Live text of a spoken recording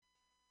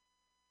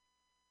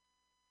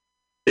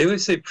They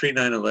always say pre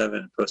 9/11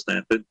 and post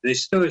 9, but they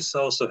still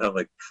also have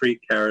like pre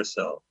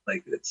carousel,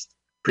 like it's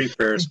pre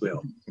Ferris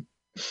wheel.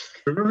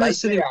 Remember the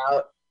city?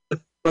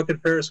 The fucking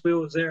Ferris wheel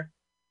was there.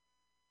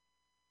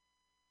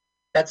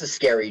 That's a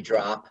scary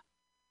drop.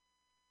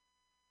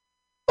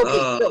 Okay,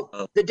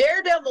 so the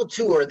Daredevil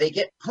tour, they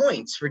get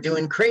points for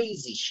doing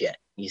crazy shit,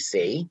 you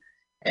see,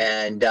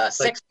 and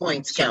 6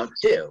 points count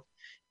too,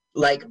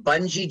 like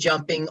bungee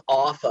jumping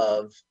off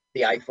of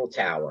the Eiffel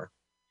Tower.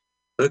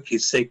 Look,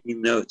 he's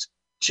taking notes.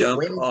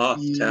 Jump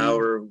off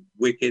tower,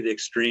 wicked,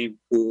 extreme,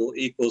 cool,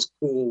 equals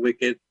cool,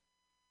 wicked.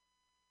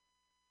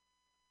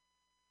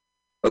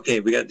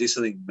 Okay, we got to do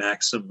something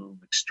maximum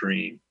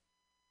extreme.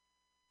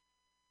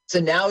 So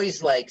now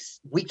he's like,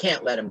 we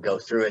can't let him go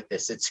through with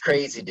this. It's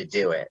crazy to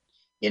do it.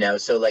 You know,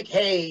 so like,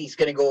 hey, he's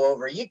going to go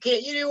over. You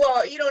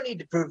don't need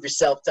to prove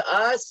yourself to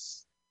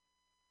us.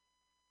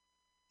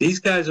 These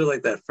guys are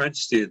like that French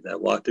student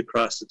that walked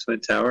across the Twin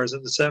Towers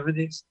in the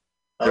 70s.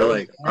 They're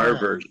like our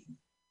version.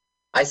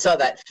 I saw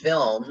that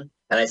film,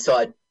 and I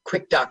saw a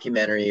quick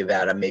documentary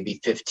about him,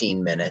 maybe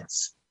 15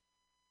 minutes.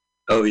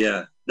 Oh,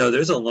 yeah. No,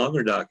 there's a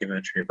longer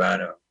documentary about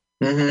him.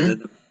 Mm-hmm. And then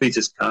the movie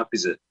just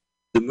copies it.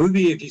 The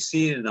movie, if you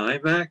see it in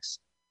IMAX,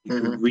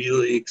 you can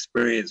really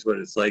experience what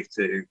it's like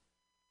to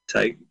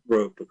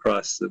tightrope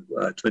across the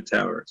Twin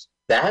Towers.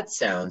 That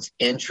sounds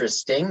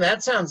interesting.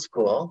 That sounds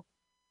cool.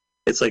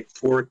 It's like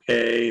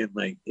 4K and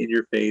like in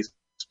your face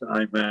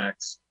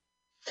IMAX.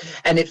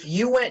 And if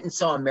you went and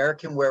saw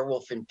American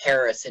Werewolf in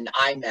Paris in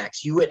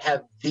IMAX, you would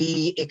have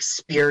the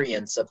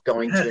experience of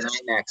going to an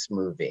IMAX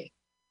movie.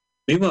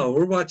 Meanwhile,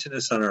 we're watching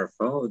this on our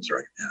phones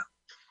right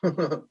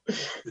now.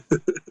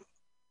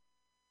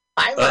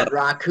 I'm on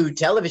Roku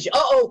television.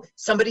 Uh-oh,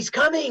 somebody's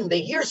coming.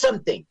 They hear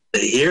something.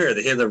 They hear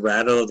the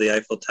rattle of the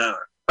Eiffel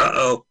Tower.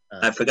 Uh-oh,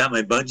 I forgot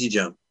my bungee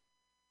jump.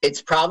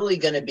 It's probably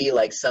going to be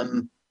like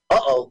some,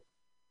 uh-oh.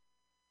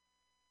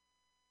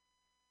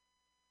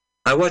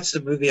 I watched a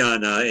movie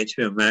on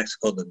HBO Max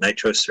called The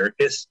Nitro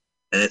Circus,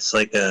 and it's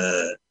like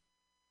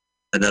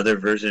another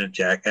version of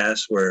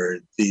Jackass where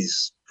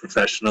these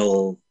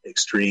professional,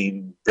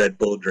 extreme Red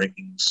Bull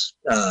drinking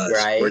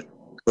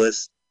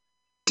sports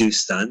do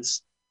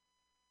stunts.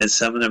 And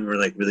some of them were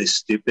like really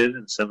stupid,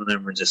 and some of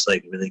them were just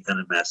like really kind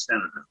of messed. I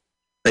don't know.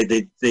 Like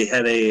they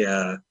had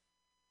a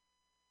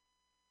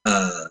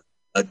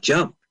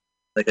jump,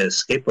 like a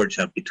skateboard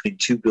jump between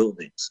two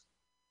buildings,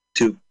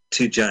 two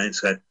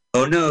giants.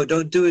 Oh no!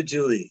 Don't do it,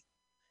 Julie.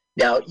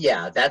 Now,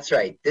 yeah, that's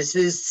right. This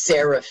is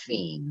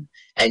Seraphine,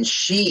 and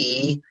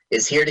she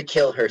is here to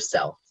kill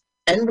herself.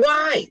 And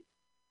why?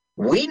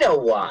 We know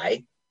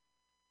why.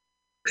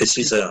 Because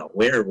she's a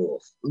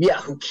werewolf.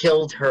 Yeah, who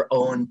killed her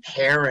own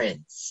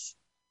parents.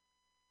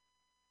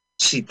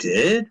 She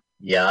did?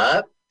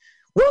 Yup.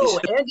 Whoa,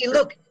 Andy,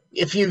 look.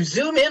 If you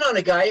zoom in on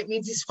a guy, it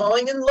means he's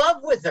falling in love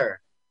with her.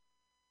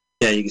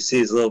 Yeah, you can see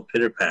his little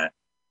pitter-pat.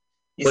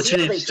 You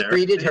see how they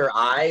treated her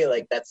eye?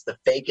 Like, that's the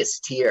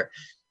fakest tear.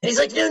 And he's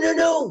like,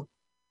 no.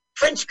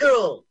 French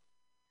girl.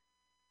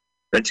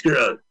 French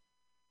girl.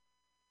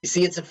 You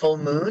see it's a full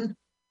moon?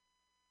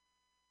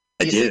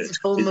 I do. See it's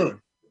a full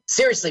moon.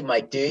 Seriously,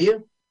 Mike, do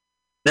you?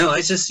 No,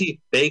 I just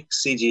see fake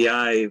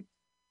CGI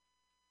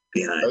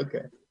behind.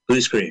 Okay. Blue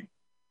screen.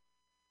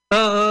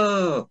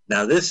 Oh,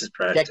 now this is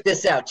practical.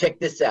 Check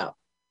this out.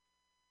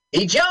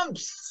 He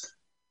jumps.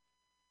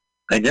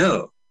 I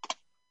know.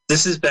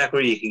 This is back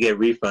where you can get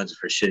refunds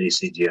for shitty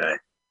CGI.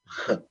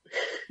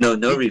 No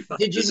refunds.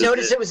 Did you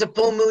notice it was a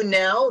full moon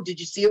now? Did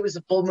you see it was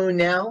a full moon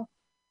now?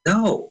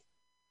 No.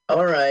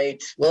 All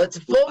right. Well, it's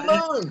a full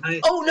moon.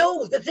 Oh,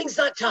 no, the thing's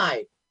not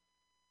tied.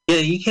 Yeah,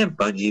 you can't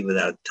bungee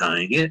without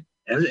tying it.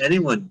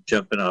 Anyone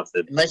jumping off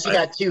the... Unless you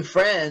got two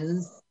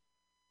friends.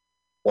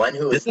 One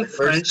who is the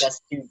first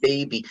rescue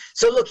baby.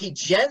 So, look, he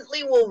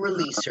gently will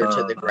release her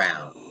to the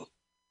ground.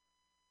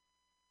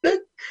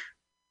 Look.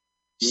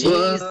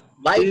 She's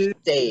life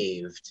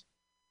saved.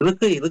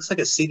 Look, he looks like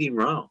a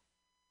CD-ROM.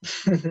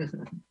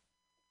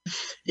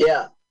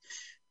 Yeah.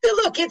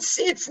 Look,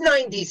 it's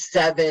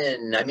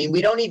 97. I mean,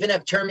 we don't even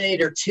have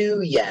Terminator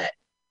 2 yet.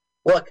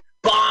 Look,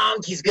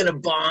 bonk, he's going to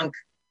bonk.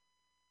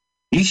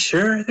 You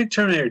sure? I think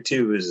Terminator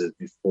 2 was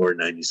before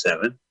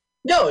 97.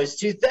 No, it's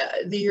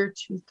the year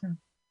 2000.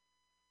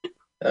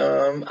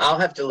 I'll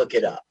have to look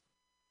it up.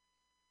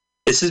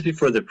 This is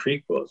before the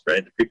prequels,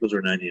 right? The prequels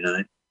were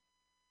 99.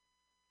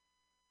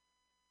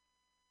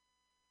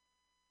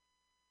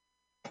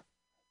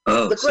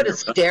 Oh, look what a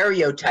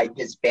stereotype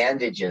his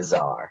bandages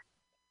are.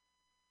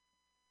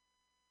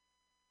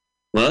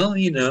 Well,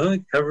 you know,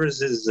 it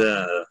covers his...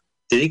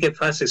 did he get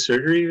plastic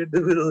surgery in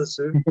the middle of the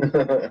suit?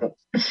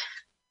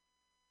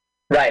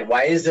 Right.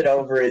 Why is it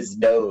over his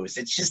nose?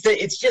 It's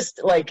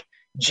just like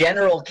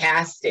general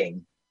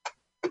casting.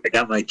 I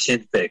got my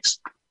chin fixed.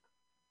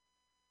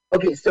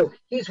 Okay, so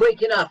he's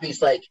waking up.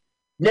 He's like,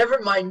 never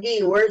mind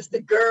me. Where's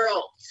the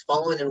girl? He's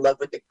falling in love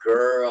with the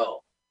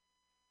girl.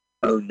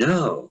 Oh,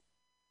 no.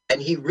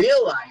 And he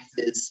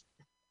realizes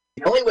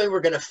The only way we're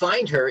going to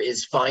find her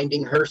is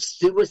finding her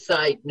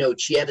suicide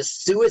note. She had a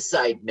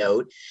suicide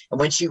note, and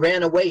when she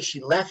ran away, she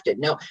left it.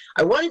 Now,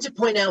 I wanted to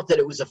point out that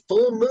it was a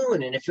full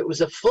moon, and if it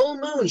was a full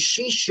moon,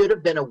 she should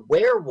have been a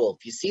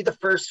werewolf. You see the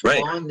first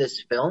flaw in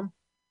this film?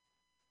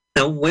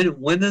 Now,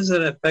 when does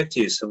it affect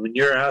you? So when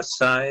you're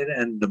outside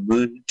and the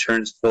moon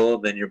turns full,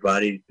 then your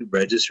body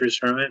registers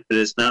from it, but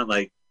it's not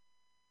like...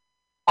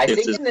 I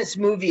think in this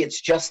movie, it's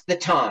just the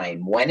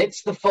time. When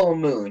it's the full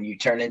moon, you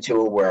turn into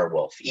a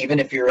werewolf, even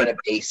if you're in a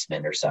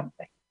basement or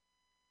something.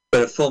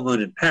 But a full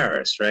moon in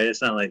Paris, right?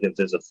 It's not like if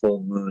there's a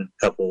full moon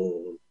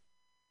couple...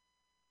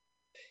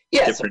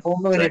 Yeah, it's a full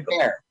moon in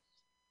Paris.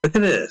 Look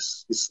at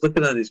this. He's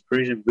looking at these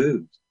Parisian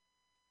boobs.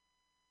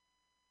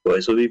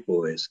 Boys will be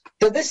boys.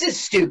 So this is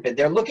stupid.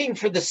 They're looking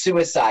for the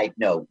suicide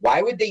note.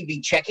 Why would they be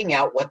checking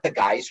out what the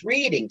guy's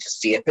reading to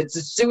see if it's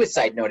a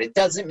suicide note? It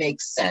doesn't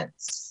make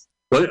sense.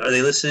 What are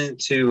they listening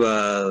to?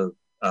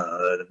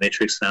 The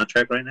Matrix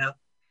soundtrack right now?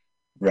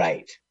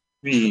 Right.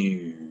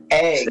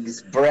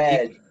 Eggs,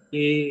 bread.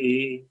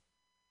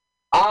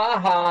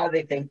 Aha!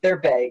 They think they're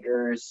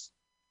beggars.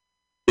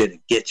 Better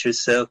get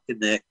yourself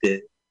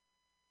connected.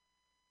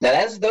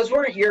 Now those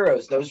weren't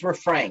euros. Those were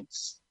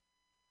francs.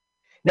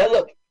 Now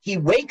look, he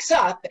wakes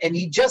up and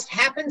he just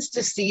happens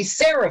to see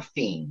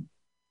Seraphine,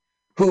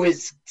 who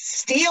is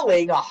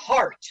stealing a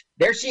heart.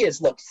 There she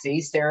is. Look, see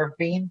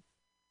Seraphine?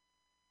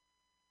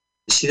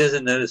 She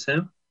doesn't notice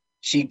him?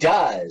 She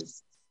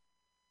does.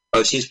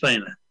 Oh, she's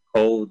playing a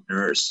cold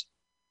nurse.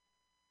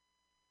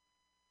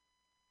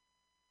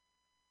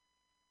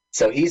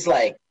 So he's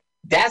like,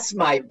 that's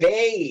my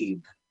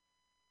babe.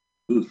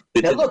 Ooh,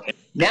 now look,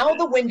 now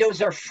the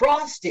windows are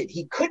frosted.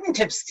 He couldn't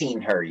have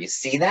seen her. You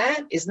see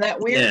that? Isn't that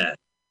weird? Yeah.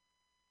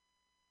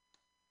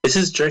 This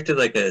is directed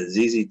like a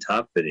ZZ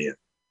Top video.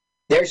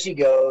 There she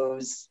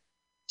goes.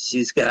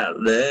 She's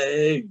got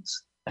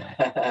legs.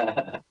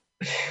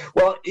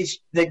 Well,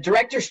 the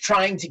director's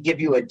trying to give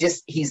you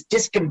he's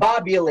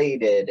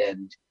discombobulated,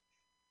 and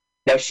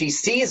now she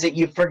sees it.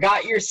 You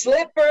forgot your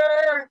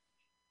slipper.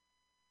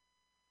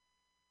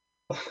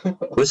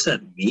 What's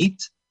that,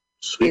 meat?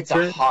 It's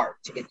a heart.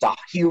 It's a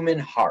human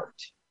heart.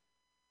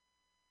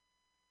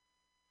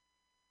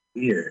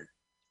 Weird.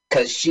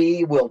 Because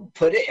she will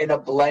put it in a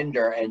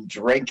blender and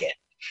drink it.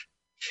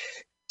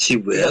 She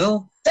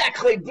will?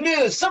 Sacre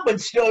bleu, someone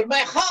stole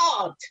my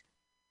heart.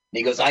 And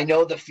he goes, I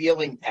know the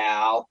feeling,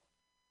 pal.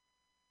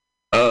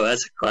 Oh,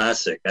 that's a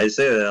classic. I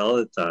say that all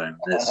the time.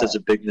 It's such a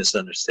big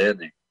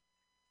misunderstanding.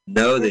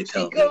 No, they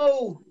tell me.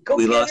 Go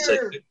we get lost her.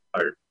 that good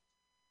part.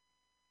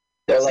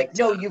 They're like,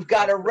 no, you've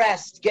got to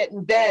rest, get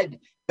in bed.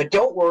 But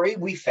don't worry,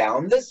 we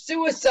found the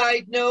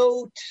suicide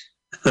note.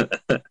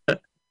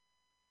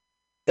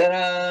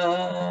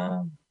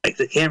 Ta-da! Like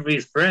they can't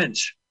read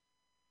French.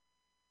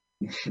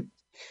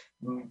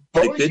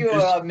 Bonjour,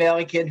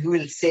 American, who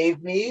will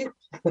save me.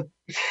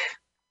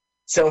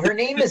 So her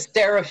name is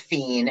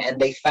Seraphine, and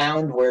they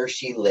found where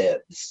she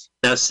lives.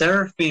 Now,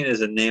 Seraphine is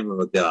a name of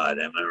a god,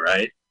 am I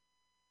right?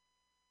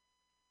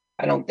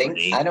 I don't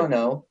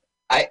know.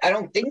 I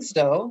don't think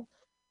so.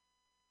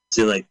 Is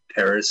it like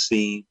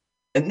Parasine?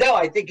 No,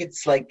 I think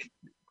it's like,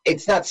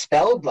 it's not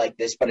spelled like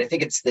this, but I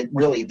think it's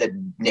really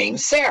the name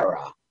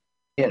Sarah,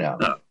 you know.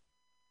 Oh.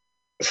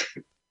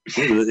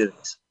 Ooh, look at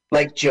this.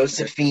 Like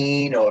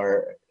Josephine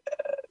or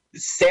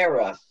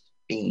Sarah.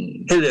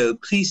 Hello,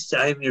 please,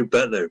 I'm your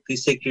butler.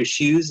 Please take your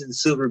shoes and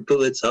silver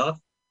bullets off.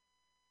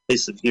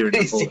 Place them here in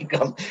the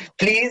hole.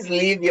 Please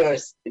leave your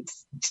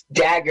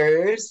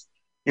daggers,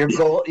 your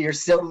gold, your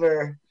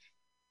silver,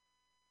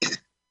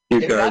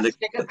 your garlic.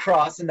 Stick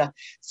across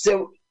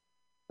so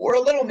we're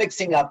a little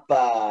mixing up.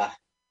 No,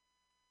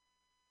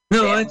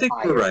 I think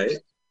we're right.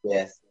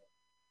 Yes.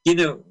 You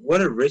know,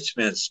 what a rich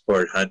man's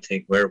sport,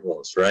 hunting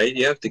werewolves, right?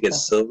 You have to get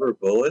silver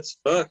bullets?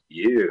 Fuck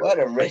you. What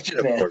a rich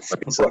man's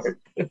sport.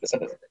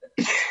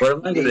 What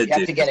am I going to do? You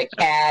have to get a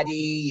caddy.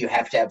 You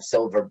have to have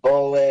silver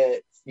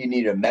bullets. You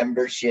need a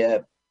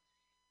membership.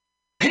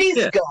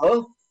 Please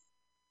go.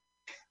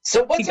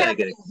 So what's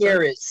happening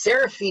here is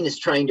Seraphine is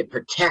trying to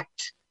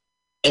protect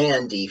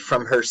Andy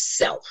from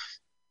herself.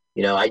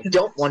 You know, I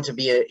don't want to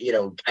be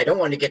I don't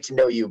want to get to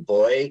know you,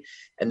 boy.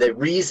 And the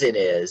reason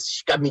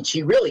is, I mean,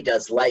 she really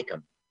does like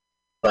him,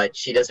 but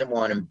she doesn't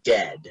want him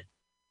dead.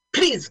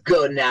 Please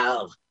go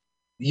now.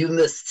 You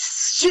must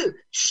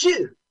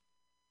shoot.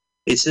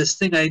 It's this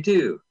thing I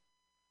do.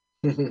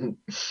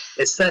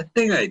 It's that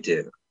thing I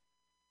do.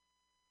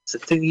 It's the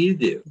thing you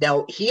do.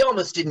 Now, he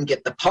almost didn't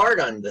get the part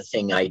on the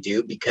thing I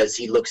do because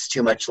he looks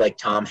too much like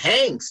Tom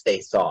Hanks, they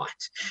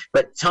thought.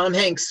 But Tom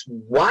Hanks'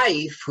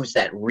 wife, who's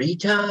that,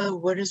 Rita?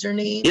 What is her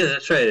name? Yeah,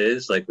 that's right. It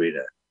is like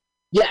Rita.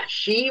 Yeah,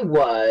 she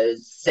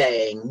was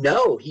saying,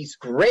 no, he's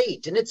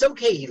great. And it's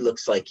okay he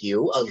looks like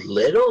you a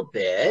little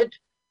bit.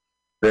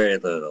 Very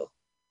little.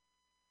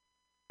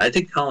 I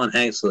think Colin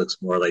Hanks looks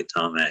more like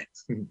Tom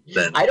Hanks.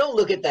 I don't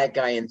look at that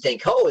guy and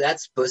think, oh,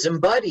 that's bosom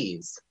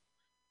buddies.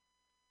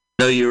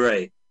 No, you're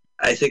right.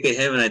 I think of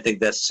him and I think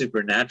that's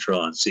Supernatural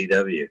on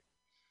CW.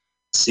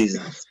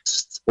 Season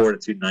 4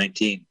 through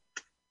 19.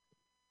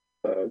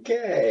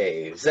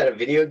 Okay. Is that a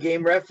video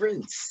game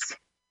reference?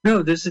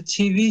 No, there's a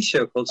TV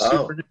show called Oh.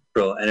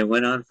 Supernatural, and it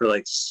went on for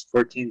like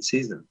 14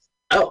 seasons.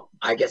 Oh,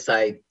 I guess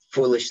I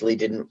foolishly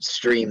didn't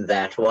stream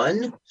that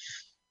one.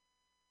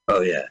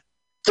 Oh, yeah.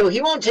 So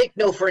he won't take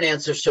no for an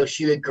answer, so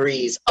she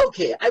agrees.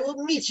 Okay, I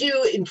will meet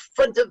you in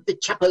front of the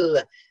chapel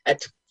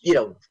at,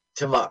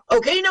 tomorrow.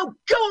 Okay, no,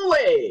 go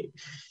away.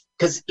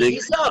 Because he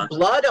saw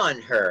blood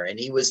on her, and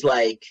he was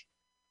like,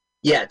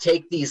 yeah,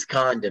 take these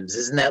condoms.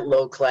 Isn't that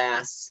low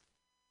class?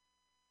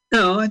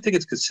 No, I think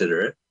it's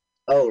considerate.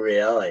 Oh,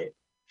 really?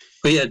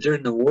 But yeah,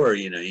 during the war,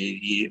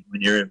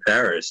 when you're in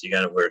Paris, you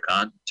got to wear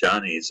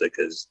Johnnies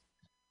because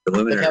the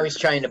women Look how he's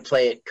trying to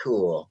play it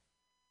cool.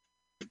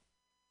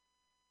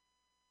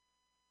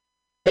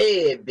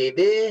 Hey,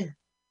 baby.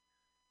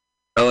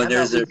 Oh, and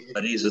there's their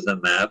buddies with the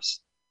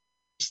maps.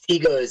 He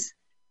goes,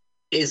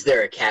 is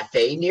there a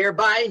cafe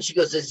nearby? And she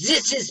goes,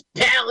 this is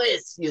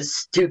Paris, you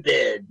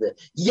stupid.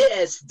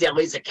 Yes, there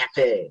is a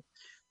cafe.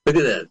 Look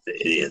at that, the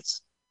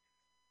idiots.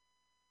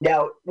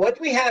 Now, what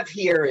we have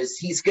here is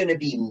he's going to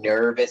be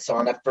nervous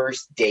on a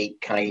first date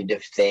kind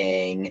of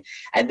thing.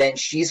 And then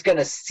she's going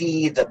to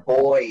see the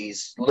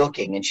boys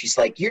looking. And she's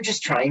like, you're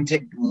just trying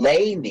to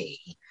lay me.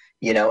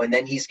 And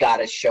then he's got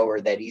to show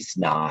her that he's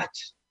not.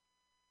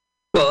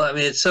 Well, I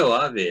mean, it's so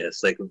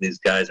obvious, like when these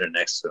guys are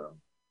next to him.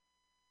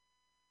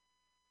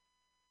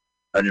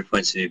 100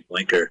 points to be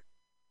blinker.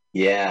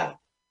 Yeah.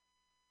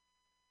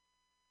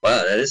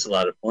 Wow, that is a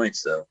lot of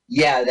points, though.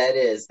 Yeah, that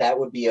is. That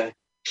would be a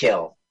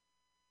kill.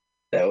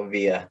 That would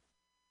be a...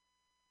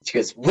 She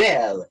goes,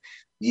 well,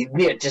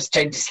 you're just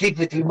trying to sleep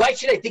with me. Why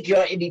should I think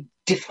you're any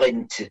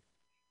different?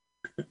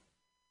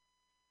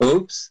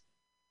 Oops.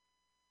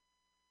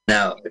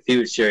 Now, if he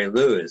was Jerry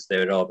Lewis, they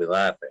would all be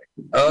laughing.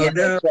 Oh, yeah,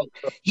 no.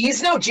 Right.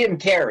 He's no Jim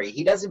Carrey.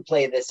 He doesn't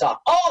play this off.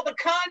 Oh, the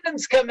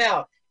condoms come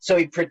out. So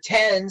he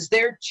pretends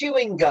they're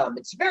chewing gum.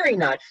 It's very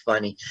not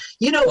funny.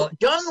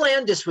 John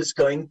Landis was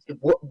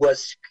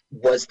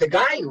the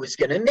guy who was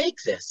going to make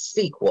this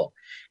sequel.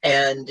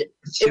 And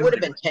it would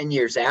have been 10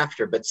 years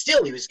after, but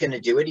still he was going to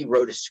do it. He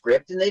wrote a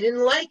script and they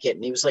didn't like it.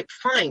 And he was like,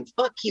 fine,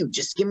 fuck you.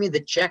 Just give me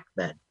the check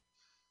then.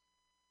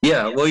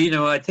 Yeah, well,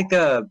 I think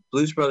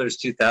Blues Brothers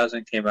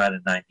 2000 came out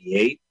in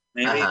 98,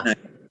 maybe,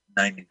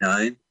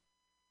 99.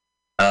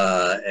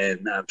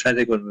 And I'm trying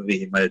to think what movie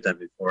he might have done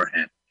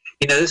beforehand.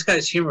 This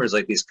guy's humor is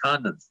like these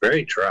condoms,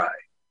 very dry.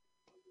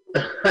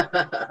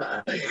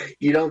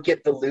 You don't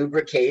get the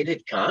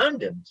lubricated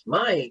condoms.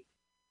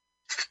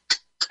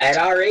 At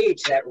our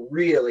age, that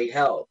really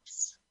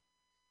helps.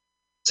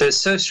 So it's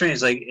so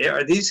strange. Like,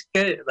 are these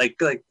kids, like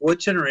what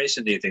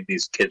generation do you think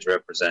these kids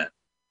represent?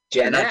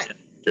 Gen X.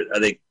 Are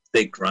they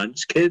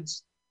grunge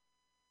kids?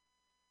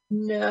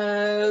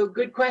 No,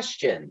 good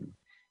question.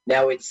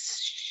 Now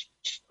it's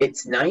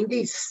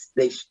 90s.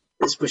 This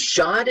was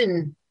shot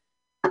in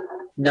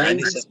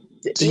 90s.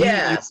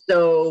 Yeah,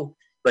 so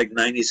like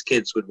 90s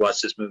kids would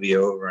watch this movie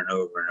over and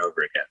over and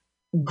over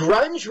again.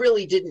 Grunge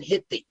really didn't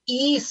hit the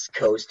East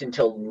Coast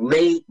until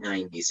late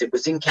 90s. It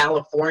was in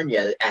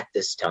California at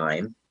this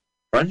time.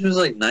 Grunge was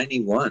like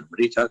 91. What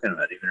are you talking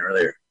about? Even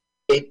earlier.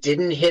 It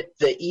didn't hit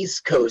the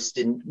East Coast,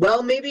 and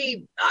well,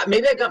 maybe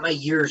I got my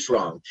years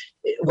wrong.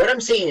 What I'm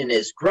saying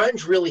is,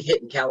 grunge really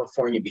hit in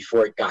California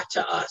before it got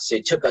to us.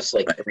 It took us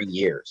like 3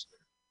 years.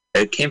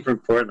 It came from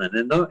Portland,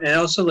 and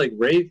also like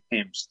rave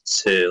came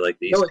to like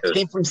the East Coast. It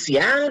came from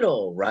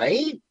Seattle,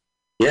 right?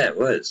 Yeah, it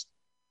was.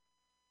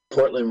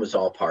 Portland was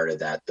all part of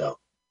that, though.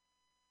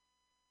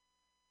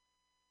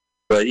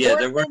 But yeah,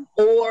 Portland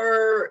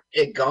or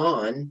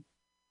Egon.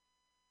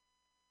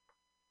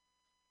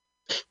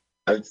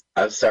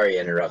 I'm sorry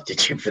I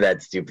interrupted you for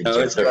that stupid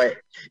joke. Right.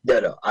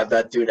 No, I'm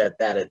not doing that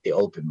at the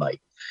open mic.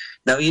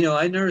 Now,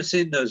 I've never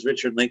seen those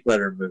Richard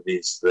Linklater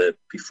movies, the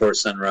Before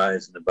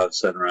Sunrise and Above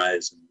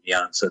Sunrise and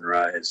Beyond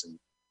Sunrise and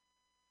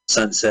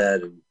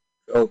Sunset and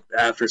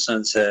After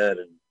Sunset.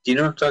 And do you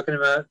know what I'm talking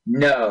about?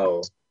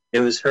 No. It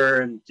was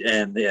her and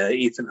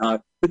Ethan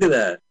Hawke. Look at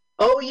that.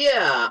 Oh,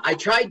 yeah. I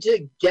tried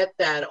to get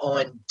that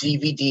on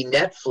DVD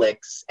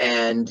Netflix,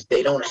 and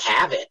they don't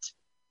have it.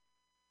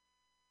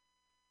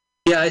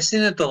 Yeah, I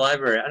seen it at the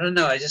library. I don't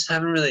know. I just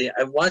haven't really.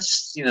 I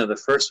watched,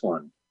 the first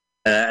one.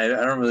 I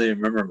don't really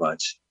remember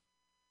much.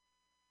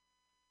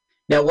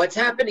 Now, what's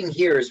happening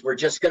here is we're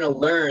just going to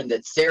learn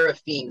that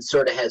Seraphine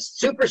sort of has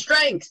super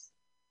strength.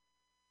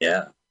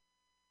 Yeah.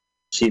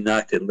 She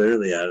knocked it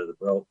literally out of the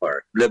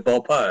ballpark. Le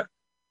ballpark.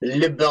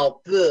 Le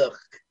ballpark.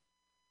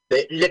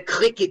 Le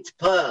cricket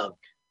park.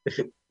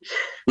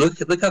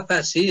 Look how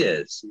fast he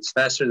is. He's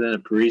faster than a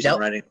Parisian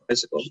riding a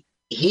bicycle.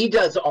 He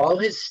does all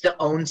his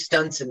own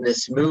stunts in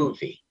this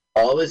movie,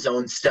 all his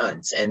own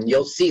stunts, and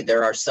you'll see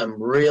there are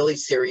some really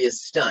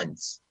serious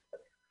stunts.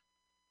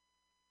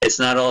 It's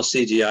not all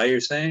CGI, you're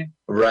saying?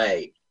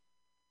 Right.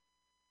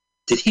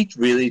 Did he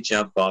really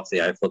jump off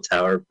the Eiffel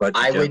Tower?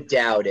 I would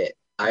doubt it.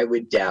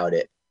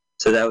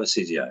 So that was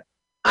CGI?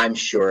 I'm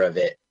sure of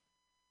it.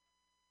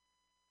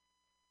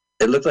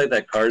 It looked like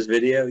that Cars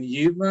video.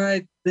 You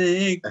might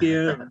think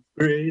you're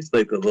crazy.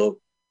 Like the little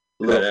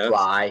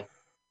fly.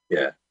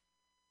 Yeah.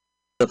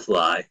 The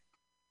Fly.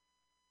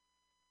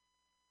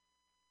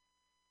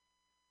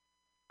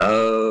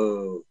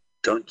 Oh,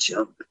 don't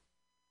jump.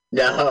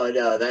 No,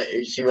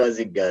 that she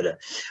wasn't gonna.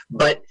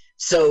 But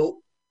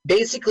so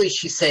basically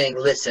she's saying,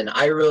 listen,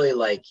 I really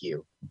like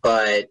you,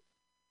 but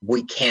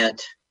we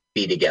can't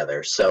be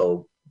together.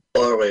 So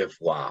au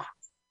revoir.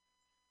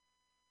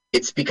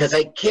 It's because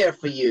I care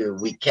for you.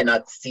 We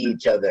cannot see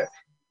each other.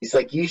 He's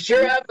like, you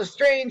sure have a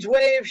strange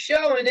way of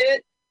showing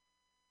it.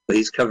 But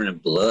he's covered in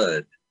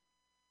blood.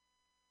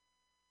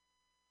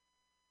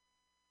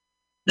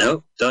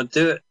 Nope, don't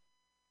do it.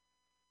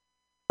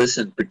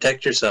 Listen,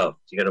 protect yourself.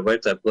 You gotta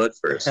wipe that blood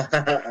first.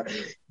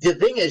 The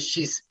thing is,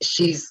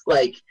 she's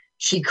like,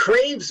 she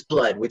craves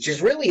blood, which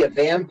is really a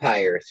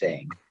vampire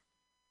thing.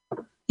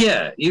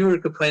 Yeah, you were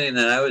complaining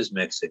that I was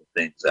mixing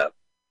things up.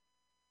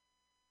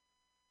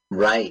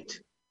 Right.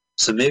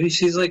 So maybe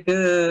she's like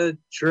a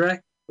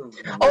direct.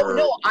 Oh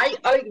no,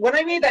 I when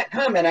I made that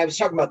comment, I was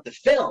talking about the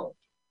film.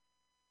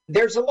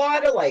 There's a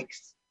lot of like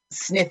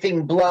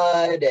sniffing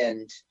blood,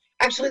 and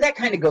actually that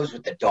kind of goes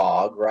with the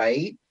dog,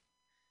 right?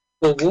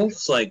 Well,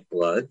 wolves like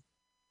blood.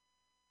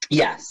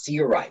 Yes,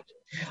 you're right.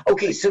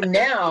 Okay, so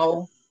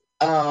now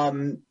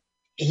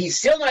he's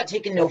still not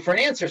taking no for an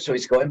answer, so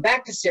he's going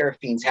back to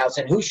Seraphine's house,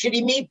 and who should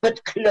he meet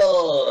but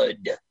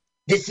Claude?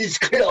 This is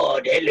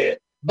Claude. Hello.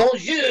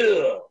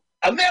 Bonjour.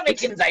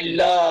 Americans, I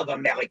love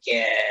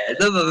Americans. I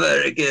love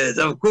Americans,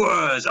 of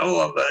course.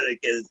 Oh,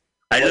 Americans.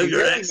 I love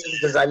your accent.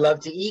 Because I love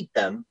to eat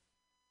them.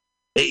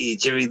 Hey,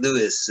 Jerry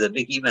Lewis,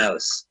 Mickey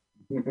Mouse.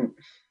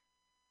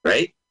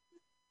 Right?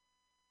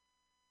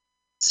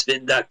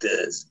 Spin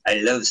doctors. I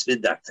love spin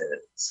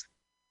doctors.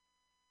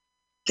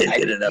 Can't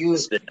get enough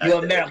spin doctors. You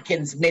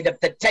Americans made up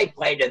the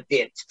typewriter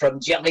bit from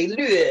Jerry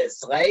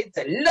Lewis, right?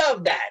 I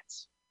love that.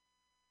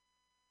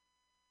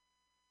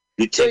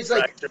 You take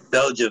fries from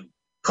Belgium.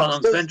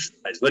 Call them French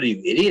fries. What are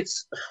you,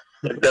 idiots?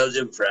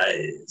 Belgium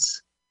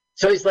fries.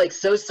 So he's like,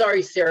 so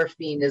sorry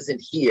Seraphine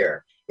isn't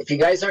here. If you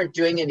guys aren't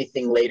doing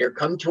anything later,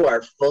 come to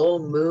our full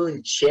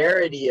moon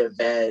charity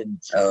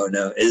event. Oh,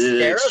 no. Is it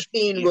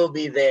Seraphine will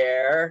be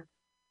there.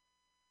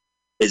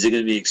 Is it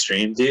going to be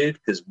extreme, dude?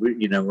 Because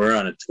we're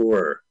on a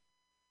tour.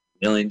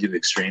 We only do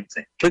extreme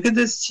things. Look at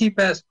this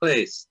cheap-ass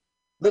place.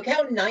 Look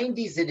how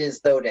 90s it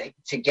is, though,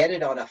 to get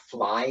it on a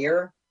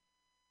flyer.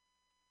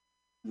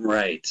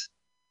 Right.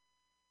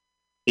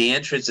 The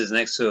entrance is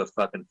next to a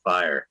fucking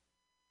fire.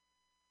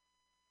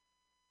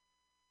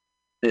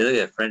 Hey, look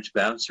at French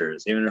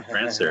bouncers. Even in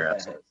France, they're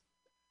assholes.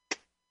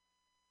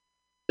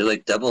 They're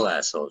like double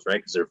assholes, right?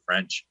 Because they're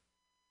French.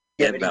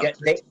 Yeah,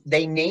 but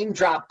they name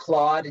drop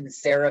Claude and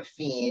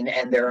Seraphine,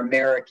 and they're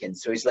American.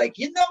 So he's like,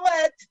 you know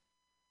what?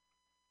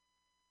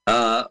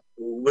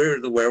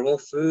 We're the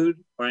werewolf food,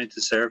 according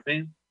to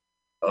Seraphine.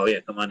 Oh,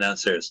 yeah, come on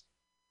downstairs.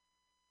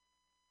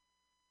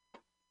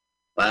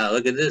 Wow,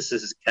 look at this.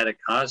 This is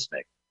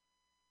catacosmic.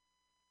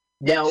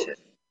 Now,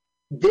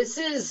 this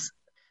is,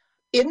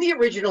 in the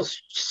original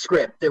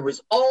script, there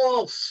was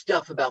all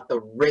stuff about the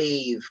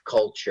rave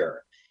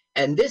culture.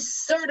 And this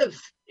sort of,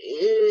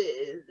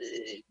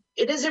 it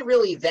isn't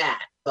really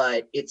that,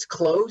 but it's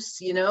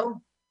close, you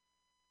know?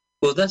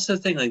 Well, that's the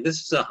thing. Like,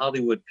 this is a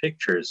Hollywood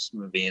Pictures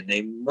movie, and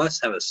they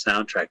must have a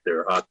soundtrack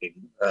they're hawking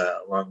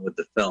along with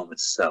the film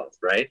itself,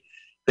 right?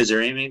 Because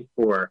they're aiming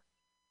for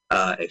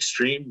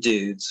extreme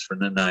dudes from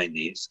the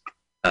 90s,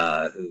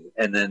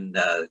 and then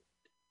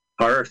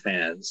horror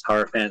fans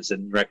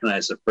didn't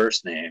recognize the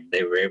first name.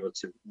 They were able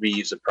to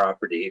reuse the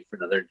property for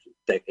another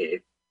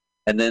decade.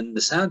 And then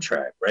the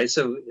soundtrack, right?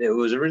 So it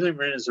was originally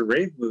written as a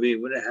rave movie.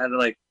 It would have had,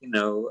 like,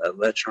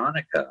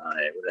 electronica on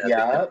it.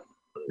 Yeah.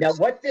 Now,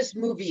 what this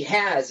movie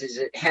has is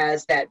it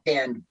has that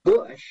band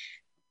Bush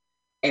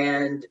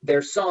and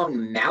their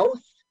song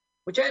Mouth,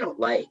 which I don't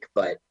like,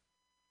 but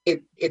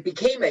it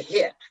became a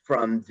hit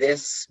from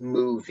this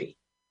movie.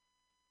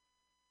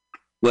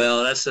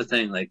 Well, that's the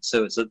thing. Like,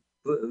 so it's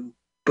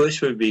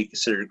Bush would be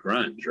considered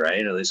grunge,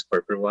 right? At least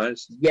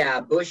corporate-wise. Yeah,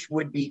 Bush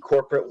would be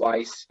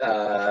corporate-wise.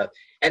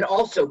 And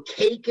also,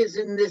 Cake is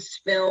in this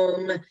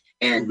film,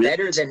 and really?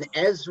 Better Than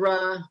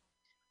Ezra.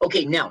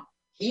 Okay, now,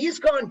 he's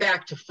gone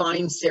back to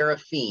find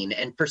Seraphine,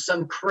 and for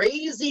some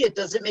crazy, it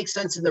doesn't make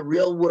sense in the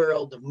real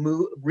world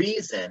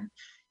reason,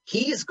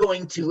 he's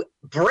going to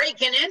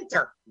break and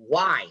enter.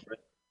 Why?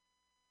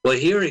 Well,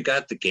 he already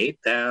got the gate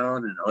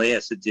down, and all he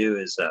has to do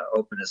is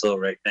open his little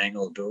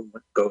rectangle door,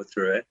 go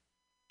through it.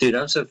 Dude,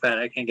 I'm so fat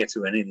I can't get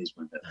through any of these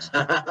windows.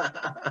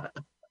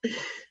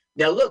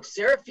 Now, look,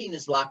 Seraphine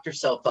has locked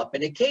herself up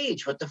in a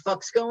cage. What the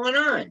fuck's going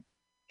on?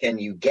 Can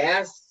you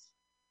guess?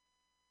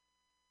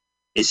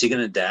 Is he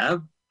going to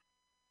dab?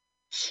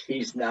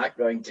 She's not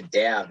going to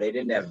dab. They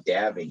didn't have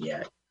dabbing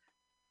yet.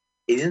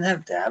 He didn't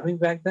have dabbing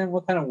back then?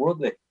 What kind of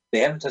world? They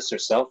haven't touched their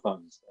cell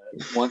phones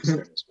once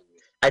during this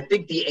movie. I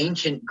think the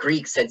ancient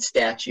Greeks had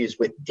statues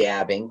with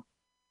dabbing.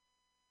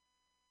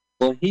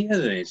 Well, he has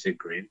an ancient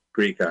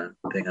Greek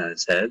thing on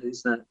his head.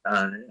 He's not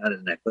on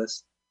his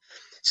necklace.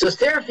 So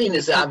Seraphine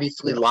has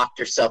obviously locked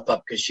herself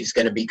up because she's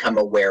going to become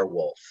a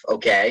werewolf,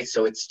 okay?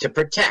 So it's to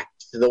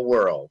protect the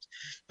world.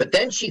 But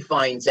then she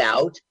finds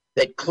out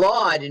that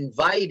Claude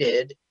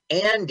invited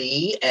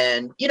Andy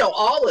and,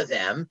 all of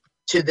them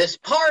to this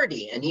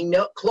party, and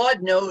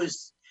Claude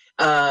knows,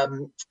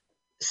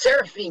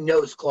 Seraphine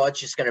knows Claude's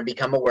just going to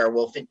become a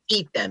werewolf and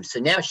eat them. So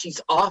now she's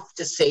off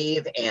to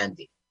save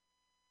Andy.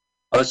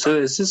 Oh, so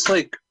is this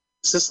like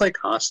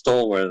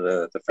Hostel, where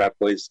the frat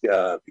boys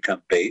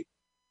become bait?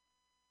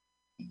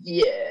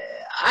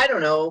 Yeah, I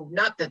don't know.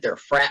 Not that they're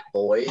frat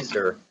boys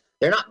or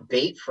they're not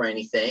bait for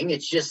anything.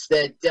 It's just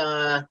that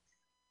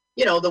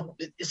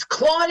it's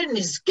Claude and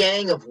his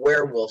gang of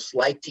werewolves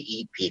like to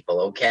eat people.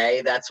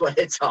 Okay, that's what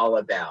it's all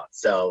about.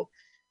 So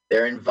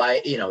they're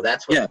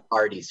that's what the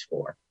party's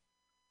for.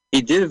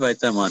 He did invite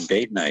them on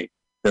date night.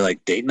 They're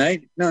like, date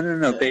night? No,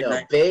 bait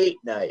night. Bait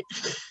night.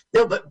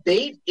 No, but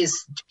bait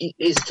is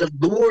to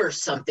lure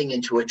something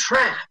into a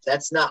trap.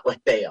 That's not what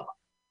they are.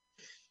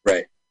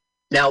 Right.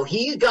 Now,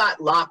 he got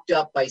locked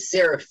up by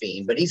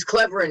Seraphine, but he's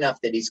clever enough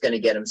that he's going to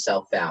get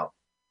himself out.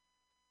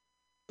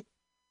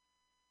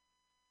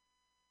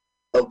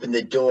 Open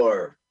the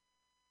door.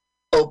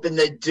 Open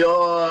the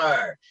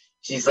door.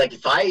 She's like,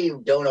 if I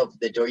don't open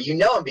the door,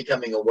 I'm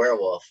becoming a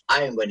werewolf.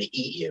 I am going to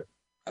eat you.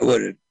 I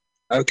wouldn't.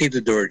 I would keep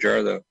the door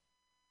ajar, though.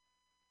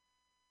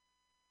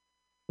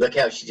 Look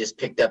how she just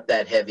picked up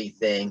that heavy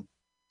thing.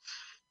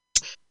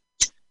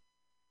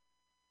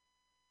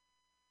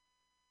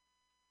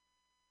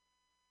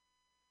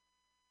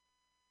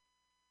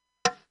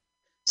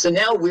 So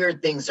now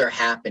weird things are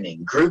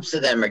happening. Groups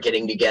of them are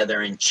getting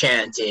together and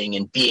chanting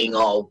and being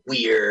all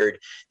weird.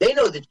 They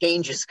know the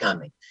change is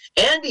coming.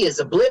 Andy is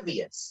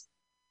oblivious.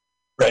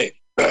 Right.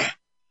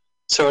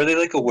 So are they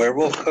like a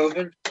werewolf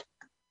coven?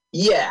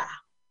 Yeah.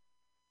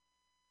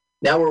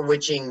 Now we're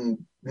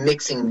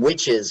mixing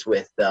witches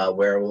with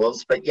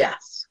werewolves, but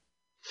yes.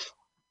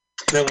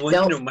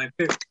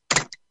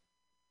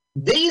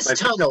 These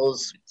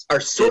tunnels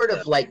are sort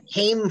of like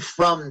came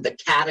from the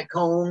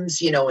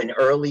catacombs, in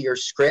earlier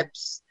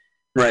scripts.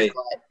 Right.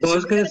 So I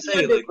was going to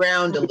say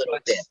underground a little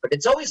bit, but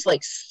it's always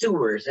like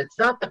sewers. It's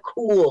not the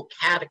cool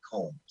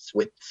catacombs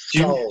with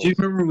skulls. Do you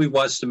remember we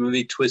watched the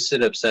movie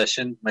Twisted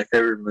Obsession, my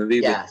favorite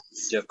movie with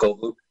Jeff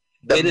Goldblum?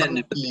 It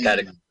ended with the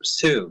catacombs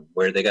too,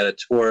 where they got a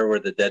tour where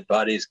the dead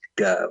bodies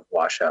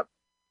wash up.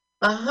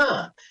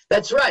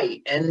 That's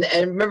right. And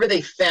remember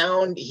he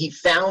found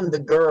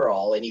the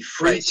girl and he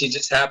freaked. Right. She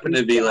just happened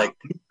to be like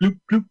bloop,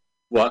 bloop,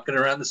 walking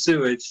around the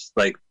sewage,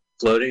 like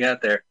floating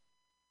out there.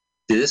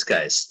 Dude, this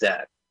guy is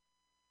stacked.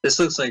 This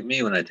looks like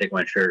me when I take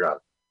my shirt off.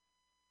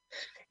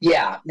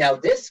 Yeah. Now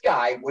this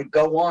guy would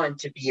go on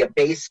to be a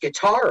bass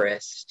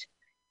guitarist.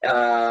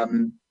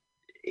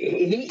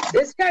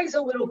 This guy's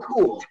a little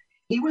cool.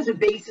 He was a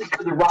bassist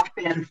for the rock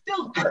band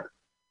Filter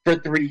for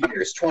 3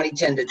 years,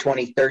 2010 to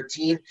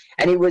 2013,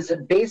 and he was a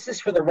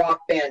bassist for the rock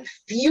band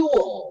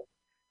Fuel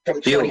from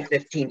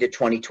 2015 to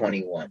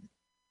 2021.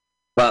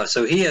 Wow,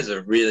 so he has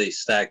a really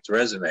stacked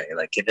resume.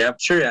 Like, I'm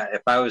sure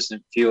if I was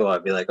in Fuel,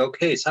 I'd be like,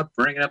 okay, stop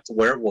bringing up the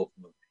werewolf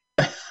movie.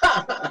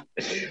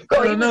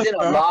 Well, he was in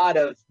a lot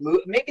of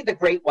maybe The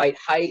Great White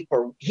Hype,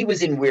 or he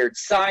was in Weird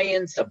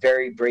Science, a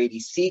Very Brady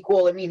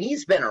sequel. I mean,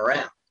 he's been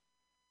around.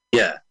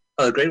 Yeah.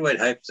 Oh, The Great White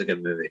Hype is a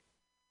good movie.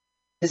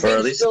 His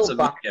name is Phil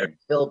Buckman.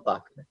 Phil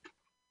Buckman.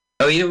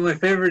 Oh, my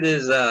favorite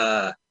is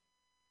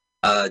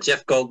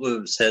Jeff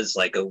Goldblum says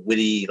like a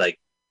witty, like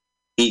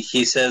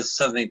he says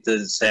something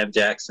to Sam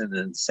Jackson,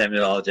 and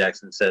Samuel L.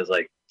 Jackson says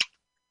like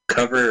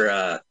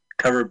cover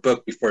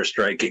book before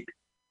striking.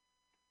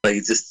 Like he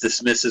just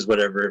dismisses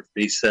whatever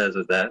he says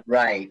with that.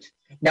 Right.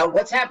 Now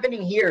what's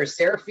happening here is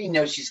Seraphine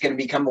knows she's going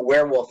to become a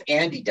werewolf.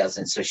 Andy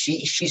doesn't, so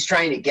she's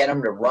trying to get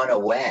him to run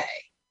away.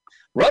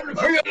 Run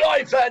for your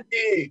life,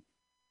 Andy!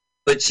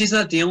 But she's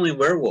not the only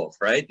werewolf,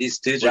 right? These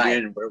dudes are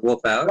getting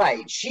werewolf out.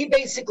 Right. She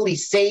basically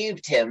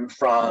saved him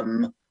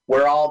from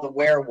where all the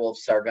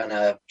werewolves are going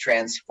to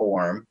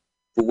transform.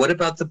 But what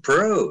about the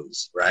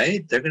bros,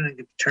 right? They're going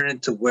to turn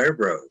into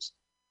werebros.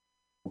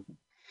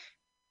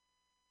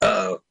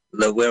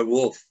 The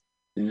werewolf.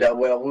 The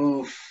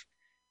werewolf.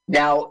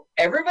 Now,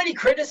 everybody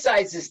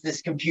criticizes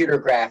this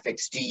computer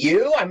graphics. Do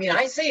you? I mean,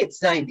 I say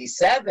it's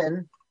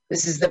 97.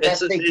 This is the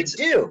best they could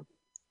do.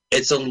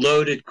 It's a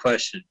loaded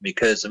question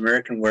because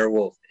American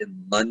Werewolf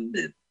in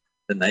London,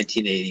 the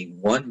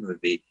 1981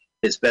 movie,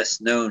 is best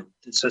known,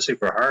 especially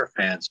for horror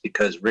fans,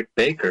 because Rick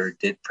Baker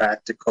did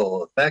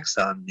practical effects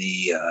on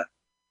the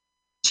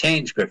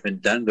change Griffin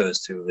Dunn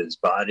goes to his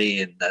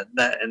body, and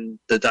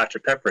the Dr.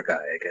 Pepper guy,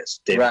 I guess.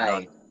 David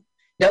right. Dunn.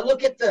 Now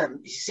look at them.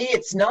 You see,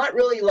 it's not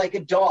really like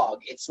a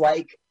dog. It's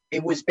like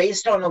it was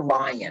based on a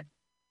lion.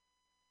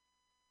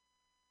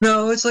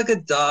 No, it's like a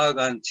dog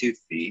on 2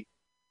 feet.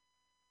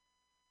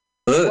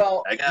 Look,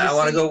 well, I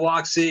want to go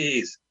walk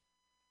seas.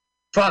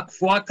 Fuck,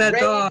 walk that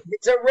dog.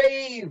 It's a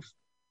rave.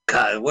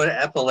 God, what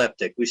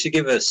epileptic. We should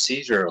give a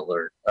seizure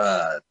alert,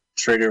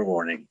 trigger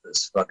warning for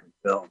this fucking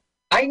film.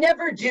 I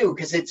never do,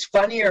 because it's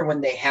funnier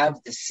when they have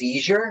the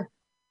seizure.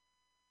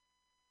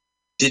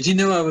 Did you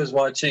know I was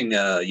watching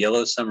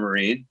Yellow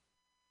Submarine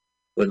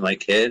with my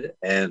kid,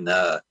 and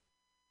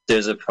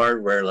there's a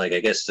part where, like, I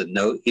guess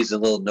he's a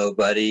little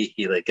nobody.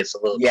 He, like, gets a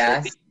little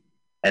trippy,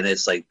 and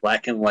it's, like,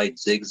 black and white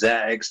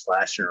zigzags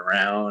flashing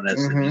around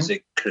as the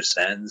music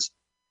crescends.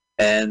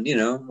 And, you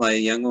know, my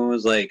young one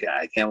was like,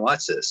 I can't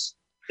watch this.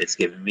 It's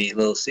giving me a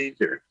little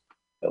seizure.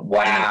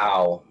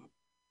 Wow.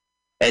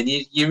 And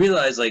you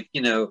realize, like,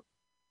 you know,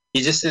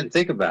 you just didn't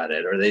think about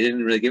it, or they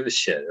didn't really give a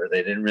shit, or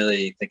they didn't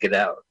really think it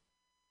out.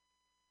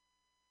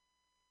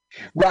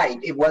 Right.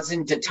 It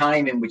wasn't a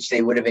time in which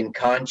they would have been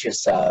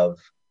conscious of.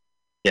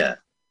 Yeah.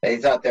 They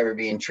thought they were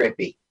being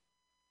trippy.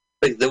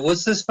 Like,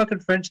 what's this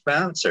fucking French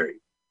bouncer?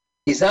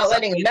 He's not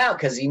letting them out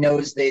because he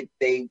knows they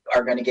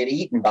are going to get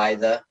eaten by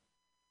the...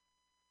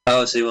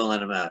 Oh, so he won't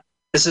let them out.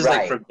 This is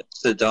like from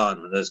Dusk to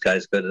Dawn when those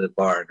guys go to the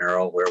bar and they're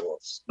all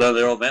werewolves. No,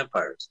 they're all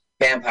vampires.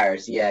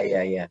 Vampires,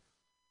 yeah.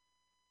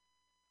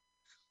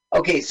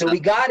 Okay, so we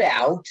got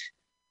out,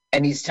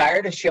 and he's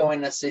tired of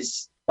showing us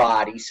his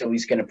body, so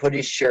he's going to put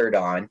his shirt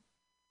on.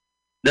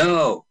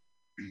 No,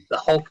 the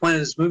whole point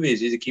of this movie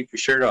is you to keep your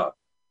shirt off.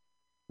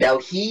 Now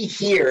he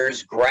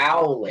hears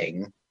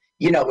growling.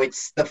 You know,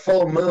 it's the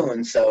full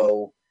moon,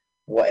 so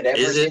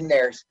whatever's in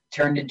there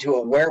turned into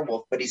a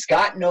werewolf, but he's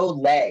got no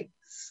legs.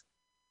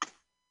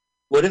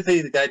 What if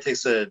the guy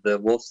takes the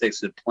wolf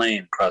takes a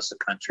plane across the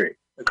country,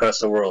 across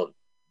the world?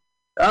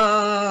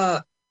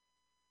 Ah!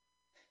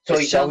 So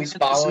he's always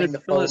following the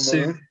full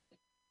moon?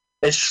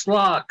 It's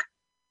Schlock.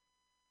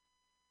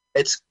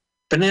 It's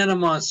Banana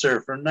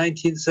Monster from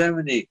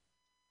 1970.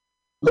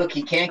 Look,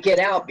 he can't get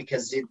out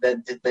because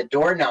the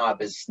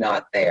doorknob is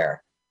not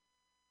there.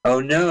 Oh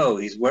no,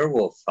 he's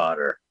werewolf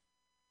fodder.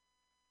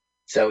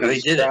 So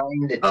he's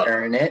trying to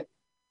turn it.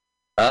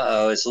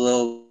 Uh-oh, it's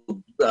little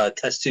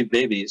test tube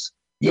babies.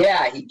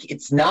 Yeah,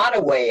 it's not a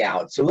way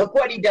out. So look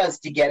what he does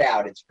to get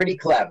out. It's pretty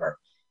clever.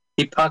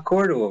 He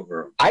parkoured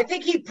over him. I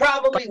think he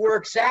probably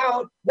works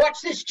out.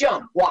 Watch this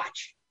jump.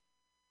 Watch.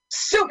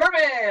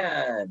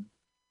 Superman!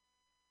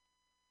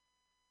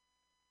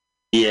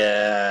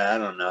 Yeah, I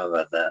don't know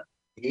about that.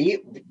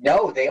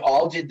 No, they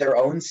all did their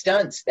own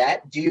stunts.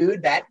 That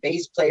dude, that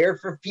bass player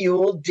for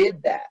Fuel,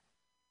 did that.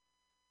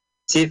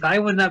 See, if I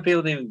would not be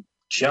able to even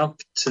jump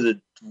to the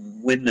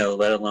window,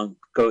 let alone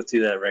go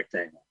through that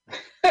rectangle,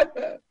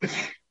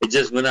 it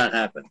just would not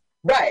happen.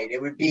 Right.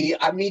 It would be,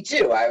 me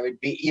too. I would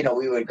be, you know,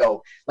 we would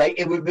go, like,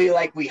 it would be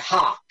like we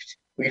hopped.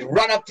 We'd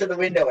run up to the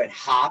window and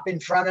hop in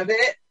front of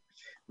it.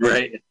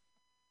 Right.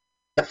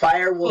 The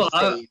fire will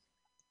stay.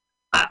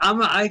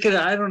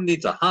 I don't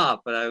need to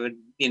hop, but I would,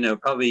 you know,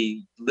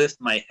 probably lift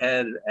my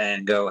head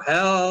and go,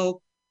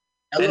 help.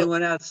 Hello.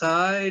 Anyone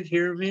outside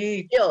hear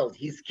me?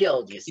 He's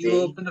killed, you see.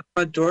 You open the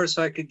front door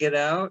so I could get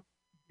out?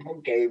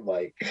 Okay,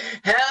 Mike.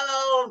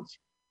 Help!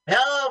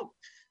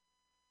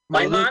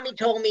 My mommy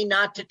told me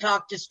not to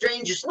talk to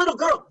strangers. Little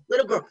girl,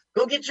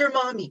 go get your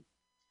mommy.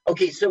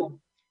 Okay, so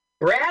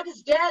Brad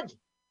is dead.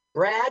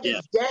 Brad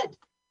is dead.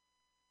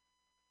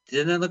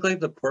 Didn't that look like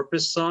the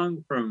Porpoise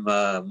song from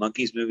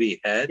Monkey's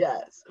movie Head?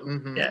 Yes.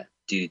 Mm-hmm. Yeah.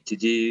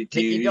 Mickey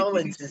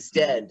Dolenz is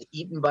dead,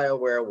 eaten by a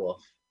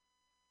werewolf.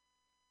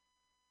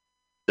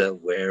 The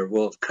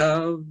werewolf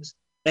comes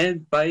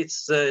and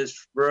bites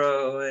his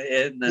bro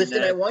in the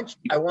Listen, neck.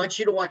 I want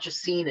you to watch a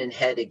scene in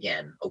Head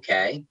again,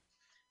 okay?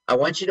 I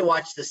want you to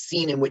watch the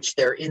scene in which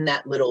they're in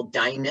that little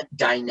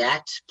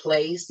dinette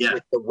place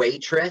with the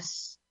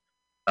waitress.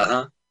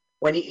 Uh-huh.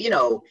 When he, you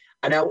know,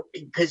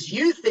 because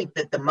you think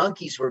that the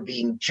monkeys were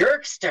being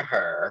jerks to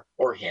her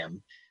or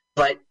him,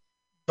 but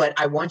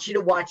I want you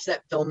to watch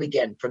that film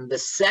again. From the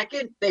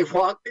second they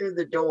walk through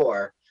the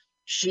door,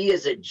 she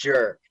is a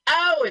jerk.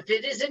 Oh, if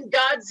it isn't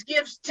God's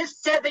gifts to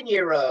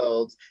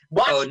 7-year-olds.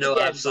 Watch it again,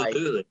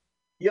 absolutely. Mike.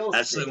 You'll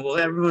absolutely. See. Well,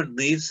 everyone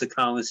leaves the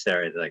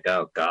commissary. They're like,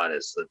 oh, God,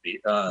 it's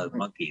the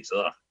monkeys.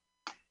 Ugh.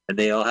 And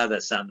they all have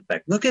that sound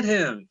effect. Look at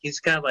him. He's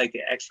got like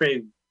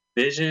x-ray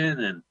vision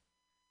and...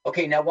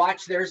 Okay, now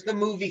watch. There's the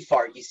movie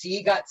fart. You see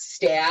he got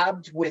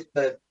stabbed with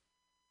the...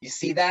 You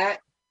see that?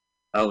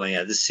 Oh, my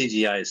God. This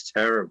CGI is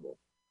terrible.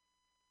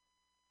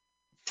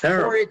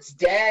 Terrible. For its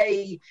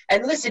day.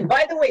 And listen,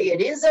 by the way,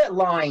 it is a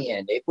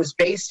lion. It was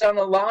based on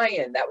a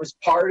lion. That was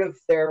part of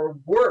their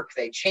work.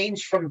 They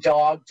changed from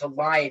dog to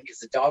lion because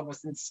the dog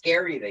wasn't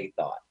scary, they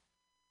thought.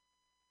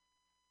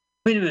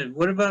 Wait a minute.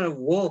 What about a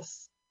wolf?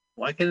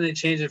 Why can't they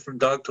change it from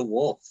dog to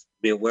wolf?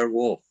 Be a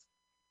werewolf.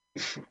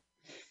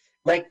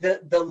 Like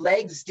the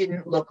legs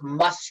didn't look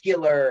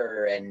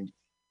muscular, and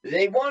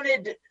they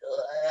wanted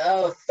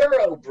a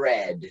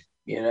thoroughbred,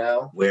 you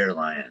know?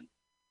 Werelion.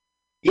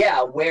 Yeah,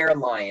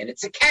 werelion.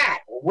 It's a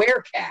cat, a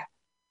werecat.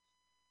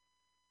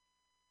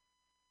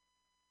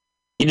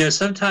 You know,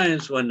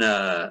 sometimes when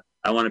I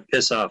want to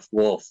piss off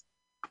Wolf,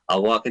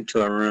 I'll walk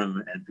into a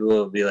room and people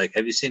will be like,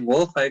 have you seen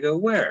Wolf? I go,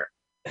 where?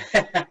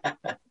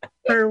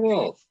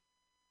 Werewolf.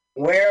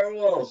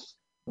 Werewolf.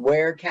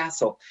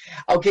 Werecastle.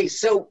 Okay,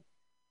 so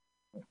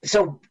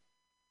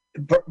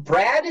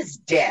Brad is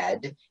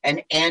dead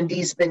and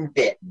Andy's been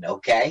bitten,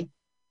 okay?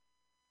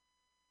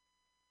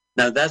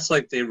 Now, that's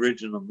like the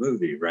original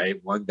movie,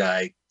 right? One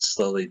guy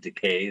slowly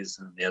decays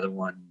and the other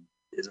one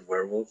is a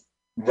werewolf.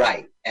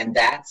 Right. And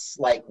that's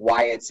like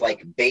why it's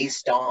like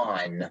based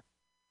on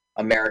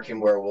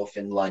American Werewolf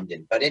in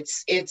London. But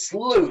it's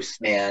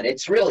loose, man.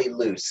 It's really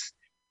loose.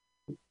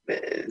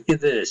 Look at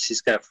this.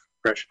 He's got a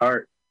fresh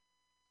heart.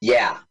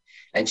 Yeah.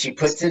 and she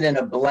puts it in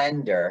a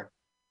blender.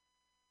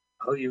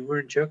 Oh, you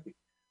weren't joking.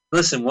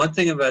 Listen, one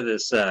thing about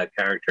this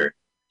character,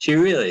 she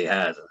really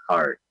has a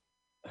heart.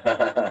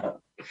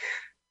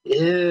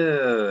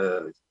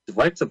 Ew.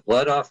 Wipe the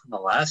blood off from the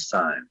last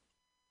time.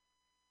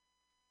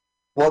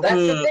 Well, that's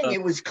the thing.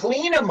 It was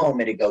clean a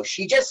moment ago.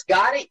 She just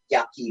got it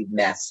yucky,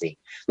 messy.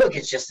 Look,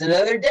 it's just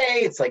another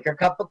day. It's like her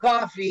cup of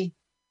coffee.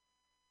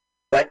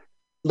 But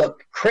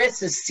look,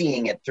 Chris is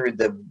seeing it through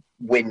the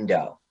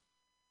window.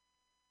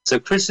 So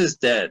Chris is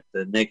dead,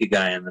 the naked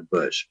guy in the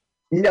bush.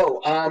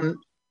 No,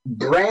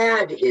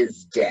 Brad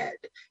is dead.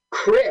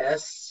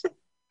 Chris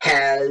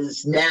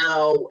has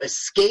now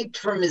escaped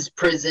from his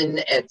prison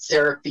at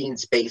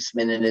Seraphine's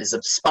basement and is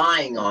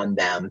spying on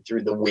them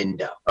through the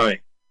window. All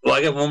right. Well,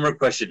 I got one more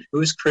question.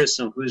 Who's Chris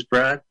and who's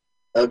Brad?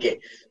 Okay.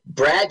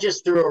 Brad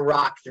just threw a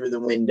rock through the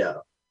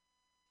window.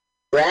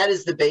 Brad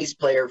is the bass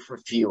player for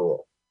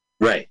Fuel.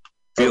 Right.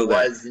 Fuel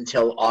was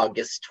until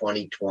August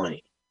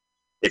 2020.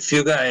 If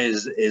Fuel Guy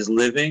is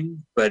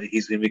living, but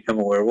he's going to become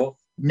a werewolf?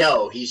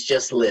 No, he's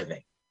just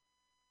living.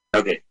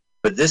 Okay.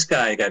 But this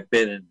guy got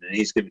bitten and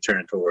he's going to turn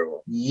into a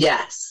werewolf.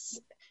 Yes.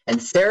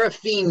 And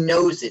Seraphine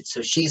knows it,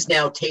 so she's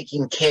now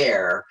taking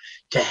care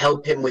to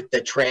help him with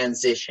the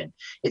transition.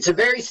 It's a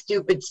very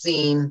stupid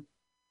scene.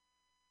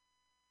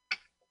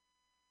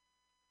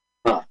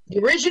 The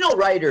original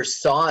writers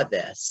saw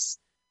this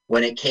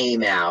when it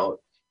came out,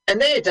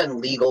 and they had done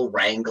legal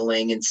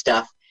wrangling and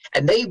stuff,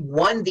 and they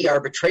won the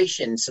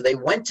arbitration, so they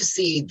went to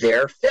see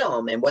their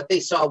film, and what they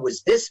saw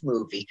was this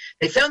movie.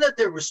 They found that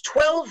there was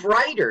 12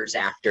 writers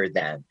after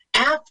them.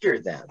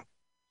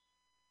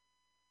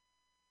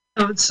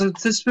 Oh, so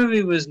this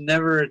movie was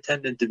never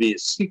intended to be a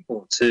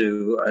sequel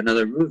to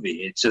another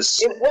movie. It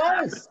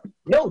was.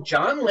 No,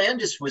 John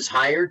Landis was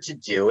hired to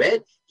do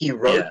it. He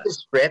wrote the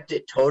script.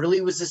 It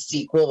totally was a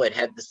sequel. It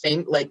had the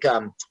same, like,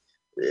 that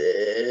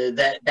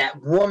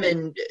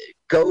woman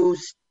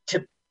goes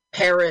to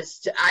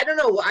Paris. I don't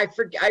know.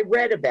 I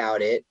read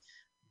about it,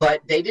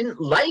 but they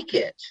didn't like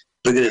it.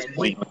 Look at this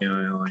point.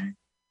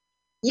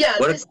 Yeah,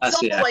 this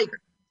is like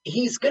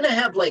he's going to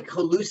have like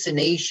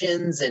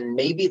hallucinations, and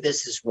maybe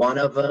this is one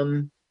of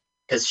them,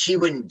 because she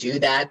wouldn't do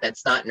that.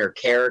 That's not in her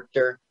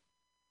character.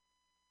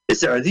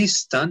 Are these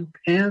stunt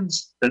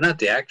hands? They're not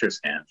the actor's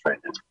hands right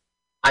now.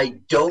 I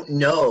don't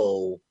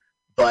know,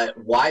 but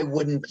why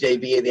wouldn't they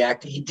be the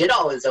actor? He did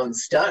all his own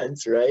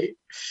stunts, right?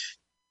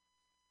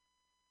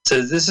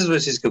 So this is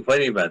what she's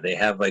complaining about. They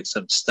have like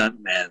some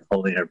stunt man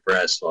holding her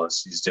breast while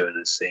she's doing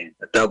this scene.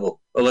 A double,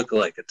 a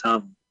lookalike, a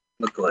Tom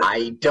lookalike.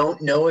 I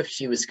don't know if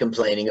she was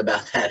complaining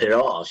about that at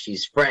all.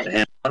 She's French.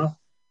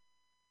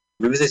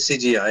 Maybe they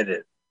CGI'd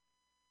it.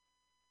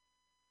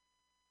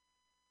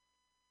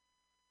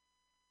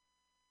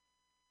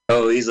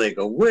 Oh, he's like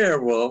a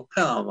werewolf.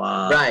 Come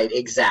on. Right,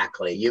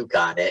 exactly. You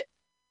got it.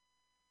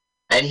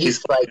 And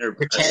he's like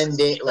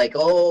pretending, like,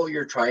 oh,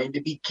 you're trying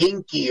to be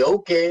kinky.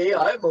 Okay,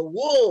 I'm a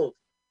wolf.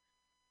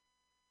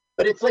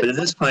 But it's like, but at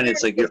this point,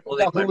 it's like you're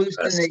holding my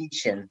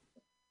hallucination.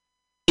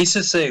 He's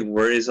just saying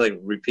where he's like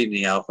repeating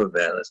the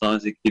alphabet as long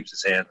as he keeps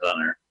his hands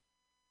on her.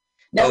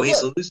 Now,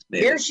 he's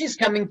hallucinating. Here she's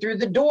coming through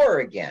the door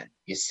again.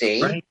 You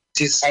see, right?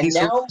 And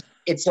now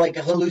it's like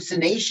a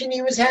hallucination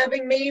he was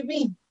having,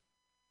 maybe.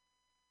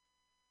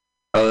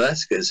 Oh,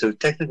 that's good. So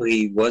technically,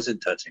 he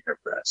wasn't touching her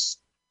breasts.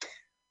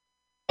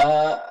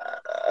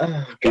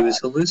 He was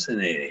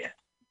hallucinating.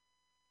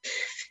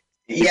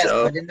 Yes,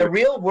 but in the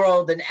real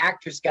world, an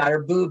actress got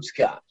her boobs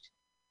cupped.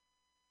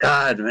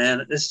 God,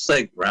 man, this is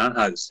like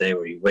Groundhog's Day,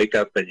 where you wake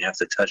up and you have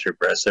to touch your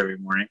breasts every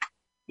morning.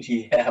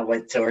 Yeah,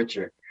 what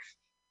torture.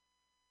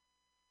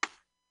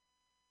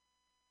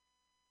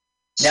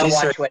 Now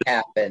watch what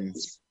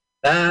happens.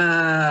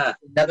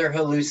 Another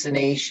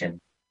hallucination.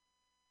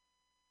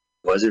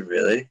 Was it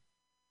really?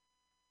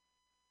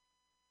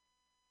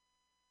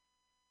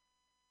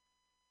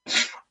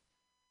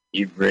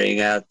 You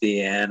bring out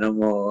the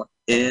animal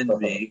in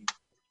me.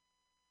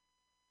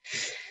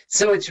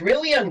 So it's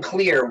really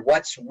unclear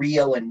what's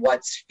real and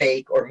what's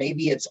fake, or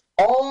maybe it's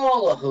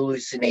all a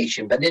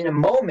hallucination, but in a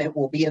moment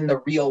we'll be in the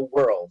real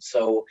world.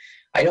 So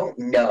I don't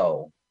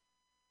know.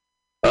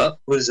 Oh,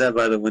 who's that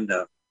by the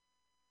window?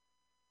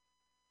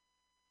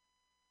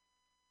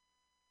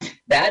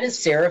 That is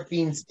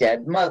Seraphine's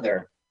dead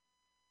mother,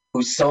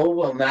 whose soul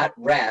will not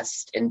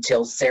rest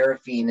until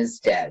Seraphine is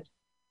dead.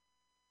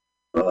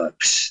 Oh,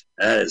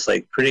 that is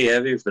like pretty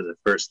heavy for the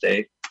first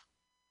date.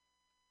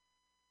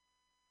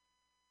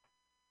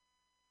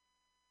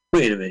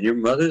 Wait a minute, your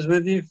mother's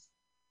with you?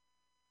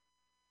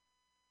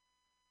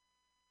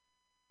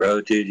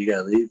 Bro, dude, you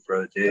gotta leave,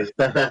 bro, dude.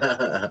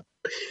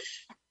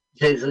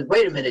 He's like,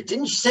 wait a minute,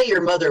 didn't you say your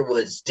mother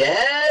was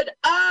dead?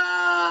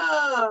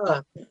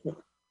 Ah!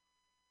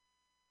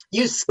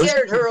 You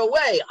scared her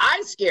away.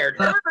 I scared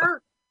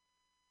her.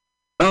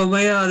 Oh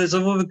my God, there's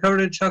a woman covered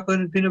in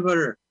chocolate and peanut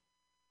butter.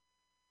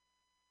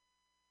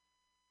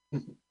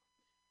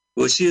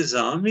 Was she a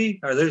zombie?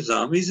 Are there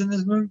zombies in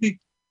this movie?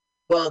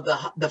 Well,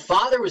 the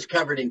father was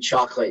covered in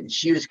chocolate and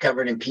she was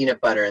covered in peanut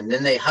butter, and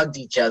then they hugged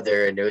each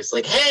other and it was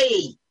like,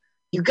 hey,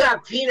 you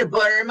got peanut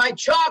butter in my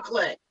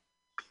chocolate.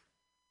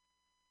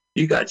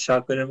 You got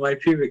chocolate in my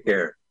pubic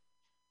hair.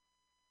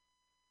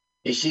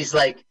 And she's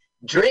like,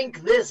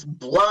 drink this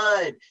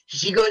blood.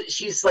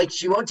 She's like,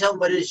 she won't tell him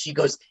what it is. She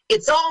goes,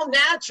 it's all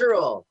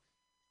natural.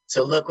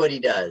 So look what he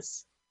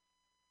does.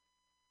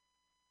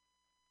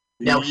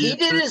 Now, he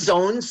did his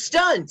own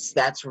stunts.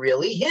 That's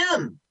really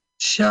him.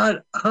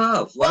 Shut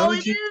up. Why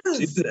would you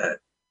do that?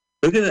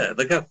 Look at that.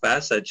 Look how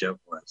fast that jump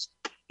was.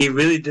 He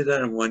really did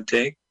that in one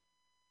take?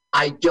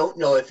 I don't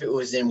know if it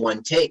was in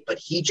one take, but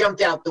he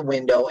jumped out the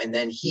window and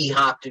then he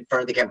hopped in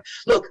front of the camera.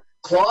 Look,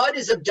 Claude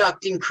is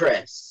abducting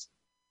Chris.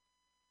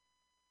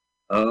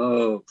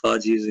 Oh,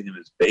 Claude's using him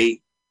as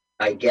bait.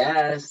 I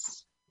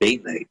guess.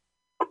 Bait night.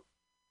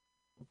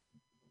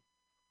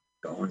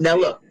 Now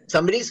look,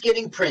 somebody's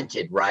getting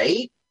printed,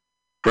 right?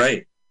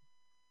 Right.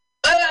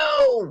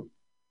 Oh!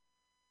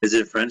 Is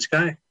it a French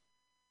guy?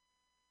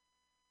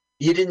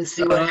 You didn't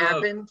see what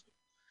happened?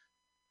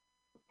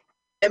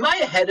 Am I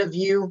ahead of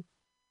you?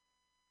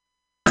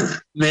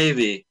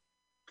 Maybe.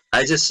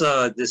 I just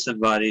saw a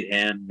disembodied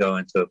hand go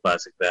into a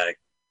plastic bag.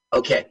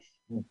 Okay.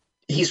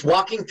 He's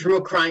walking through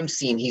a crime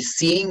scene. He's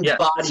seeing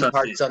body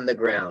parts on the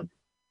ground.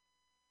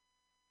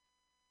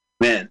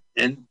 Man,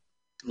 and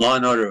Law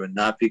and Order would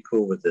not be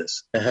cool with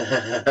this.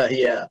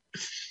 Yeah.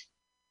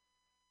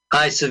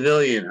 Hi,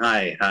 civilian.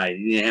 Hi.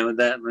 You need a hand with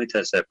that? Let me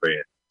test that for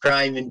you.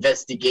 Crime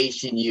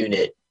Investigation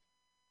Unit.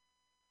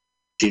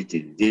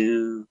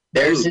 Do.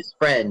 There's his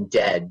friend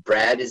dead.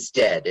 Brad is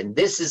dead. And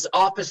this is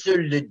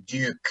Officer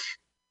Leduc.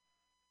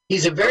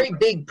 He's a very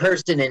big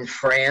person in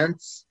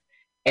France.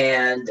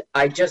 And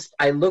I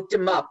looked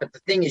him up. But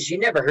the thing is, you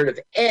never heard of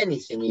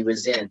anything he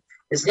was in.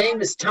 His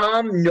name is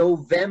Tom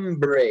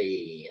Novembre.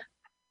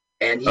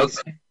 And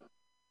he's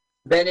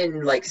been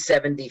in like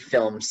 70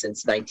 films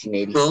since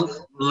 1980.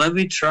 Well, let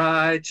me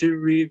try to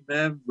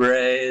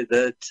remember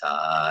the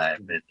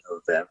time in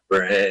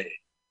November.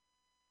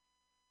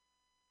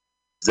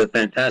 It's a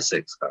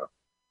fantastic song.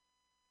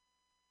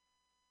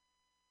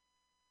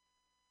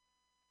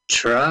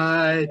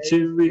 Try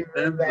to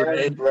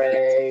remember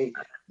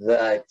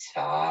the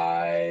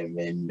time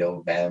in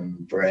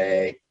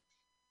November.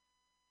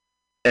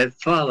 It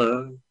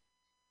followed.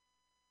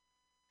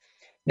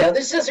 Now,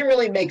 this doesn't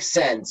really make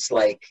sense.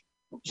 Like,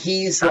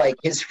 he's like,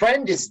 his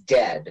friend is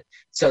dead.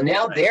 So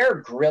now they're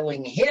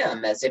grilling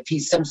him as if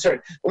he's some sort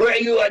of, were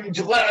you on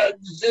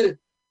drugs?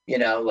 You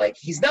know, like,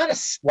 he's not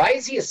why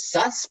is he a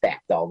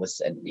suspect all of a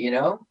sudden, you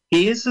know?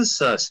 He is a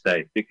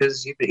suspect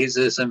because he's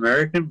this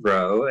American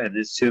bro and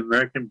his two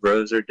American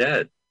bros are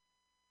dead.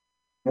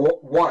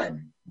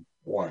 One.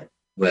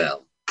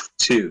 Well,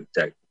 two,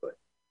 technically.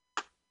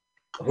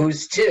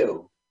 Who's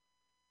two?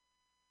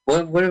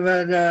 What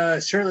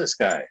about shirtless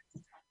guy?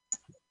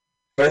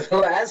 For the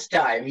last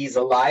time, he's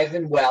alive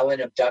and well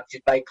and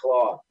abducted by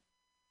Claw.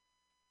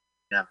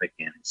 Not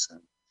making any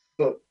sense.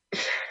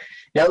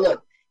 Now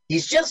look,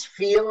 he's just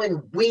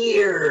feeling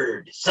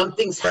weird.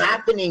 Something's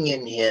happening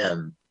in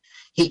him.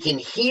 He can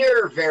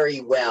hear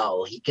very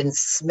well. He can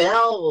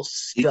smell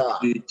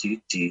stuff. Right?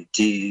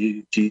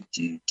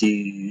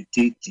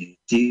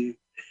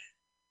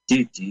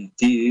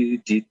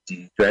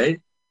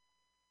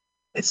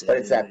 What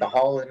is that? The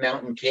Hall of the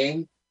Mountain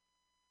King?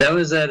 That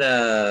was that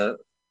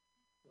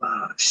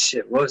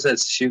what was that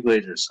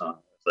Shoeglazer song?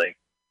 It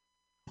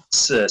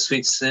was like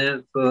Sweet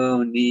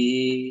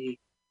Symphony.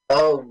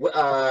 Oh,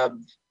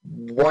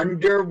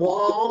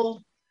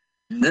 Wonderwall?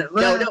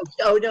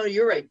 No,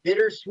 you're right.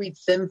 Bittersweet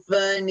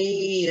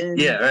Symphony.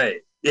 Yeah,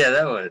 right. Yeah,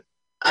 that one.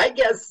 I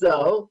guess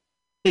so.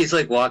 He's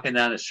like walking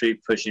down the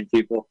street pushing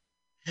people.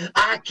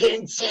 I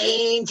can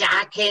change.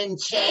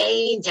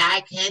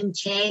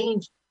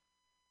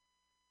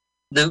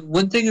 The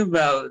one thing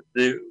about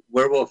the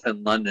Werewolf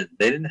in London,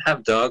 they didn't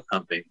have dog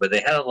humping, but they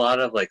had a lot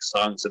of like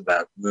songs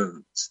about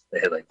moons. They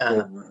had like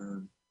full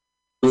moon,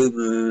 blue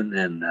moon,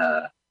 and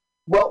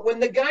well, when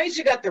the guys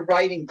who got the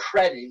writing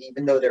credit,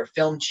 even though their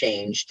film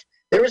changed,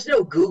 there was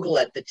no Google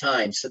at the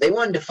time, so they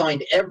wanted to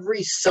find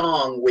every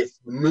song with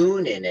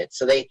moon in it.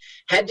 So they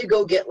had to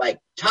go get like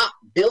top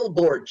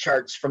Billboard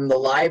charts from the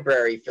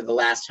library for the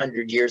last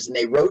 100 years, and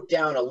they wrote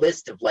down a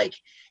list of like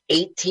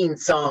 18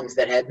 songs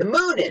that had the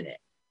moon in it.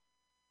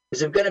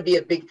 Is it going to be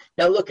a big...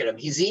 Now look at him.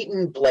 He's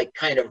eating like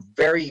kind of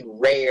very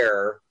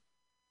rare,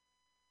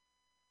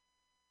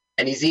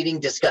 and he's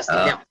eating disgusting.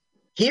 Now,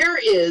 here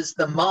is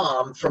the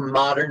mom from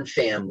Modern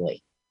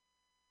Family.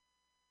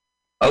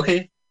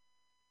 Okay.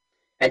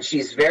 And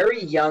she's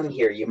very young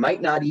here. You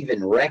might not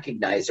even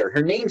recognize her.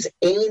 Her name's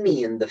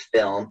Amy in the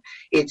film.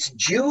 It's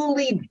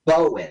Julie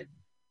Bowen.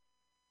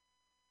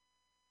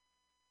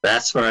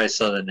 That's where I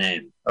saw the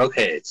name.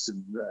 Okay, it's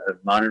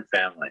Modern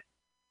Family.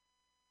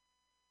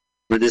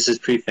 But this is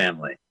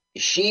pre-family.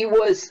 She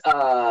was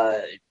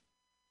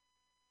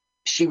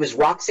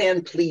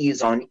Roxanne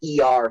Please on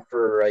ER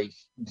for a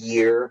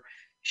year.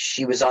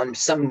 She was on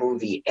some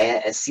movie,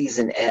 a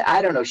season.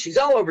 I don't know. She's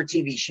all over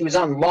TV. She was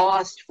on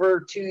Lost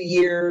for 2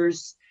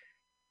 years.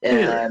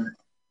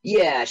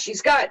 Yeah,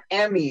 she's got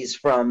Emmys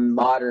from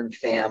Modern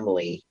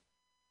Family.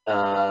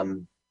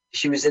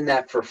 She was in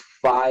that for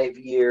 5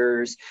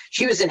 years.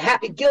 She was in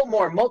Happy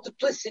Gilmore,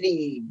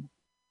 Multiplicity.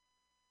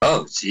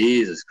 Oh,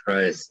 Jesus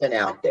Christ. And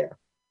out there.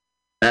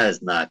 That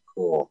is not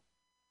cool.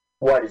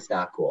 What is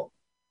not cool?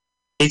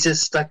 He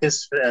just stuck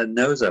his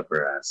nose up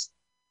her ass.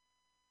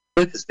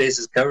 Look, his face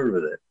is covered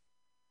with it.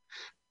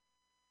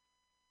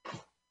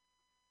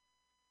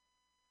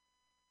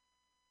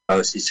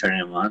 Oh, she's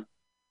turning him on?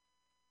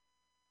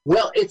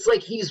 Well, it's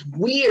like he's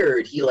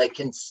weird.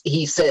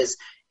 He says,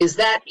 "Is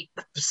that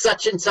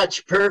such and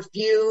such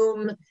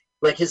perfume?"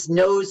 Like his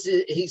nose,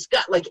 he's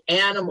got like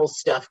animal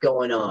stuff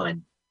going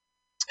on.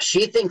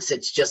 She thinks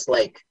it's just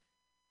like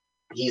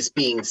he's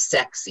being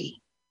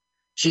sexy.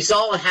 She's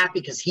all happy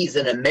because he's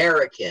an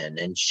American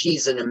and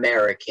she's an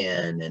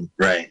American. And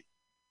right.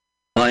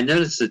 Well, I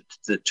noticed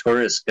the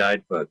tourist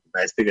guidebook.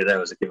 I figured that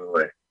was a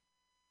giveaway.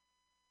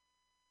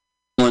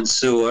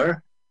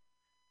 Monsieur?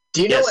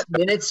 Do you know what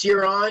minutes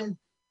you're on?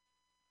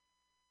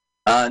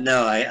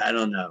 No, I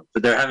don't know.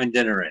 But they're having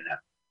dinner right now.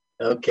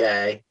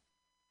 Okay.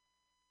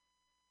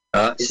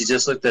 She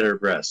just looked at her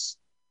breasts.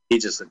 He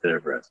just looked at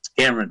her breasts.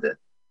 Cameron did.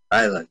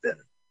 I looked at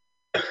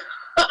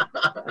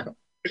her.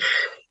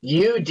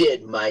 You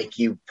did, Mike,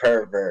 you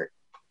pervert.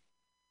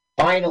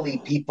 Finally,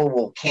 people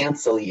will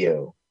cancel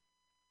you.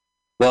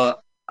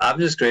 Well, I'm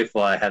just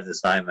grateful I have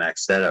this IMAX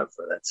setup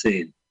for that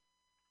scene.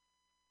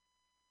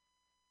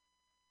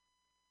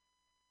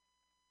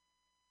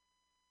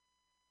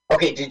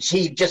 Okay, did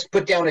she just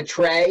put down a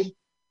tray?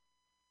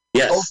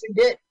 Yes. Opened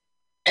it,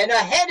 and a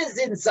head is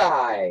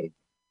inside.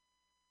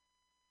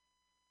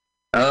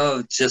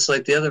 Oh, just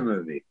like the other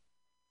movie.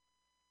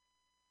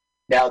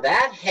 Now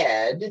that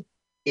head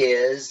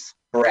is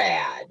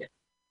Brad.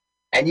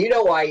 And you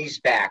know why he's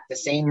back. The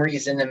same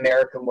reason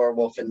American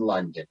Werewolf in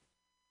London.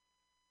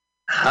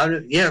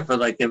 For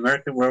like the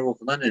American Werewolf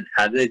in London,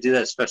 how did they do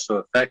that special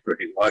effect where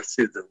he walks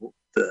through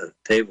the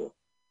table?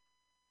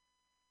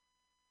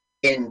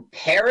 In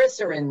Paris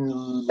or in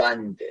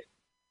London?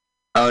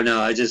 Oh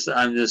no, I'm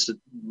just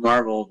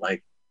marveled.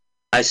 Like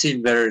I've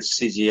seen better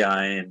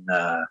CGI in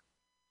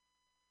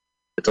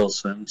Adult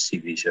Swim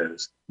TV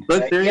shows.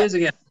 Look, there he is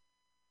again.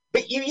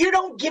 But you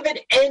don't give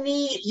it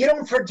you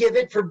don't forgive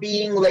it for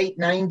being late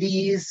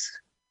 90s,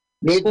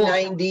 mid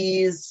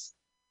 90s.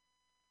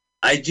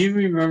 I do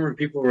remember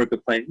people were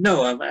complaining.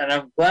 No, and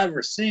I'm glad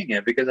we're seeing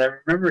it because I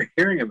remember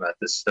hearing about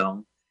this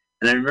film,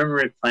 and I remember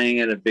it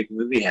playing at a big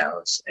movie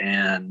house,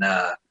 and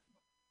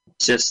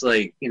just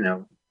like,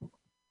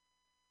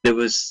 there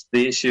was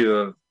the issue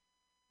of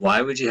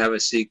why would you have a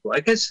sequel?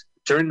 I guess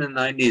during the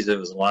 90s there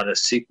was a lot of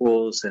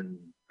sequels and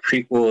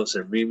prequels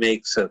and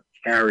remakes of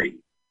Carrie.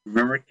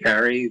 Remember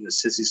Carrie, the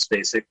Sissy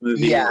Spacek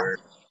movie? Yeah.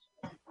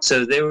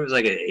 So there was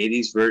like an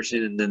 80s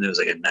version, and then there was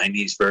like a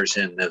 90s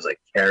version, and there was like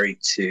Carrie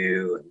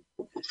 2.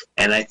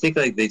 And I think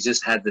like they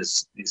just had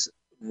this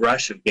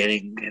rush of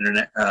getting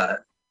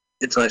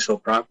intellectual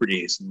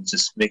properties and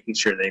just making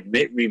sure they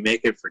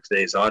remake it for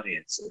today's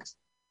audiences.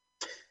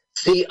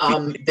 See,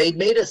 they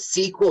made a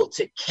sequel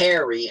to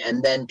Carrie,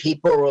 and then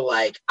people were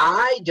like,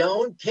 I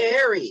don't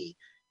Carrie.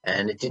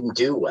 And it didn't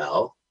do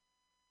well.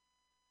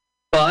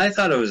 Well, I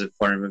thought it was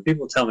important, but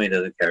people tell me it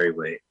doesn't carry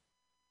weight.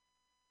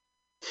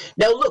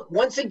 Now, look,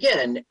 once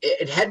again,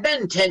 it had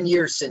been 10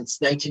 years since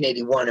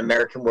 1981,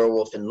 American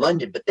Werewolf in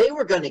London, but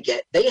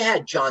they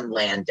had John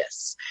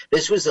Landis.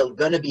 This was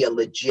going to be a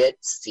legit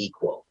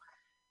sequel.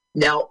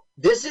 Now,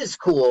 this is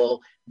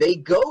cool. They're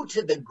going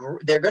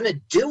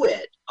to do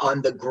it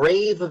on the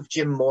grave of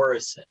Jim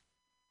Morrison.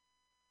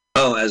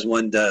 Oh, as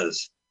one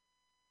does.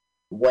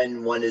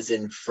 When one is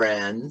in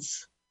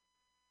France.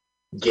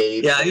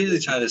 I usually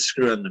try to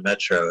screw on the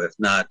metro. If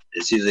not,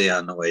 it's usually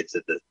on the way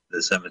to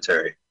the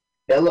cemetery.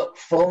 Now look,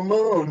 full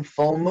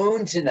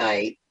moon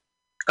tonight.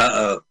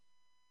 Uh-oh.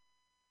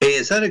 Hey,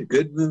 is that a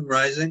good moon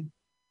rising?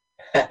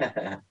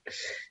 Now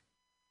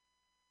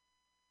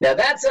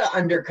that's an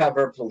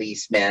undercover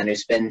policeman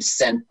who's been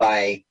sent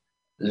by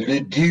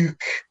Le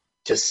Duc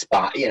to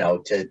spot, he's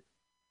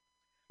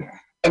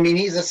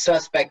a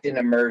suspect in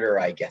a murder,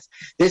 I guess.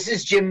 This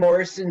is Jim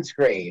Morrison's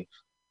grave.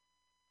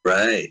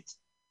 Right.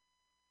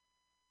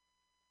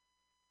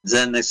 Is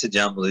that next to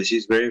John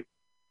Belushi's grave?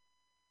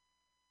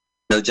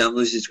 No, John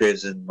Belushi's grave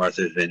is in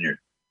Martha's Vineyard.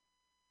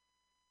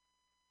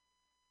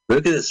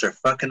 Look at this. They're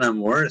fucking on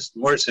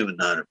Morrison. Morrison would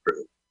not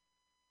approve.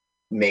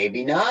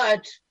 Maybe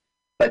not.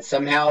 But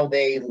somehow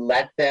they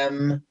let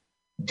them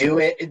do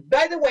it.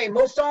 By the way,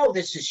 most all of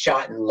this is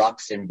shot in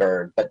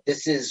Luxembourg, but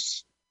this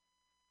is...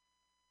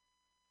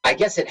 I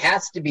guess it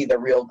has to be the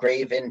real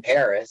grave in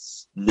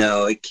Paris.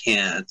 No, it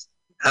can't.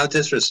 How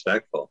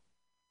disrespectful.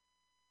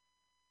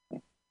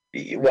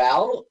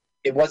 Well,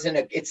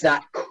 it's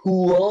not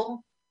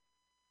cool.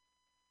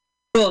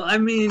 Well, I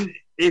mean,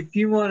 if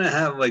you want to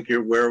have like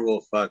your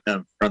werewolf fuck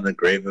on from the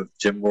grave of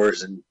Jim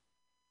Morrison,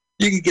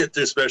 you can get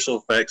their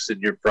special effects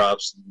and your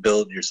props and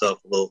build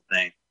yourself a little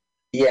thing.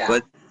 Yeah.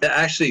 But to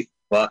actually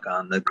fuck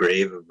on the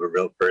grave of a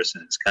real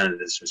person is kind of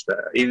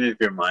disrespectful, even if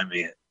you're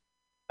miming it.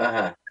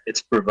 Uh-huh.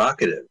 It's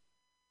provocative.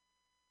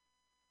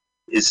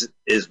 Is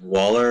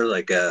Waller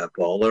like a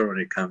baller when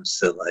it comes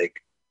to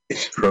like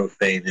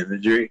profane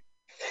imagery.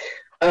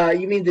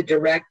 You mean the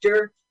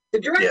director? The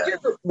director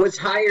was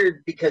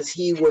hired because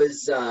he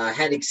was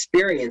had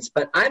experience,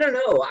 but I don't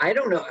know.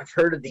 I've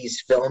heard of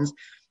these films.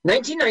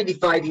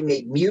 1995, he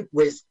made Mute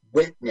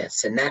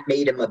Witness, and that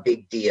made him a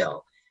big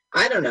deal.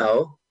 I don't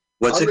know.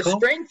 What's on it the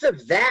called? Strength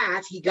of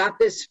that, he got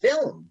this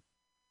film.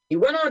 He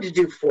went on to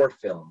do 4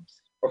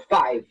 films or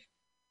 5.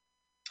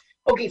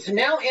 Okay, so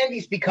now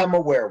Andy's become a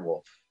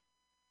werewolf.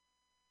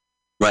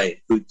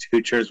 Right. Who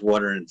turns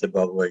water into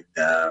bubbling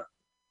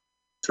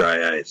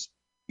dry ice?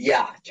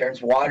 Yeah,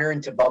 turns water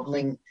into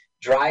bubbling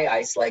dry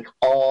ice like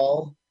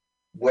all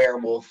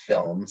werewolf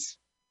films.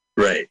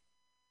 Right.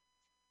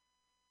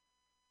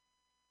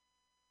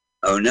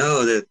 Oh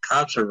no, the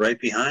cops are right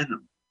behind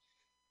him.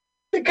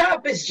 The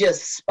cop is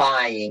just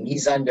spying.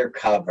 He's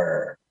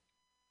undercover.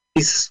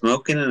 He's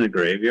smoking in a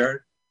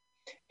graveyard?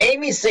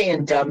 Amy's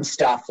saying dumb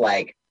stuff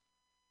like,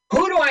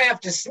 who do I have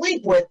to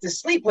sleep with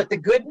the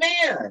good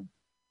man?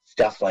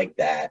 Stuff like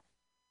that.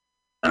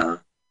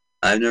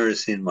 I've never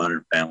seen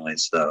Modern Family,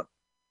 so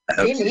I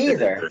hope Me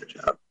neither. Did a good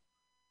job.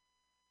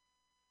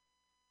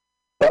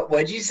 But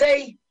what'd you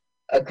say?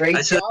 A great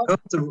I said, job? I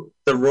hope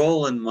the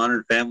role in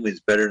Modern Family is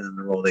better than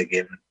the role they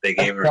gave her.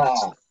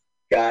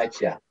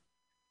 Gotcha.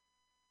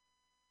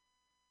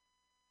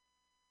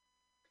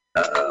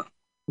 Uh-oh.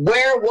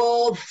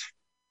 Werewolf.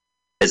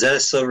 Is that a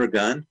silver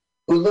gun?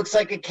 Who looks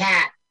like a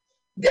cat.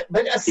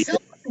 But a silver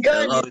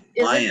gun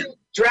isn't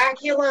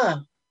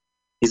Dracula.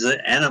 He's an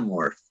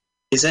anamorph.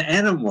 He's an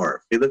anamorph.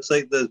 He looks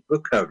like those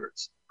book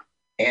covers.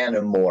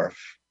 Anamorph.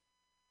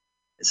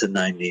 It's a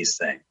 90s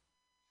thing.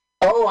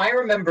 Oh, I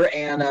remember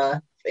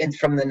Anna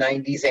from the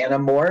 90s,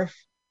 Anamorph.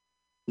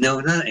 No,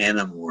 not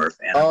Anamorph.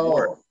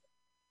 Anamorph.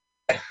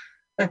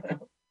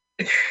 Oh.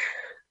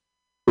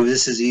 Well,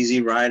 this is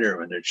Easy Rider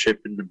when they're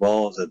tripping the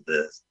balls at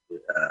the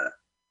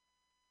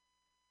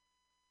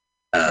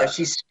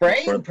she's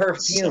spraying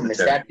perfume. Is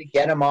that to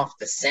get him off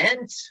the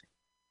scent?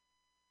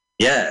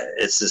 Yeah,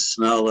 it's the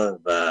smell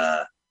of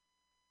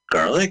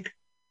garlic.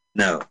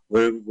 No,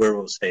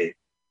 werewolves hate.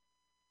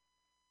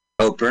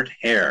 Oh, burnt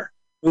hair.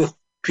 Ooh,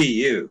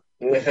 PU.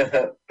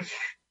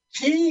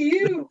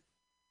 PU.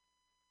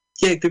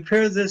 Yeah,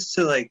 compare this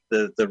to like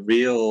the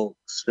real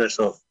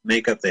special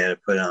makeup they had to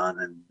put on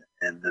in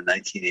the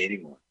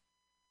 1981.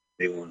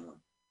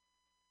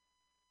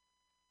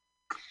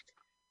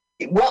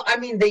 Well, I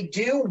mean, they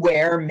do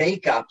wear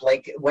makeup.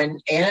 Like when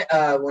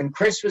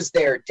Chris was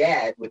there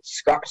dead with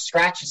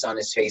scratches on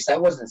his face,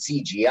 that wasn't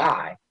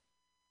CGI.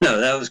 No,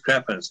 that was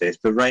crap on his face.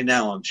 But right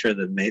now, I'm sure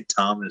that mate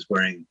Tom is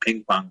wearing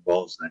ping pong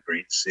balls in a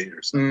green suit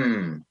or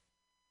something.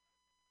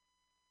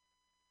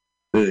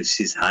 Ooh,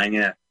 she's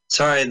hanging out.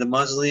 Sorry, the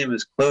mausoleum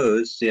is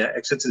closed. Yeah,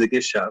 exit to the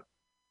gift shop.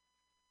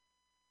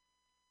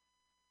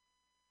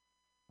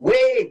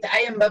 Wait, I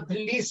am a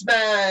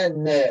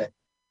policeman.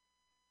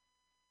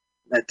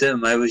 Not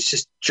them. I was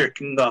just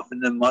jerking off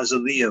in the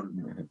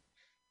mausoleum.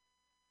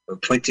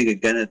 Pointing a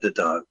gun at the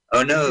dog.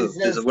 Oh no,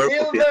 there's a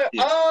werewolf behind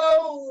you.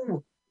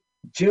 Oh!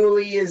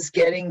 Julie is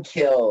getting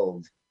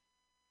killed.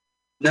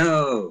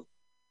 No.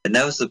 And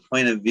that was the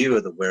point of view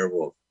of the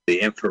werewolf, the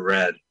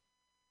infrared.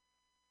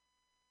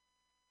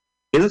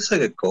 He looks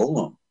like a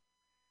golem.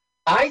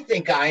 I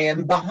think I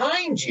am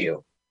behind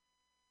you.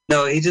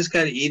 No, he just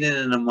got eaten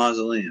in a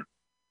mausoleum.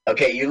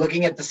 Okay, you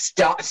looking at the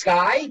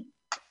sky?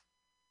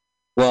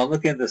 Well, I'm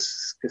looking at the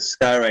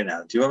sky right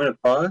now. Do you want me to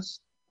pause?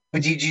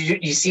 But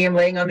you see him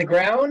laying on the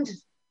ground?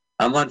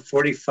 I'm on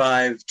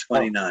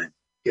 45:29.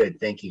 Good,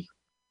 thank you.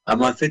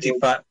 I'm on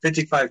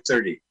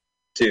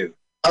 55:32.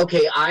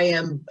 Okay, I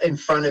am in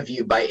front of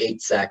you by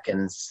 8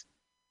 seconds.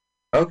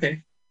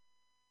 Okay.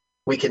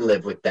 We can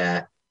live with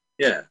that.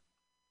 Yeah.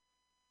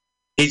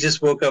 He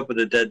just woke up with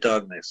a dead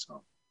dog next to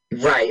him.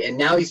 Right, and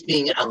now he's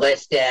being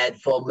arrested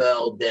for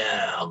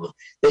murder.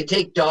 They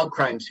take dog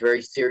crimes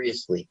very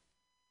seriously.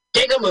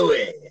 Take him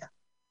away.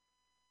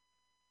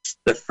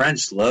 The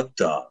French love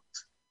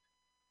dogs.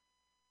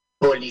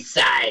 Police.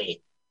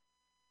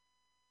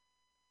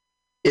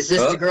 Is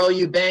this the girl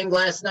you banged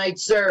last night,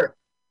 sir?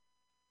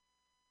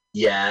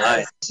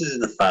 Yeah. This is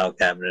in the file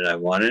cabinet I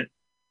wanted.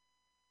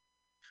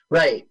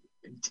 Right.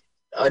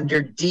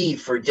 Under D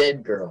for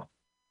dead girl.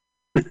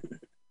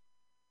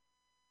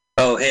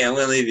 Oh, hey, I'm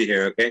going to leave you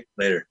here, okay?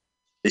 Later.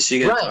 Is she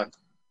going to talk?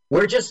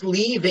 We're just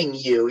leaving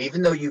you,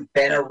 even though you've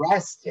been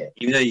arrested.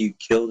 Even though you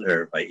killed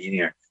her by eating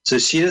her. So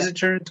she doesn't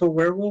turn into a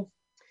werewolf?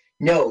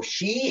 No,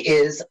 she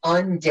is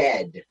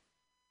undead.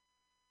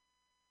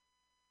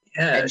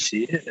 Yeah, and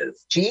she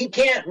is. She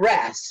can't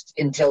rest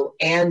until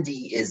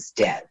Andy is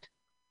dead.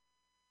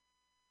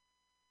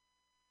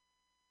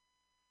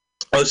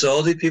 Oh, so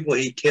all the people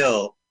he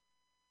killed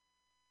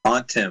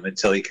haunt him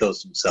until he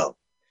kills himself.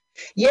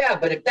 Yeah,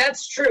 but if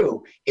that's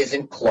true,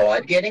 isn't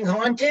Claude getting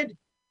haunted?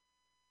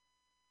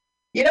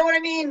 You know what I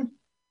mean?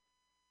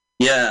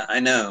 Yeah, I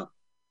know.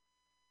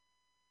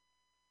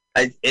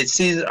 It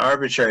seems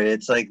arbitrary.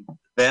 It's like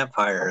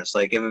vampires.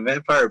 Like if a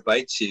vampire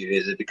bites you,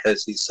 is it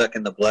because he's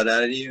sucking the blood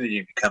out of you and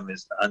you become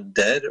his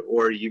undead,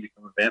 or you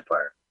become a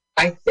vampire?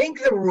 I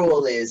think the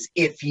rule is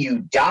if you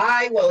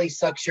die while he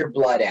sucks your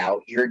blood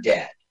out, you're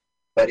dead.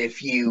 But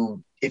if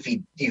you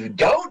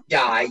don't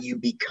die, you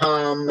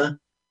become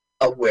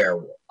a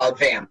werewolf, a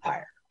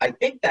vampire. I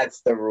think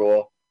that's the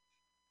rule.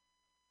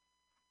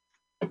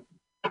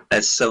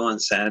 That's so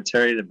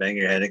unsanitary to bang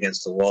your head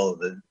against the wall of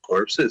the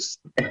corpses.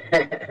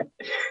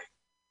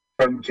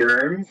 From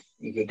germs,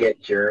 you could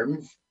get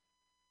germs.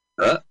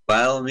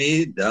 Follow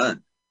me,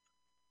 done.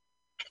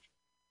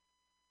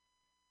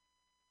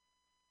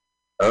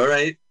 All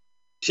right,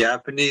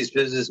 Japanese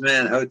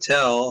businessman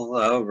hotel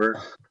over.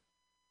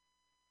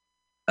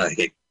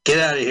 Okay, get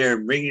out of here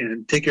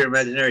and take your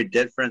imaginary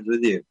dead friends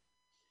with you.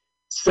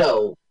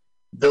 So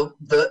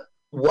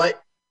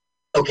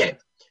okay.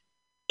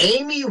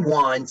 Amy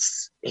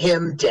wants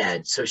him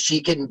dead so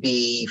she can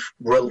be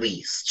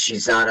released.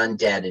 She's not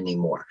undead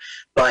anymore.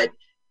 But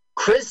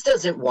Chris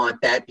doesn't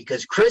want that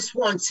because Chris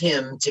wants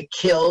him to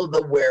kill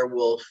the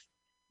werewolf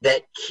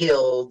that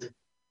killed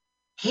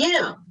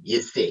him,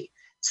 you see.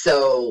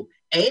 So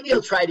Amy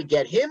will try to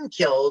get him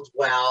killed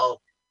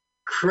while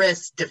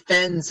Chris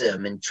defends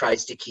him and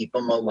tries to keep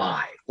him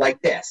alive.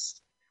 Like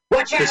this.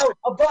 Watch out,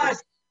 a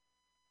bus!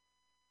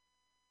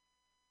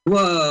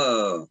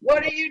 Whoa!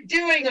 What are you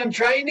doing? I'm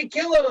trying to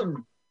kill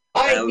him.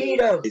 I need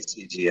him. It's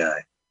CGI.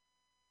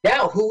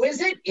 Now, who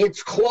is it?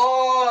 It's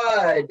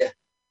Claude.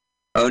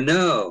 Oh,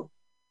 no.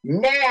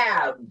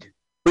 Nabbed.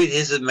 Wait,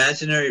 his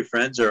imaginary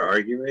friends are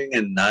arguing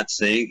and not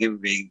seeing him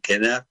being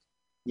kidnapped?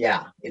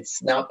 Yeah,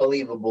 it's not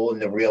believable in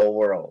the real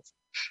world.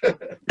 Yeah,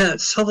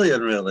 it's totally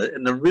unreal.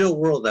 In the real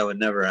world, that would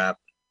never happen.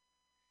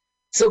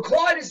 So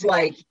Claude is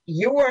like,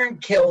 you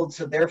weren't killed,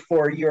 so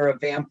therefore you're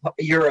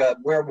a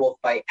werewolf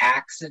by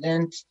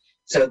accident.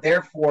 So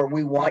therefore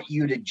we want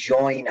you to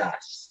join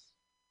us.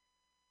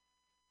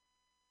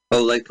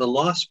 Oh, like the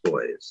Lost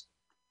Boys.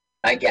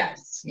 I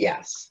guess,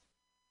 yes.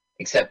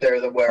 Except they're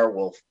the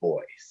werewolf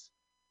boys.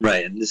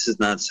 Right, and this is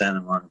not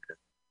Santa Monica.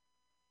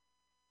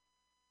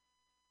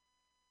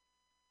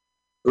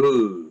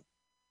 Ooh.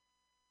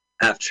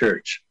 Half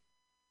church.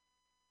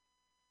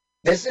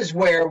 This is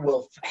where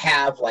we'll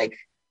have, like,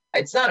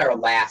 it's not our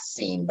last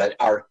scene, but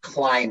our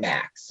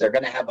climax. They're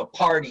going to have a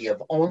party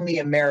of only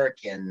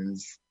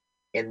Americans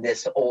in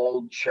this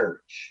old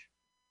church.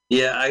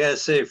 Yeah, I gotta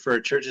say, for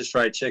a church's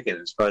fried chicken,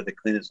 it's probably the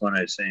cleanest one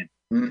I've seen.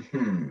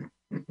 Mm-hmm.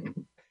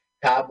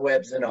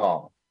 Cobwebs and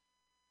all.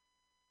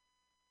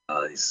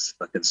 Oh, these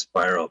fucking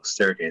spiral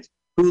staircase.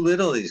 Who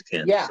lit all these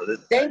candles? Yeah,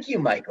 thank you,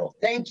 Michael.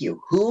 Thank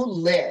you. Who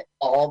lit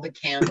all the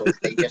candles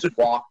they just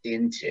walked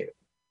into?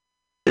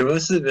 It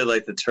must have been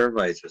like the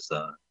termites or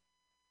something.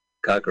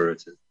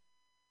 Cockroaches.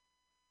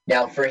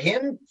 Now, for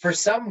him, for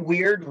some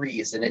weird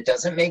reason, it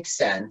doesn't make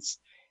sense.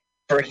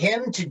 For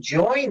him to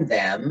join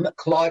them,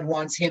 Claude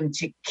wants him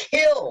to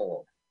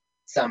kill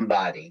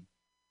somebody.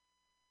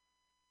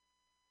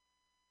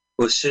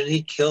 Well, should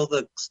he kill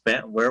the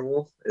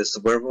werewolf? Is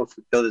the werewolf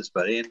who killed his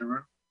buddy in the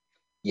room?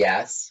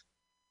 Yes.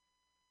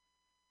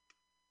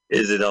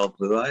 Is it all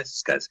blue eyes?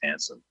 This guy's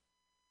handsome.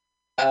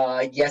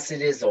 Yes,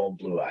 it is old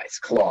Blue Eyes,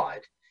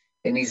 Claude.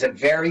 And he's a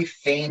very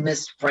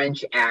famous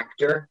French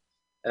actor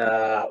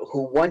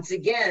who, once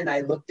again,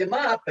 I looked him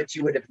up, but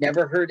you would have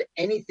never heard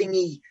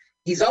anything.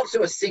 He's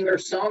also a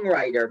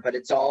singer-songwriter, but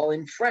it's all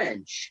in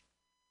French.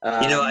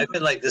 I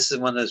feel like this is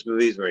one of those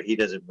movies where he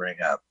doesn't bring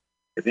up.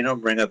 If you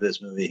don't bring up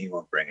this movie, he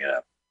won't bring it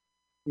up.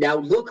 Now,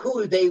 look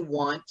who they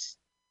want.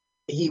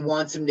 He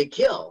wants him to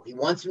kill. He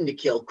wants him to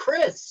kill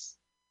Chris.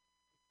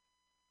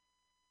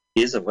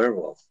 He's a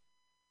werewolf.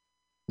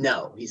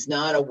 No, he's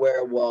not a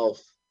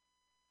werewolf.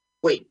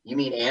 Wait, you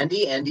mean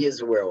Andy? Andy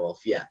is a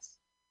werewolf, yes.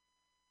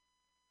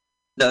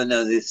 No,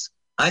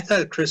 I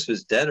thought Chris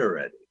was dead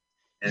already.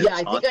 Yeah,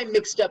 I think I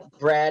mixed up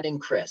Brad and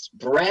Chris.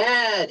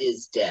 Brad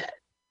is dead.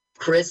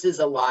 Chris is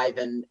alive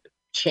and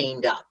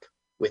chained up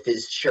with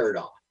his shirt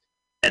off.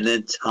 And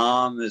then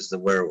Tom is the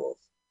werewolf.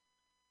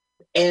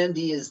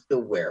 Andy is the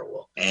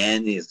werewolf.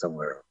 Andy is the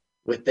werewolf.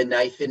 With the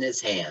knife in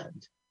his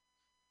hand.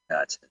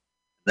 Gotcha.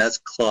 That's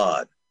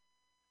Claude.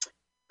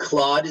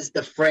 Claude is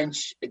the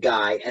French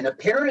guy, and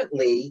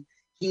apparently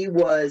he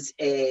was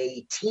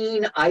a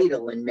teen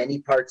idol in many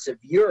parts of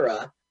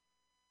Europe.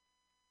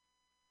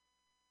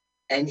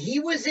 And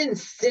he was in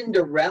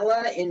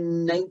Cinderella 80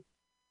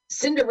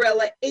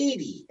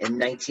 in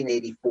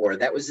 1984.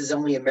 That was his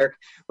only American.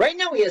 Right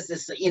now he has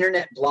this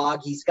internet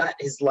blog. He's got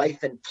his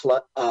life in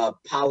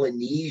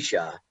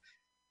Polynesia.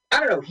 I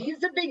don't know.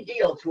 He's a big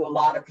deal to a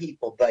lot of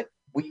people, but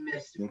we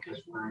miss him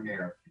because we're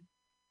American.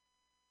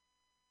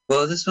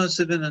 Well, this must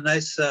have been a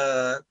nice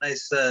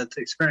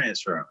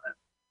experience for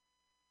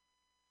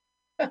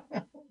him.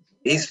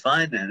 He's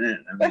fine in it.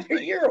 I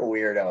mean, you're a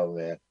weirdo,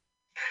 man.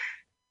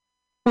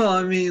 Well,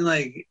 I mean,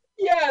 like...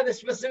 Yeah,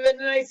 this must have been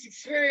a nice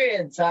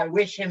experience. I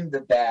wish him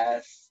the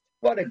best.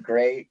 What a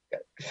great...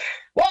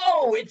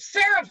 Whoa, it's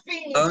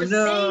Seraphine to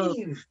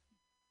save!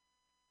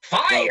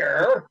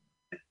 Fire!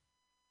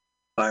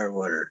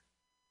 Firewater.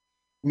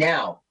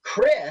 Now,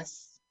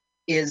 Chris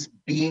is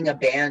being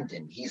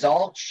abandoned. He's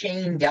all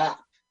chained up,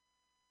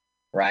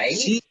 right?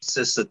 She's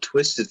just a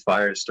twisted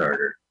fire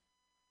starter.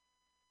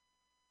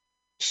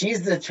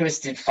 She's the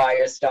twisted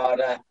fire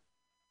starter.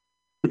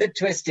 The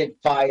twisted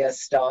fire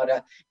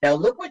starter. Now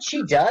look what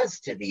she does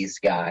to these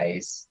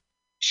guys.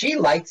 She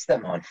lights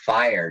them on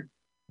fire,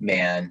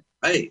 man.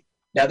 Right.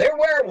 Now they're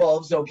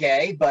werewolves,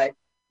 okay, but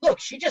look,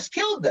 she just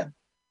killed them.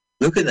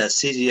 Look at that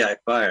CGI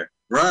fire.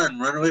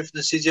 Run away from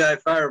the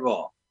CGI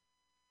fireball.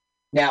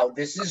 Now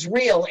this is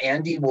real.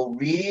 Andy will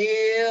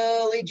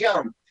really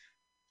jump.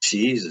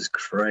 Jesus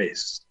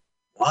Christ.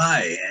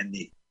 Why,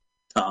 Andy?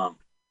 Tom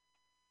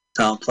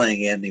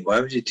playing Andy. Why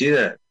would you do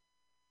that?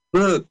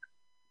 Look.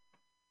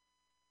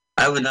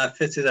 I would not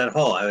fit through that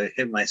hole. I would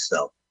hit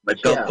myself. My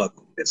belt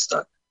buckle would get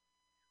stuck.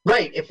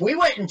 Right. If we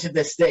went into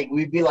this thing,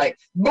 we'd be like,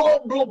 blah,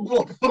 blah,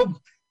 blah, blah,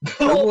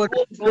 blah, blah,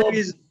 blah.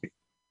 You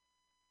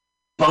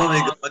want me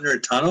to go under a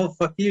tunnel?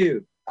 Fuck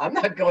you. I'm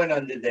not going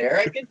under there.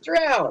 I can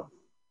drown.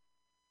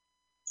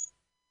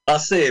 I'll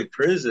say in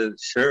prison.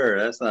 Sure,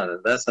 that's not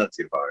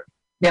too hard.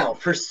 Now,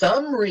 for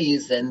some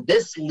reason,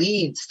 this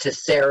leads to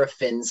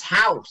Seraphine's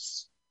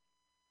house.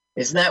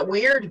 Isn't that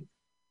weird?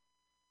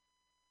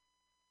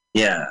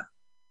 Yeah.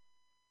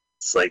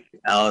 It's like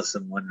Alice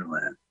in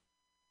Wonderland.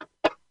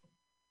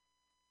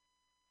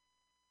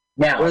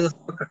 Now, Where the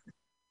fuck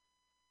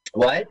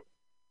what?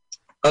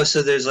 Oh,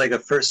 so there's like a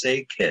first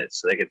aid kit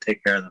so they can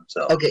take care of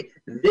themselves. Okay,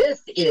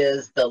 this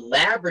is the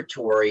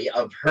laboratory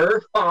of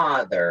her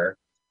father,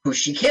 who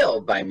she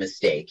killed by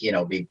mistake,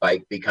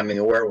 by becoming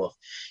a werewolf.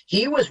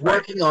 He was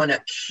working on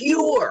a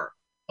cure,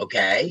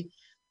 okay?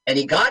 And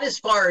he got as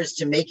far as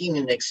to making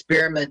an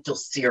experimental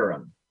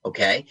serum,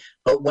 okay?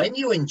 But when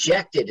you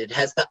inject it, it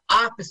has the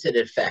opposite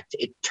effect.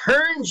 It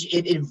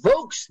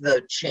evokes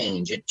the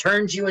change. It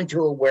turns you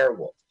into a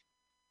werewolf.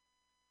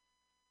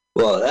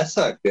 Well, that's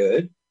not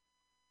good.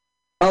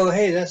 Oh,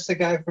 hey, that's the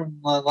guy from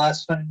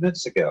last 20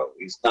 minutes ago.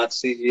 He's not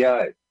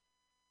CGI.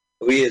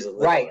 He is a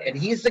little right, and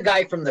he's the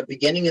guy from the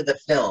beginning of the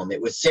film. It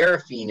was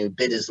Seraphine who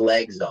bit his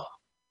legs off.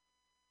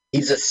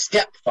 He's a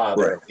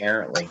stepfather,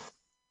 apparently.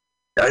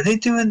 Are they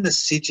doing the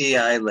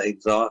CGI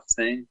legs off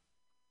thing?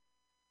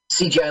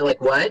 CGI like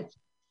what?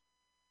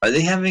 Are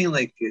they having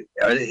like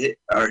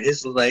are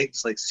his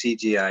legs like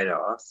CGI'd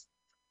off?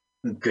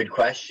 Good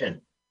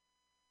question.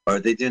 Are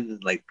they doing the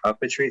like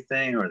puppetry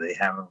thing, or are they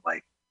having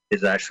like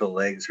his actual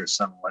legs are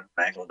somewhat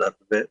mangled up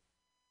a bit?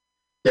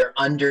 They're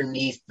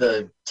underneath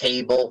the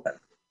table.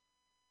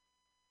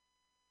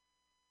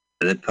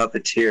 And then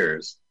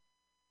puppeteers.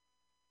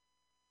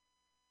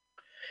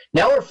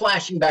 Now we're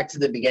flashing back to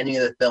the beginning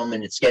of the film,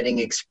 and it's getting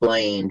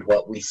explained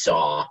what we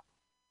saw.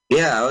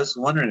 Yeah, I was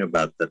wondering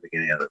about the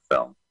beginning of the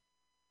film.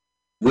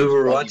 We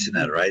were watching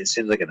that, right? It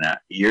seems like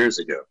years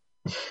ago.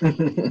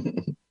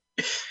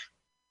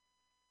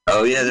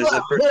 Oh yeah, there's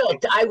a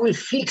first. I will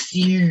fix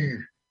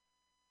you.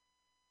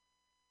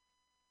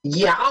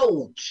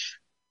 Youch.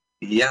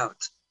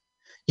 Yout.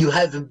 You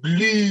have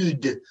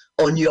blood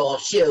on your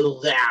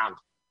shoulder.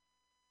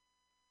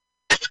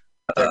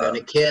 They're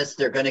gonna kiss.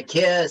 They're gonna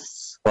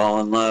kiss. Fall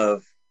in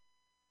love.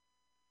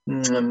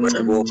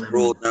 Werewolf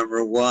rule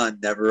number 1: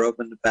 never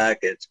open the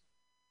package.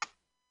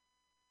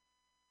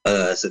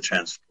 That's a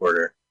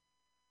transporter.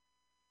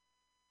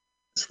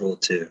 That's rule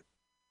 2.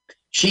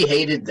 She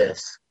hated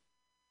this.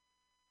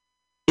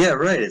 Yeah,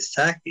 right. It's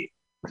tacky.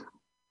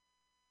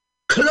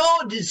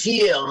 Claude is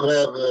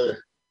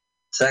here.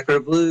 Sacre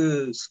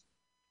Blues.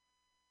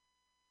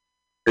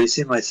 Have you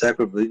seen my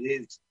Sacre Blue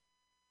jeans?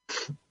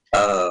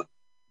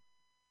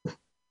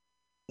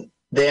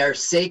 They are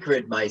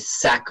sacred, my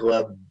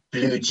Sacre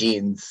Blue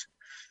jeans.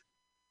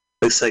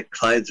 Looks like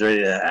Clyde's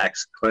ready to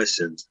ask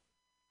questions.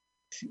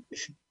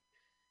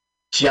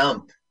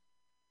 Jump.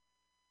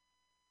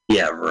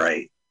 Yeah,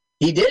 right.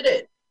 He did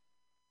it.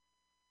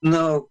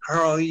 No,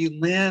 Carl, you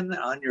land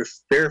on your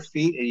bare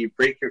feet and you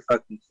break your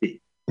fucking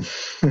feet.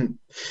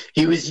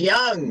 He was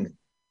young.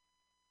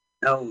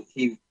 No,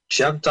 he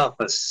jumped off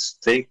a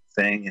stake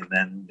thing and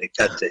then they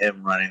cut to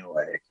him running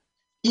away.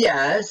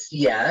 Yes,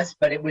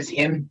 but it was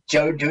him,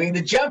 Joe, doing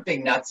the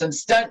jumping, not some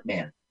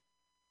stuntman.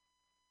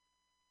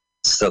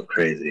 So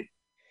crazy.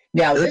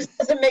 Now, this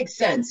doesn't make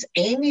sense.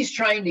 Amy's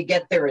trying to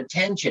get their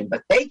attention,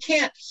 but they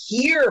can't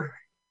see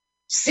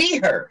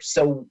her.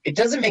 So it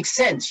doesn't make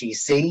sense, you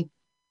see?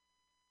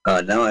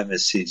 Now I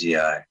miss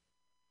CGI.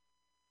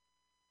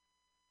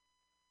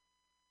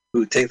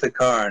 Ooh, take the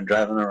car and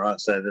drive on the wrong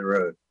side of the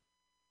road.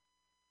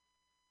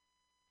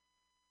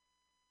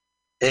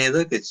 Hey,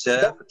 look, it's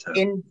Jeff.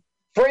 In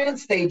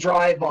France, they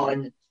drive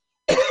on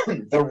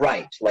the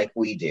right, like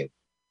we do.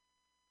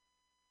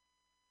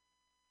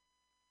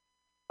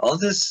 All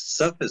this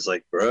stuff is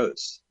like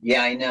gross.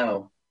 Yeah, I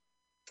know.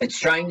 It's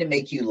trying to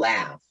make you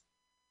laugh.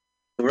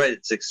 Right,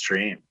 it's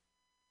extreme.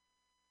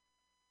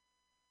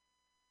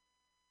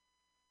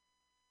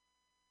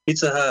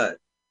 Pizza Hut.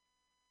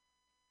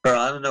 Carl,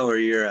 I don't know where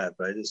you're at,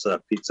 but I just saw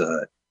Pizza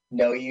Hut.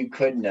 No, you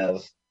couldn't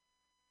have.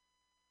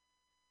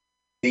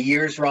 The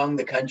year's wrong,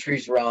 the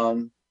country's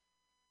wrong.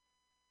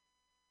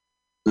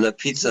 The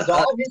Pizza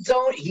Hut. All his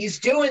own. He's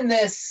doing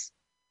this.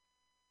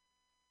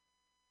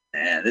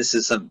 Man, this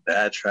is some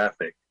bad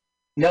traffic.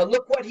 Now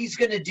look what he's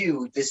going to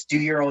do, this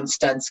do-your-own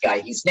stunts guy.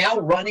 He's now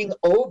running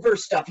over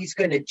stuff. He's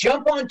going to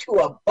jump onto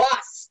a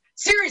bus.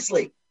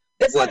 Seriously.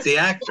 What's the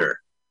actor?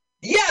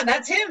 Yeah,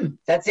 that's him.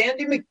 That's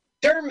Andy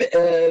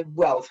McDermott.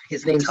 Well,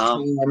 his name's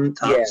Tom.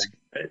 Yeah.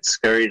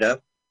 Scurried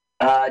up.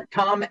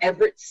 Tom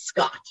Everett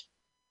Scott.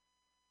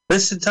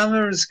 Listen, Tom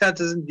Everett Scott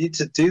doesn't need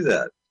to do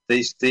that.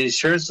 The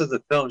insurance of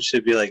the film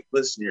should be like,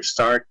 listen, your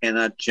star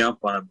cannot jump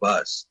on a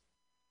bus.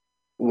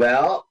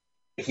 Well,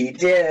 he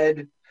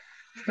did.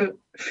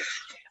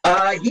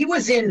 He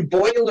was in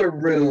Boiler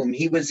Room.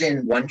 He was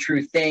in One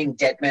True Thing,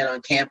 Dead Man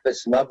on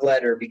Campus, Love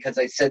Letter, Because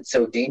I Said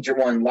So, Danger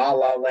One, La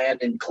La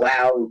Land, and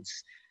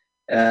Clouds.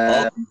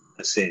 I've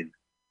seen.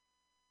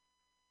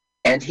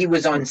 And he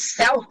was on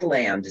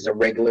Southland as a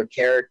regular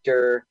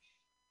character.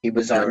 He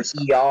was on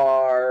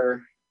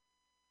ER.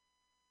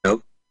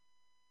 Nope.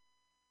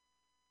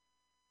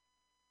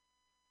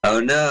 Oh,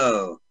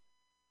 no.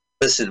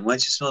 Listen, why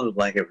don't you smell the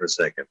blanket for a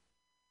second?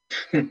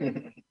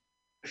 And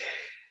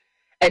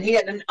he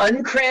had an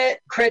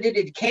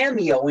uncredited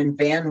cameo in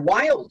Van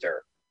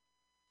Wilder.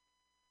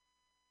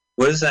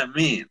 What does that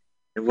mean?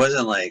 It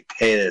wasn't like,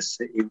 hey,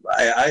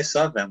 I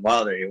saw Van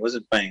Wilder. He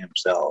wasn't playing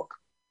himself.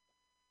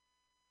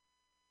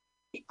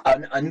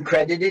 An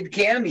uncredited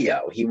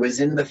cameo. He was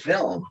in the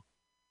film.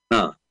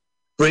 Huh.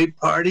 Great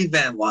party,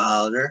 Van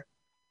Wilder.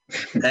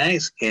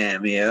 Thanks,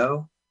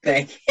 cameo.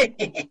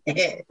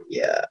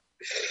 Yeah.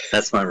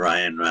 That's my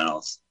Ryan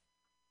Reynolds.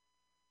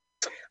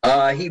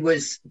 He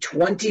was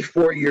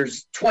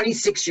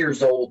 26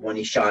 years old when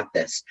he shot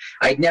this.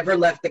 I'd never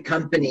left the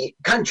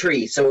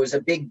country, so it was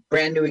a big,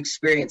 brand new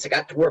experience. I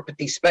got to work with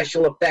these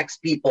special effects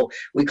people.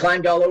 We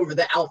climbed all over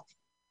the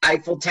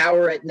Eiffel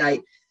Tower at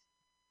night.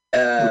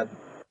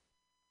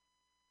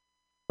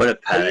 What a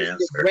pattern.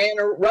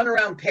 Run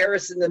around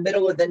Paris in the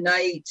middle of the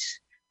night.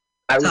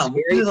 I was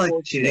very like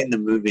shooting the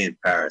movie in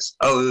Paris.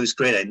 Oh, it was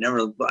great. I'd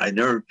never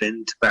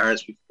been to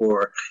Paris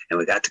before, and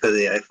we got to go to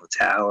the Eiffel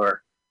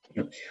Tower.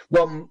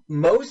 Well,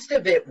 most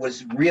of it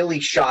was really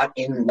shot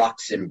in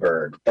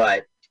Luxembourg,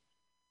 but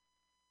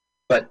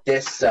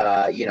this,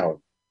 that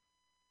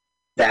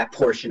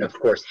portion, of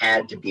course,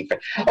 had to be.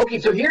 Okay,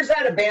 so here's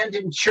that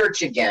abandoned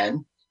church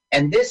again,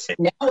 and this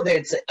now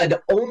it's an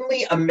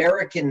only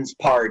Americans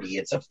party.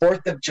 It's a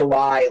 4th of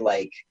July,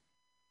 like.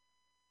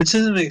 Which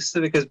doesn't make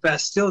sense because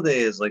Bastille Day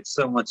is like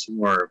so much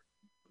more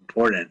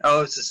important.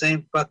 Oh, it's the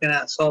same fucking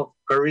asshole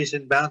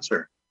Parisian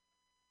bouncer.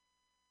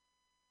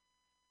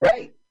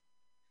 Right.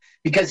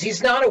 Because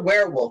he's not a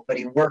werewolf, but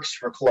he works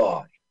for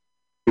Claude.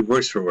 He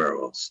works for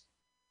werewolves.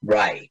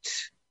 Right.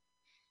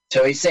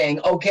 So he's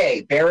saying,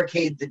 okay,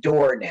 barricade the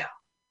door now.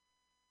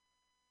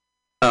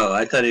 Oh,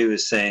 I thought he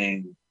was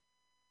saying,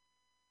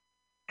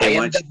 I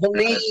am the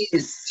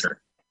police.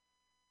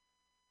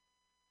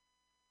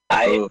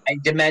 I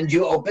demand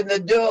you open the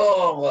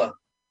door.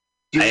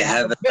 I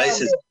have a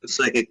license that looks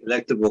like a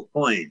collectible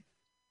coin.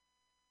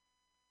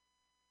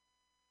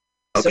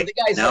 Okay, so the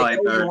guy's like,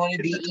 oh, you want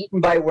to be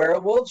eaten by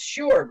werewolves?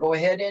 Sure, go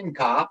ahead in,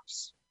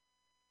 cops.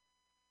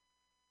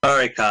 All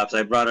right, cops,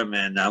 I brought him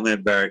in. Now I'm going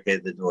to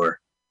barricade the door.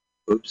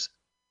 Oops.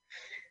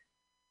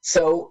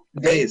 So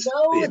they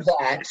know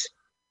that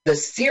the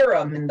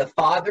serum in the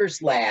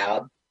father's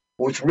lab,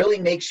 which really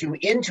makes you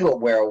into a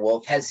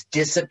werewolf, has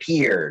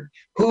disappeared.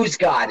 Who's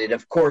got it?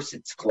 Of course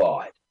it's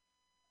Claude.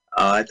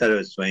 Oh, I thought it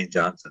was Dwayne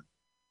Johnson.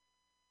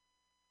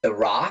 The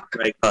Rock?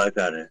 Right, Claude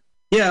got it.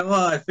 Yeah,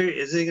 well, I figured,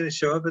 is he going to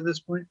show up at this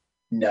point?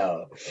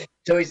 No.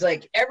 So he's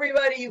like,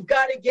 everybody, you've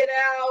got to get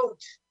out.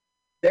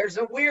 There's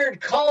a weird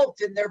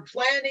cult, and they're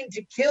planning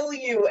to kill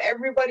you.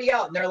 Everybody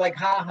out. And they're like,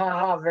 ha, ha,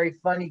 ha, very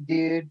funny,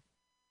 dude.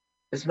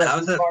 This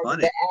must be part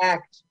of the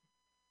act.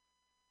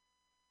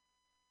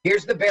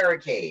 Here's the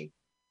barricade.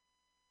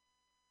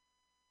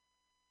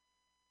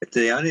 If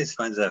the audience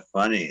finds that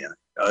funny,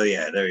 oh,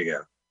 yeah, there you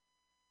go.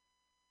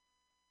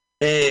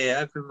 Hey,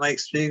 I've been Mike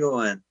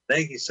Spiegelman.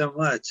 Thank you so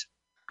much.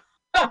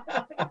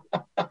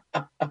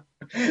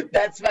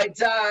 That's my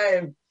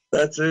time.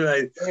 That's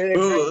right. Ooh, it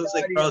looks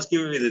like Carl's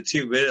giving me the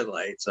 2-minute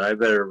light, so I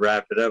better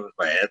wrap it up with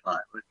my headline.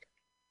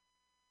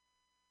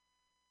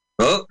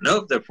 Oh,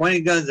 nope, they're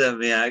pointing guns at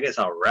me. I guess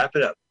I'll wrap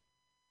it up.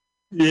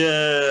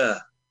 Yeah.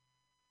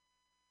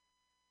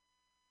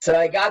 So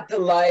I got the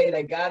light.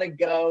 I got to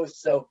go.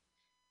 So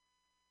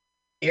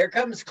here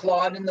comes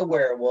Claude and the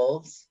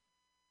Werewolves.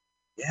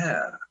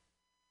 Yeah.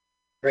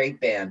 Great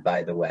band,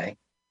 by the way.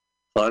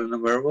 Claude and the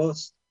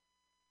Werewolves?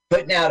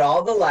 Putting out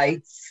all the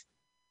lights.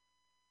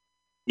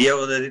 Yeah,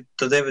 well,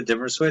 do they have a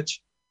dimmer switch?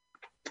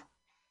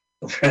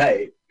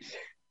 Right.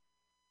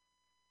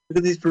 Look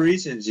at these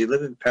Parisians. You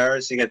live in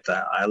Paris, you get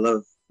the I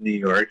Love New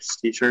York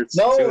t-shirts.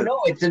 No,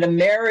 it's an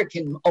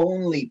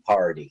American-only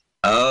party.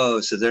 Oh,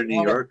 so they're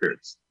New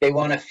Yorkers. They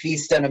want to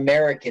feast on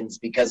Americans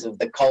because of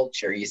the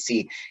culture. You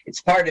see,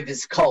 it's part of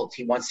his cult.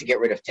 He wants to get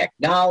rid of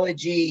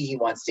technology. He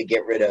wants to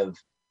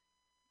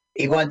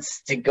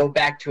go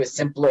back to a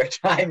simpler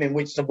time in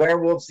which the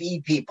werewolves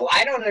eat people.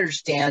 I don't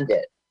understand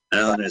it. I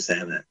don't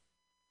understand it.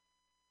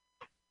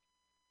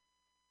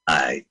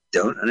 I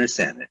don't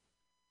understand it.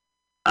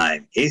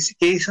 I'm Casey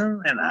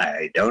Kasem, and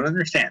I don't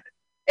understand it.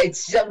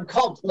 It's some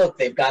cult. Look,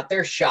 they've got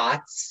their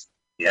shots.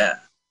 Yeah.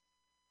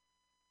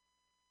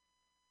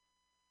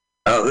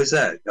 Oh, who's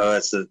that? Oh,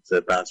 that's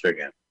the bouncer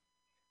again.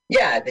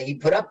 Yeah, he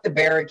put up the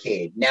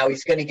barricade. Now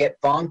he's going to get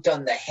bonked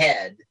on the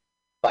head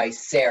by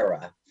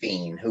Sarah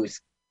Fiend, who's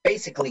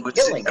basically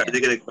killing him. Are they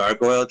going to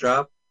gargoyle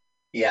drop?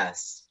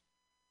 Yes.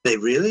 They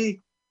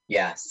really?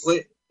 Yes.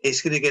 Wait,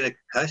 he's going to get a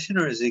concussion,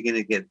 or is he going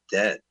to get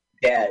dead?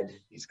 Dead.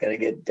 He's going to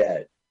get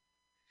dead.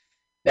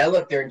 Now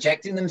look, they're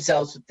injecting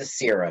themselves with the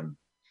serum.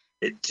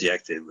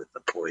 Injected with the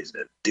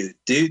poison. Do.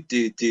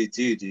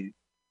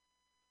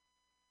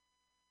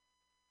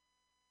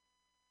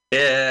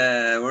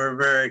 Yeah, we're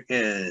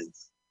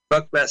Americans.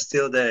 Fuck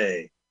Bastille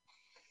Day.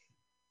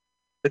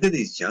 Look at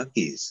these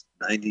junkies.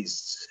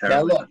 90s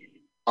heroin. Now look,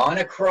 on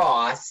a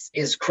cross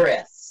is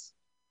Chris.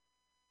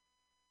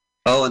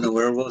 Oh, and the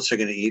werewolves are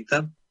going to eat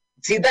them?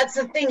 See, that's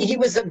the thing. He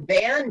was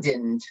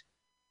abandoned.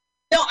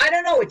 No, I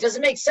don't know. It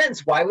doesn't make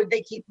sense. Why would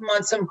they keep him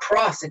on some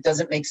cross? It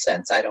doesn't make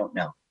sense. I don't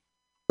know.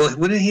 Well,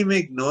 wouldn't he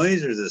make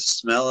noise or the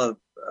smell of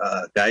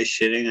guys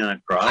shitting on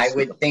a cross? I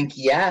would think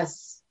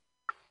yes.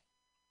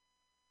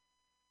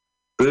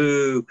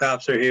 Boo,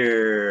 cops are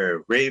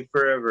here. Rave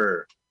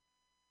forever.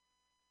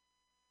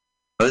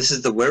 Oh, this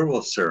is the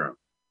werewolf serum.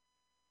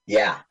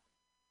 Yeah.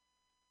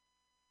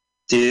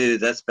 Dude,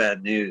 that's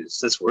bad news.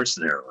 That's worse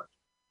than heroin.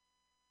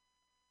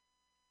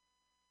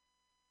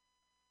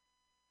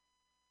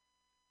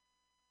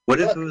 What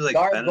if it was like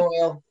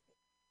gargoyle?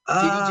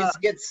 Did he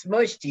just get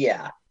smushed?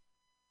 Yeah.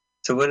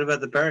 So what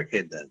about the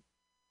barricade then?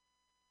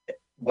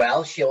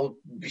 Well, she'll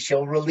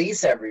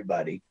release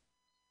everybody.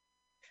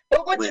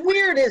 But what's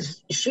weird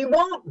is she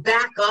won't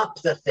back up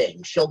the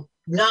thing. She'll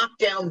knock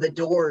down the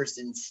doors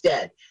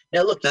instead.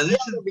 Now look, they're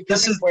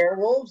becoming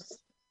werewolves.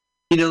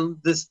 You know,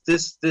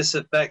 this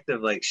effect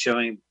of like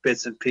showing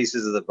bits and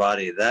pieces of the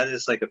body, that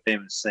is like a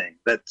famous thing.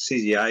 That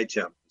CGI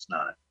jump is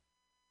not.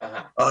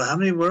 Uh-huh. Oh, how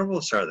many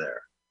werewolves are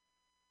there?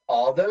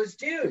 All those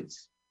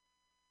dudes.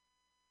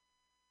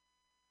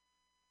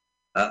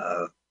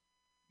 Uh-oh.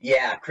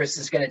 Yeah, Chris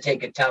is going to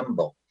take a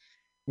tumble.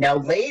 Now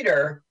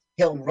later,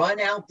 he'll run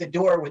out the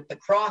door with the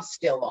cross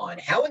still on.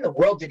 How in the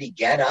world did he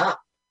get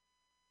up?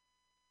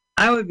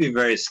 I would be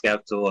very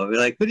skeptical. I'd be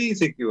like, who do you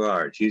think you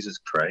are? Jesus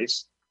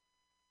Christ?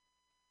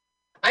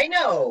 I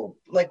know.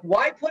 Like,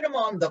 why put him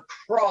on the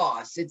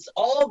cross? It's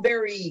all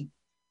very...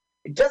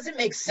 It doesn't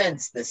make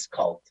sense, this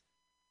cult.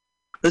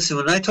 Listen,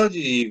 when I told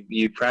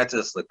you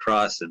practiced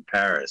lacrosse in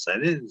Paris, I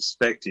didn't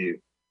expect you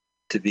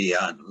to be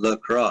on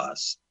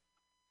lacrosse.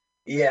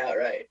 Yeah,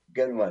 right.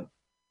 Good one.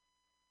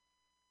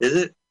 Is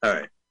it? All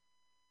right.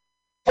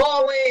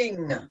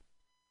 Falling!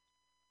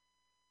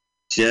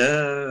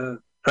 Joe,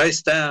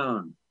 price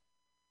down.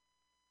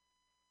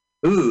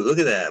 Ooh, look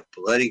at that.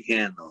 Bloody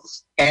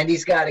candles. And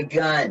he's got a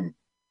gun.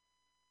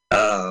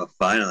 Oh,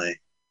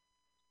 finally.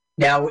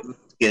 Now,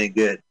 it's getting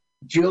good.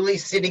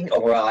 Julie's sitting,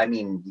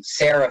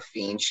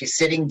 Seraphine, she's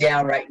sitting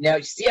down right now.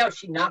 You see how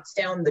she knocks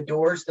down the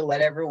doors to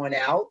let everyone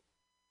out?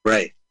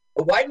 Right.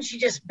 But why didn't she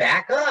just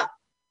back up?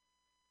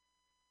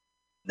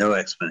 No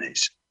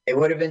explanation. It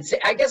would have been,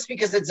 I guess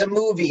because it's a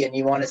movie and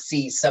you want to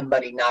see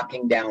somebody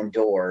knocking down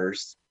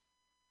doors.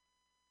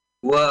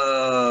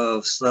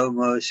 Whoa, slow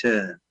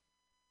motion.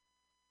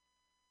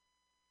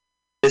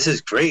 This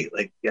is great.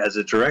 Like, as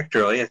a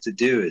director, all you have to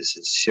do is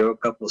just show a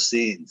couple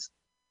scenes.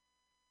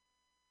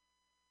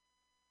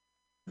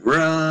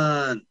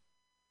 Run!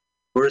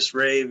 Worst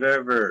rave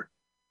ever.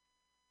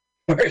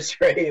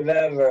 Worst rave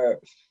ever.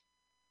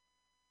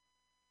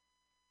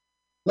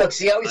 Look,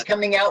 see how he's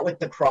coming out with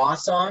the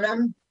cross on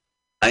him?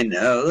 I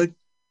know. Look.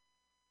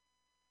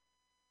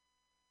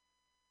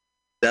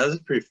 That was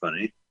pretty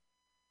funny.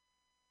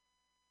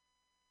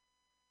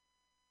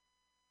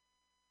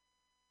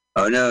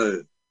 Oh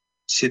no.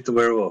 Shoot the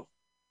werewolf.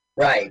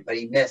 Right, but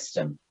he missed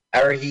him.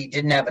 Or he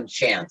didn't have a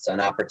chance,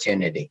 an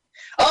opportunity.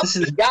 Oh,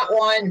 he got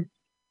one.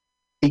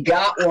 He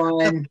got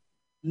one.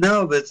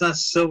 No, but it's not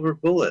silver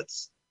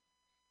bullets.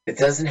 It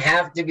doesn't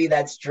have to be.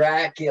 That's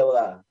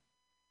Dracula.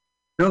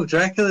 No,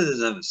 Dracula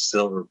doesn't have a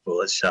silver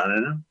bullet shot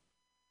in him.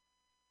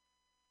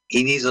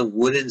 He needs a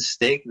wooden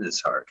stake in his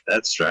heart.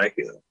 That's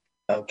Dracula.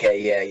 Okay,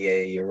 yeah,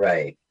 you're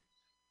right.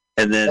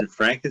 And then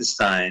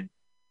Frankenstein,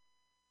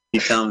 you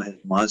tell him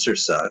his monster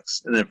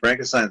sucks. And then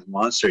Frankenstein's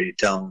monster, you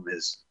tell him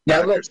his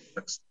doctor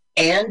sucks.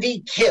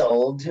 Andy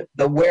killed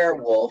the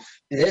werewolf.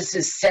 This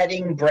is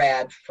setting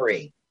Brad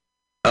free.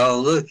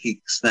 Oh, look,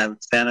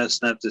 Thanos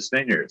snapped his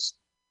fingers.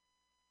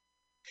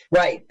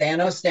 Right,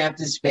 Thanos snapped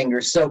his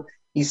fingers. So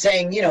he's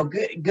saying,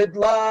 good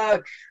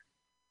luck.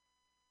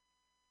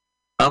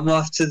 I'm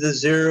off to the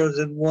zeros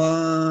and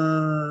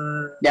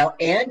one. Now,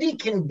 Andy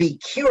can be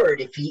cured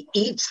if he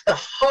eats the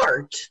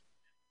heart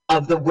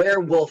of the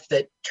werewolf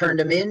that turned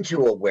him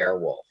into a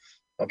werewolf,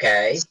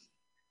 okay?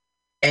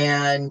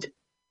 And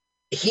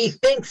he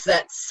thinks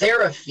that's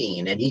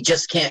Seraphine, and he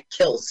just can't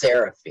kill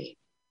Seraphine.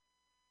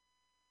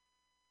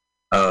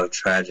 Oh,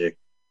 tragic.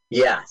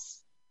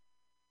 Yes.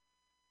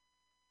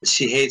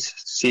 She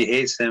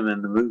hates him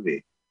in the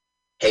movie.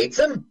 Hates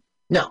him?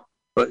 No.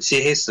 But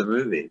she hates the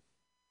movie.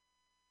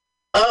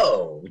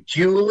 Oh,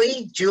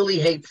 Julie. Julie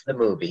hates the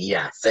movie,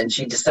 yes, and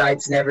she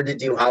decides never to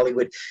do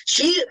Hollywood.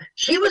 She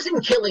was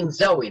in Killing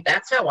Zoe.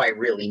 That's how I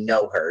really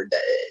know her.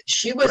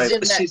 She was Right, in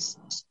but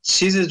that.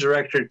 she's a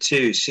director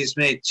too. She's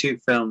made two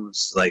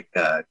films, like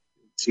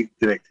two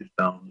directed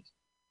films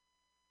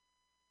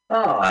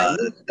Oh, I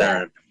missed that are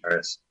that. in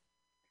Paris.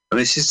 I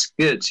mean, she's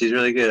good. She's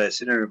really good. I've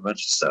seen her in a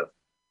bunch of stuff.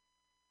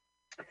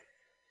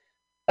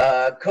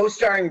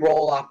 Co-starring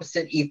role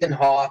opposite Ethan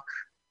Hawke.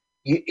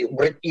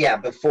 Yeah,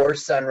 Before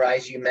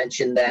Sunrise. You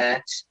mentioned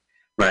that.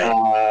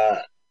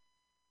 Right.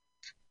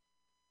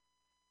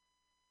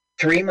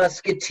 Three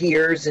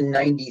Musketeers in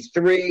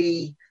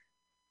 '93.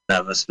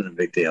 That must have been a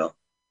big deal.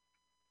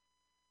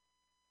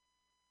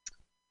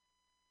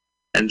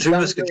 And Three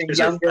Musketeers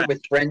Younger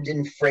with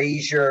Brendan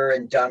Fraser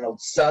and Donald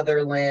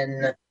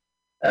Sutherland.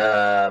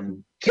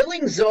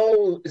 Killing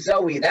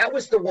Zoe. That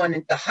was the one,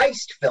 the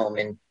heist film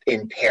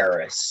in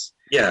Paris.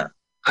 Yeah.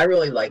 I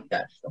really like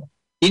that film.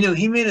 You know,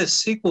 he made a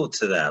sequel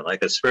to that,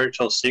 like a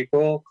spiritual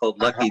sequel called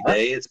Lucky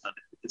Day. It's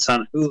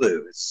on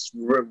Hulu. It's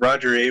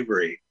Roger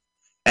Avery.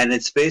 And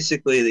it's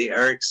basically the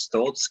Eric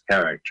Stoltz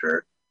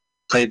character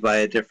played by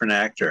a different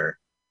actor.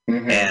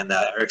 Mm-hmm. And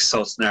Eric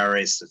Stoltz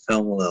narrates the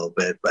film a little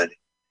bit, but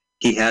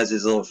he has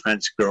his little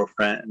French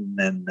girlfriend, and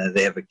then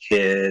they have a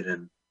kid,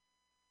 and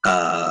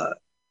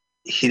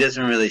he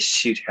doesn't really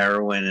shoot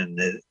heroin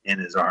in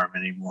his arm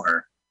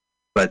anymore.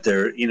 But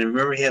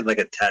remember he had like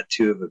a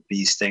tattoo of a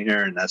bee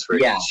stinger, and that's where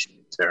he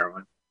shoots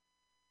heroin.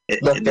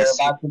 Look, they're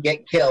about to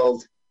get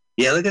killed.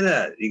 Yeah, look at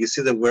that. You can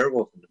see the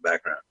werewolf in the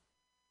background.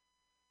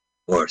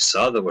 Or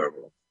saw the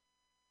werewolf.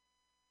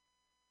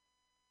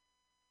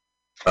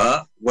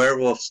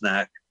 Werewolf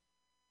snack.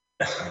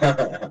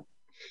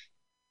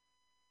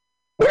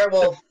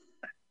 Werewolf.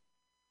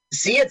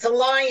 See, it's a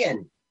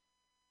lion.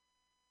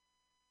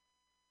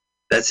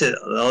 That's it.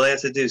 All they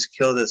have to do is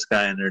kill this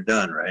guy and they're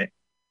done, right?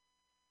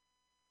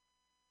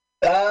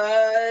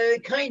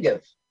 Kind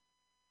of.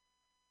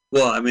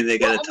 Well, I mean, they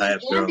got to tie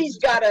up their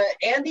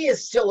Andy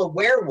is still a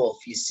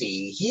werewolf, you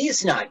see.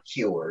 He's not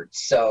cured.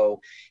 So,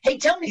 hey,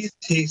 tell me.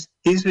 He's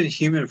been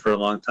human for a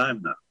long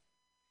time now.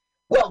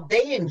 Well,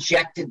 they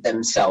injected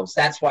themselves.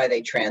 That's why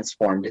they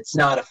transformed. It's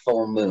not a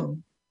full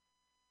moon.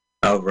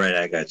 Oh, right.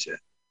 I got you.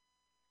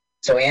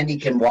 So Andy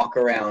can walk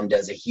around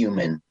as a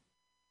human.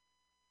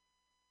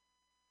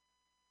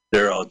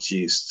 They're all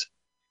juiced.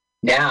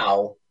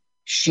 Now,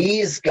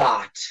 she's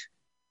got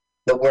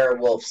the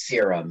werewolf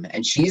serum,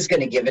 and she's going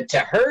to give it to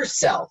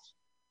herself.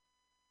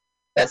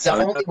 That's the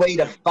only way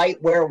to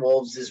fight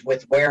werewolves is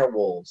with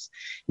werewolves.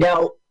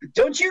 Now,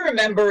 don't you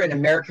remember in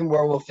American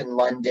Werewolf in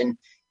London,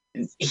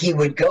 he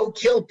would go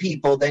kill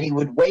people, then he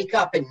would wake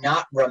up and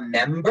not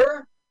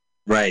remember?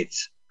 Right.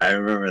 I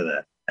remember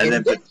that. And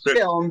in this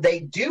film,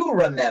 they do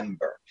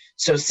remember.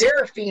 So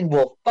Seraphine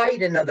will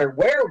fight another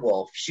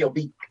werewolf. She'll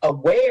be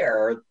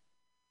aware.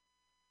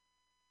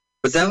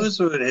 But that was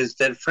what his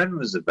dead friend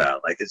was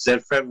about. Like, his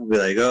dead friend would be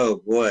like,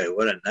 oh, boy,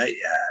 what a night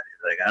you had.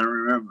 He's like, I don't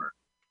remember.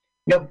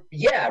 No,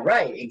 yeah,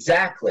 right,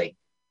 exactly.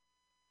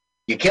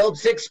 You killed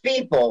 6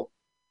 people.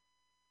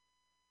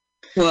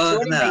 Well,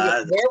 so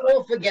anyway,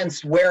 werewolf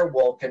against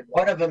werewolf, and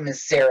one of them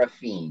is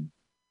Seraphine.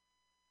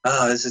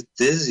 Oh, this is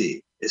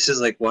dizzy. This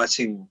is like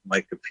watching my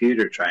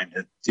computer trying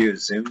to do a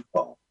Zoom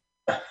call.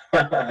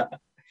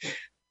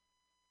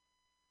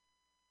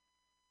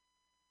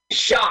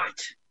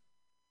 Shot.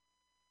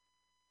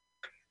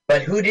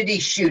 But who did he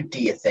shoot,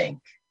 do you think?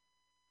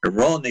 A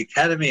role in the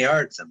Academy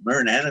Arts and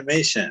learn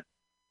animation.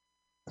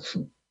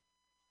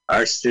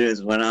 Our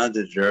students went on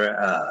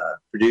to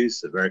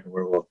produce American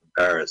Werewolf in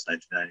Paris,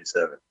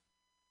 1997.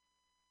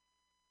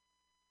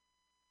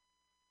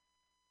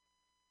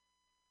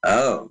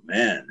 Oh,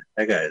 man.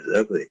 That guy is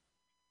ugly.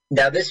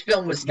 Now, this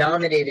film was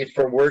nominated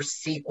for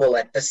Worst Sequel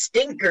at the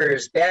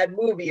Stinkers Bad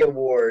Movie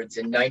Awards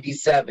in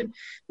 '97,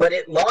 but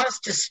it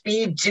lost to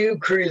Speed 2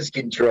 Cruise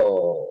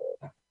Control.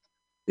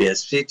 Yeah,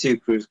 Speed 2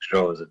 Cruise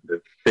Control is a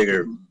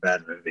bigger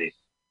bad movie.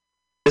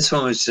 This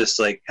one was just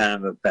like kind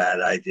of a bad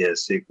idea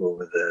sequel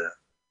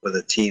with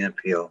a teen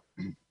appeal.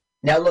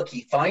 Now, look,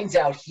 he finds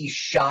out he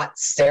shot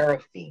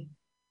Seraphine.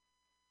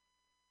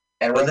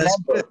 And remember,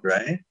 that's good,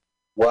 right?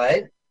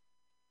 What?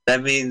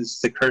 That means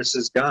the curse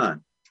is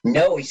gone.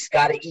 No, he's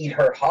got to eat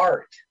her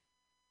heart.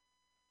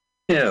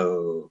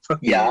 No.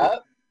 Yeah.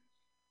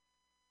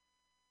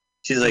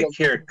 She's like,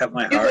 here, cut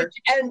my heart.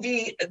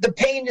 Andy, the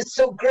pain is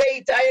so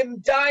great. I am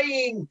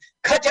dying.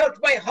 Cut out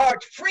my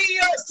heart. Free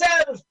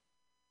yourself.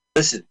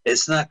 Listen,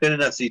 it's not good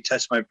enough that you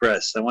touch my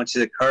breasts. I want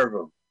you to carve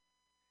them.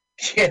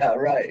 Yeah,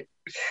 right.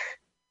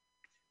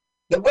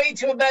 The way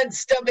to a man's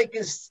stomach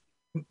is...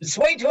 The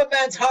way to a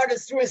man's heart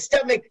is through his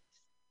stomach.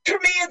 To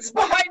me, it's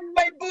behind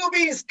my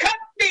boobies. Cut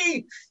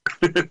me.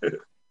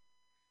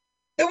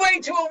 The way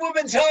to a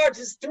woman's heart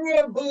is through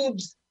her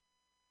boobs.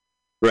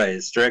 Right,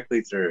 it's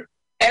directly through.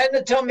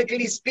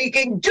 Anatomically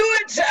speaking, do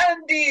it,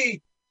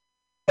 Andy!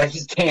 But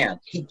he can't.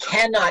 He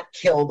cannot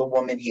kill the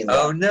woman he loves.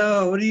 Oh,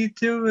 no, what are you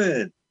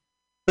doing?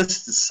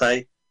 Listen,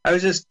 Sight. I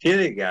was just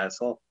kidding,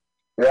 asshole.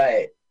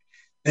 Right.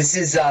 This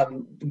is,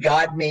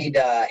 God made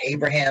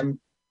Abraham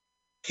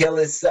kill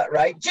his son,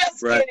 right?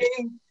 Just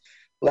kidding.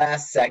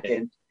 Last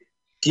second.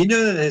 Do you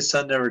know that his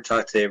son never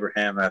talked to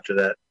Abraham after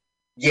that?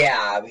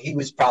 Yeah, he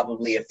was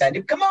probably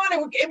offended. Come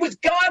on, it was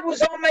God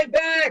was on my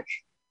back.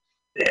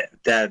 Yeah,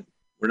 Dad,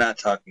 we're not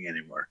talking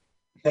anymore.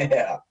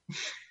 Yeah.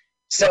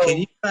 So can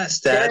you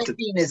ask Dad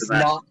Seraphine is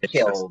not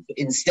killed.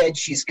 Instead,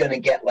 she's going to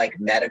get like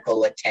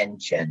medical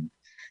attention.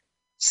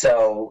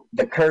 So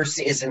the curse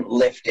isn't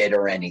lifted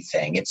or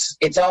anything.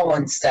 It's all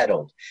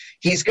unsettled.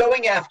 He's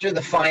going after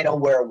the final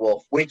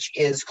werewolf, which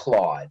is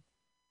Claude.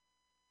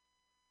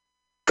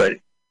 But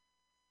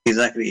he's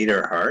not going to eat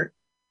her heart?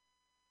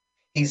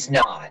 He's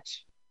not.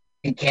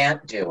 He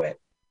can't do it.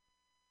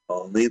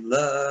 Only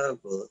love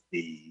will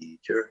eat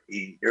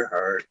your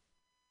heart.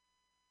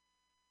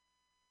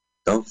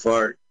 Don't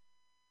fart.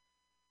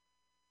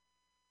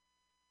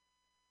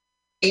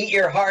 Eat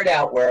your heart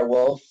out,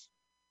 werewolf.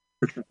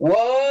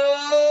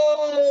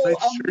 Whoa! A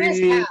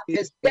mishap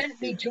has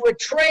sent me to a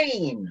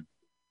train.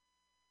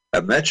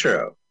 A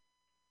metro.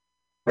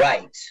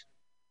 Right.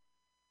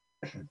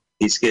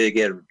 He's going to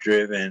get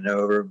driven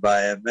over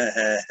by a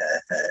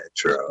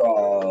metro.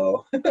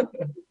 Oh.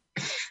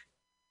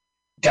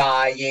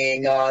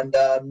 Dying on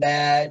the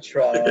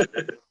metro.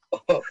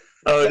 Oh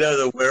no,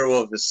 the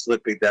werewolf is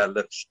slipping down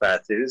the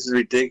path. This is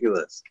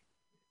ridiculous.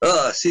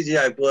 Oh,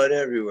 CGI blood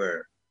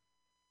everywhere.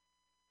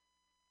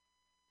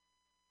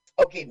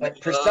 Okay,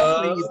 but for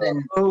some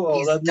reason,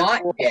 he's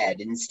not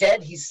dead.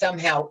 Instead, he's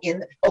somehow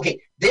in... Okay,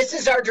 this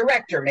is our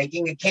director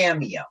making a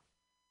cameo.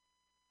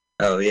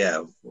 Oh,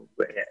 yeah.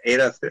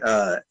 Adolf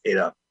Hitchcock,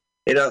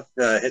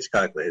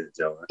 ladies and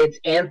gentlemen. It's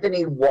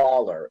Anthony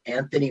Waller.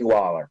 Anthony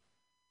Waller.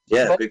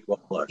 Yeah, but big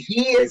Waller.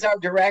 He is our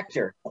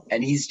director,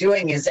 and he's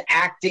doing his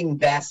acting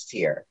best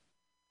here.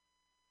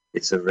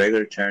 It's a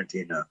regular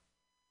Tarantino.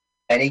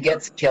 And he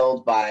gets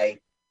killed by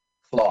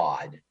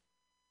Claude.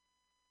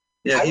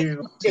 Yeah,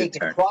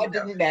 Claude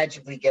didn't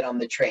magically get on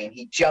the train.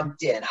 He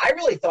jumped in. I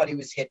really thought he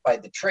was hit by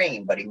the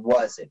train, but he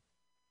wasn't.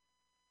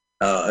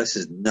 Oh, this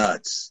is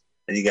nuts.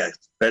 And you got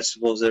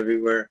vegetables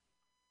everywhere.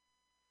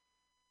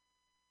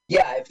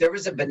 Yeah, if there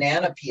was a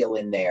banana peel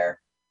in there,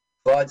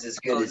 Claude's as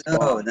good as gone.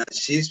 No, now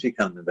she's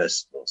become the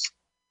vegetables.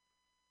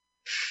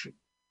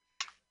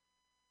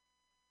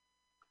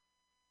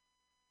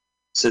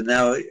 So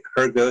now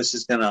her ghost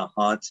is going to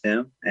haunt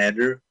him,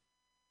 Andrew?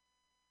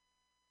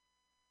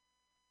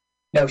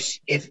 No,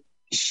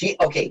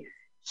 okay,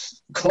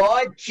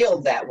 Claude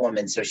killed that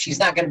woman, so she's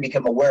not going to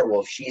become a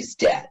werewolf. She's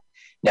dead.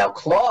 Now,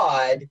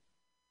 Claude,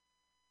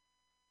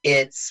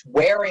 it's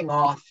wearing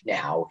off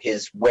now,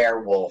 his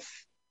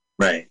werewolf.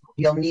 Right.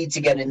 He'll need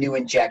to get a new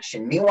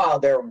injection. Meanwhile,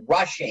 they're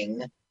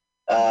rushing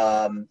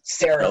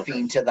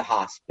Seraphine to the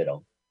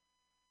hospital.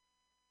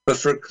 But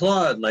for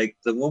Claude, like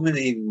the woman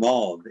he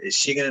mauled, is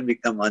she going to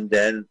become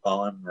undead and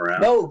follow him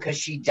around? No, because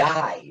she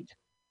died.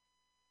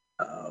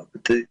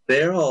 But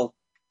they're all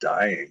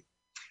dying.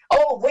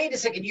 Oh, wait a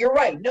second. You're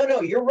right.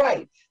 No, you're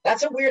right.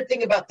 That's a weird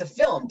thing about the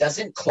film.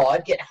 Doesn't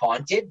Claude get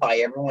haunted by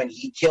everyone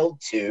he killed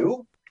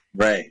too?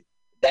 Right.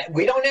 That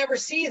we don't ever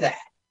see that.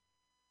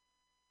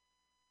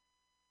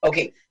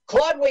 Okay,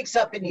 Claude wakes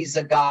up and he's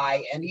a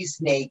guy and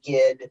he's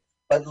naked,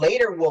 but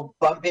later we'll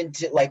bump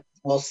into, like,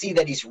 we'll see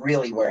that he's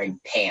really wearing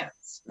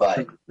pants,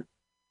 but...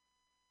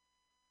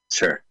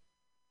 Sure.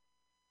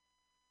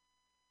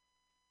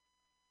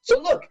 So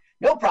look,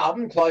 no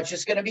problem. Claude's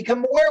just going to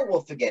become a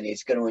werewolf again.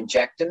 He's going to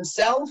inject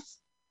himself.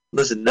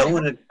 Listen, no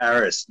one in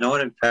Paris,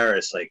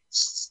 like,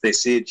 they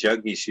see a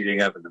junkie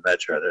shooting up in the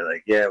metro. They're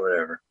like, yeah,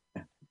 whatever.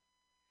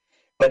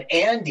 But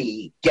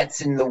Andy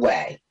gets in the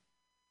way.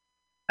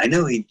 I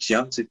know he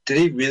jumped. Did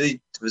he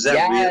really? Was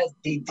that real? Yes,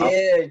 he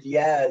did.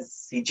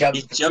 Yes, he jumped.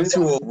 He jumped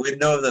to a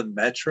window of the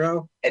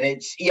metro, and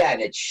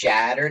it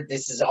shattered.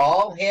 This is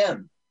all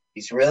him.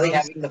 He's really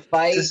having the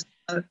fight.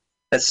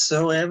 That's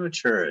so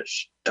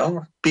amateurish.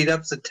 Don't beat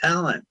up the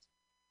talent.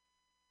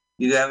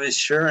 You have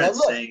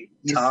insurance saying.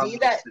 You see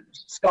that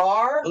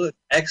scar? Look,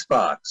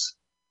 Xbox.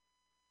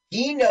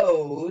 He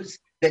knows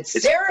that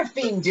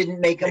Seraphine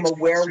didn't make him a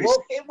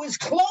werewolf. It was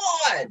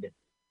Claude.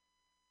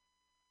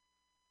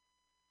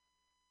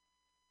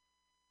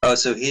 Oh,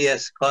 so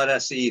Claude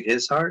has to eat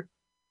his heart?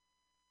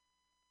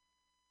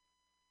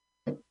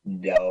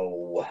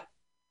 No.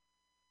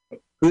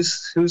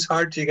 Whose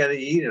heart do you got to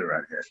eat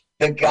around here?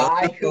 The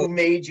guy who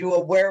made you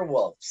a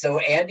werewolf. So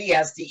Andy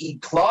has to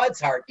eat Claude's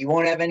heart. You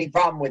won't have any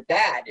problem with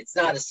that. It's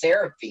not a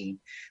Seraphine.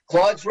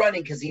 Claude's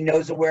running because he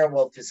knows a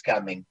werewolf is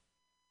coming.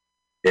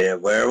 Yeah,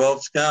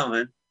 werewolf's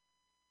coming.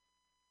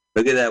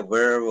 Look at that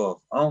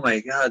werewolf. Oh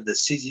my God, the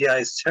CGI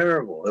is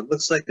terrible. It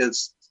looks like a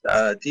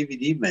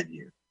DVD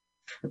menu.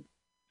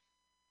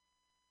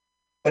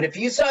 But if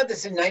you saw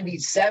this in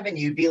 97,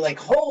 you'd be like,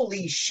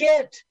 holy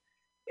shit.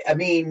 I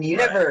mean, you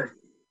never...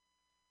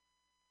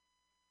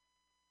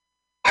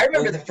 I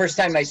remember the first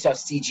time I saw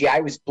CGI,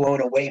 I was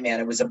blown away, man.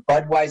 It was a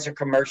Budweiser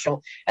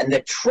commercial, and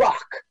the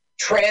truck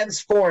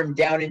transformed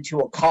down into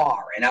a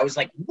car. And I was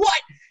like,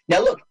 what? Now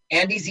look,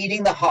 Andy's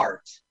eating the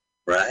heart.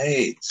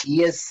 Right. He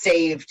has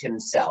saved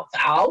himself.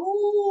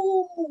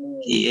 Ow!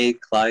 He ate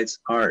Clyde's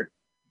heart.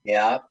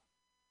 Yeah.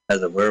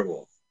 As a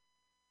werewolf.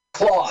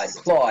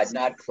 Claude,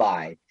 not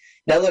Clyde.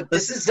 Now look,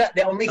 this is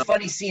the only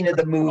funny scene of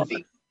the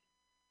movie.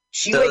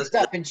 She wakes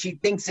up and she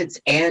thinks it's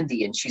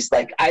Andy, and she's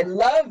like, "I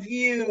love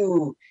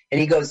you," and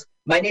he goes,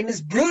 "My name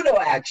is Bruno,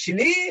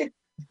 actually."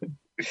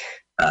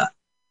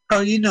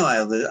 You know,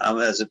 I'm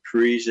as a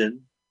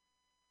Parisian.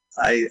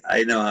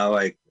 I know how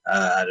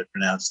to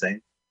pronounce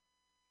things.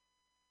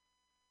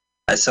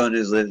 As someone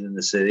who's lived in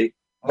the city.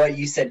 Well,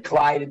 you said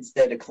Clyde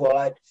instead of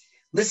Claude.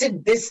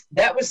 Listen,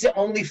 that was the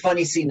only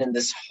funny scene in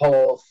this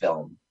whole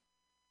film.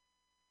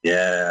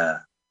 Yeah.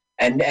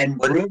 And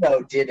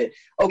Bruno did it.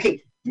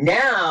 Okay,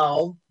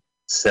 now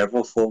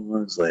several full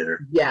moons later.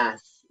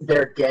 Yes,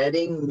 they're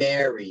getting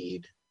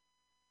married.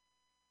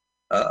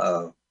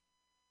 Uh-oh.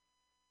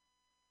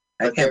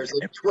 But there's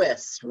a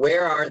twist.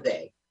 Where are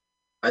they?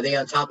 Are they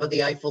on top of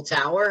the Eiffel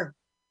Tower?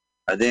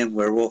 Are they in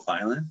Werewolf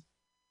Island?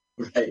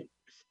 Right.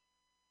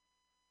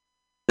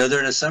 No,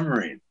 they're in a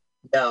submarine.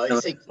 No,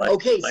 it's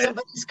okay,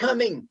 somebody's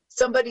coming.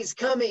 Somebody's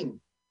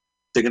coming.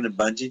 They're going to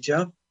bungee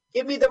jump?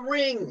 Give me the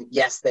ring.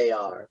 Yes, they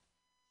are.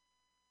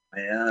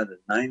 Yeah, the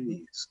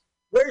 90s.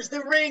 Where's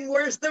the ring?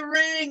 Where's the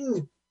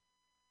ring?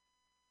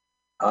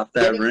 Off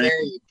that Getting ring.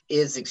 married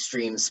is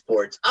extreme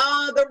sports.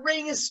 The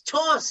ring is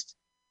tossed.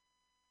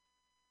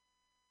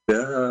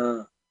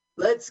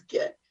 Let's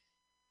get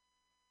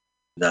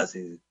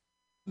nothing.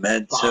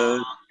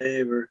 Mental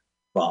favor.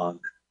 Bonk.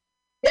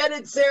 Get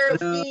it,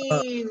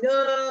 Seraphine.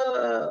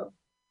 No.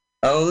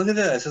 Oh, look at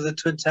that. So the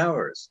Twin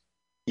Towers.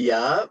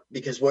 Yeah,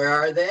 because where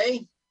are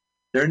they?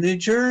 They're in New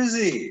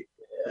Jersey.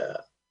 Yeah.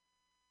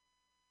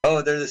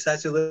 Oh, they're the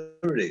Statue of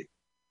Liberty.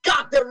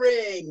 Got the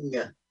ring.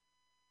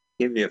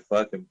 Give me a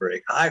fucking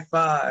break. High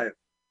five.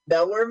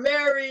 Now we're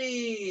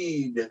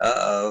married.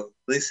 Uh-oh.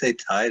 At least they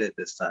tied it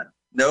this time.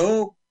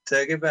 No,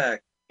 take it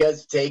back.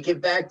 Because take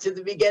it back to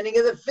the beginning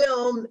of the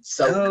film.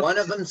 So one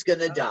of them's going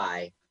to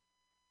die.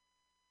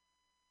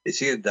 Is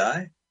she going to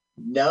die?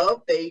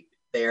 Nope.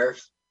 They're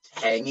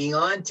hanging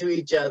on to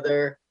each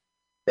other.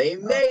 They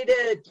made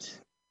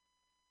it.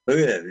 Look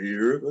at it.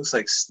 It looks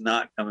like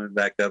snot coming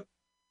back up.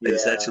 Yeah. The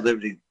Statue of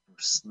Liberty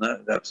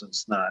snot up some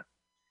snot.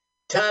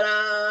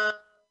 Ta-da!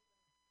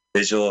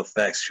 Visual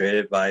effects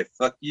created by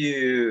Fuck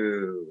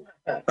You.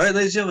 All right,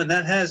 ladies and gentlemen,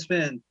 that has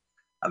been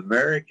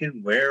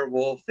American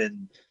Werewolf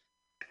in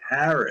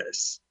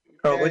Paris.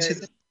 Carl, what you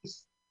think?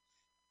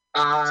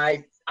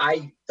 I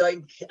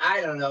think,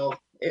 I don't know.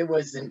 It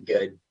wasn't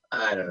good.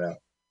 I don't know.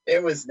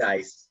 It was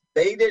nice.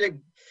 They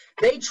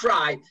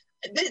tried.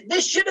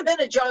 This should have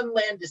been a John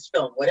Landis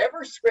film.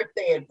 Whatever script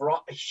he had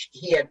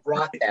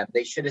brought them,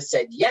 they should have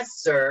said, "Yes,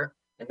 sir,"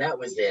 and that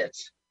was it.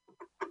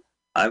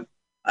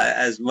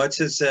 As much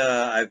as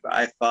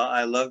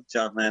I love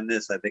John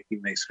Landis, I think he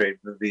makes great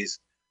movies.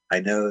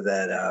 I know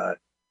that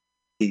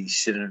he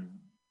shouldn't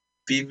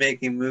be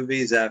making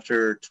movies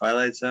after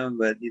Twilight Zone,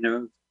 but you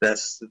know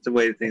that's the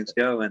way things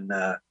go. And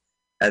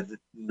at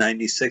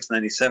 96,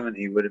 97,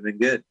 he would have been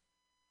good.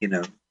 You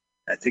know,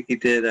 I think he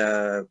did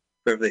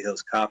Beverly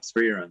Hills Cop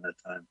 3 around that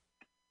time.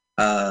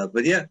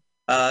 But yeah,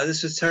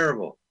 this was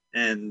terrible,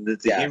 and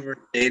the humor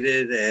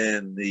dated,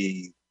 and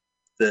the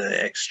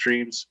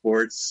extreme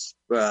sports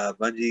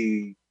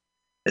bungee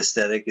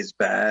aesthetic is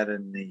bad,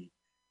 and the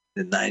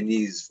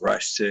 90s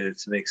rush to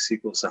make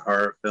sequels to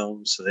horror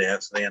films, so they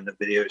have something on the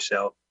video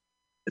shelf.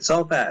 It's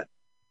all bad,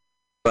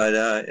 but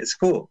it's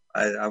cool.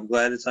 I'm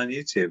glad it's on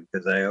YouTube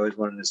because I always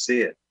wanted to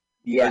see it.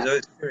 Yeah, I was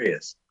always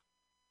curious.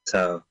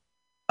 So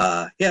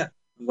yeah,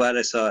 I'm glad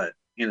I saw it.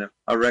 You know,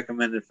 I'll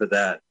recommend it for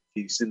that.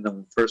 If you've seen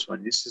the first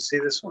one, you should see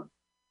this one.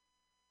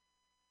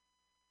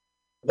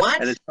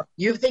 What?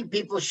 You think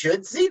people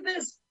should see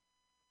this?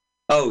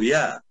 Oh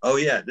yeah.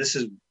 This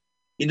is,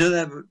 you know,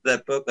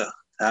 that book,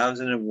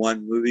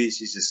 1001 movies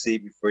you should see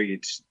before you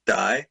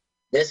die.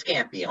 This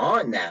can't be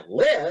on that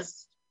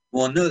list.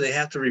 Well, no, they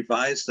have to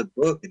revise the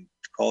book and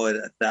call it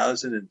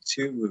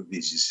 1002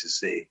 movies you should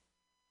see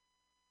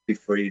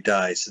before you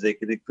die, so they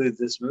can include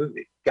this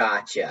movie.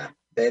 Gotcha.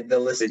 The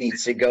list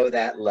needs to go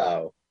that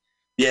low.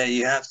 Yeah,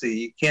 you have to.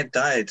 You can't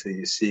die until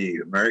you see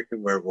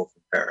American Werewolf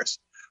in Paris.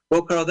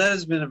 Well, Carl, that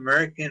has been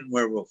American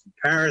Werewolf in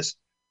Paris.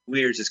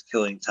 We are just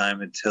killing time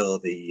until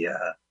the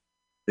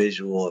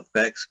visual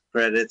effects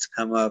credits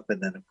come up,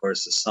 and then, of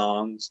course, the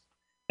songs.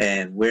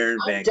 And we're in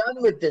Vancouver. I'm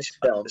done with this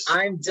film.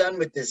 I'm done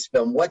with this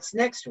film. What's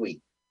next week?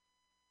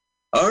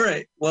 All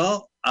right.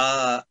 Well,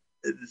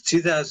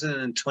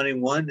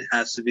 2021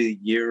 has to be the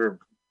year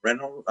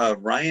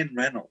of Ryan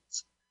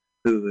Reynolds,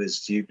 who is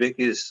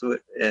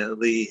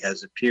ubiquitously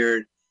has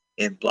appeared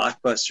in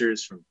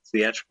blockbusters from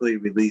theatrically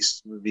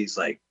released movies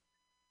like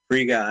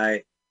Free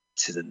Guy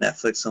to the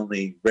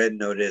Netflix-only Red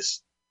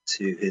Notice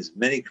to his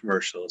many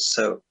commercials.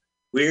 So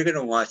we're going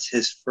to watch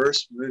his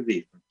first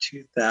movie from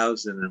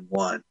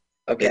 2001.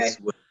 Okay. It's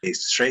a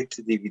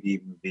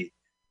straight-to-DVD movie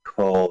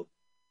called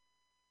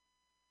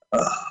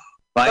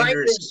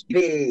Finder's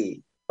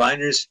Fee.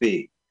 Finder's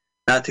Fee.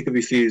 Not to be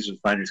confused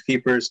with Finders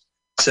Keepers.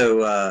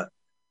 So,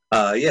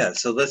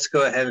 so let's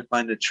go ahead and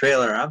find the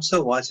trailer. I'm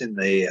still watching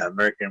the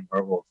American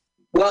Werewolf.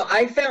 Well,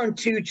 I found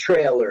two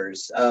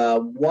trailers.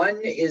 One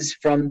is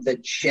from the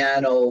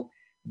channel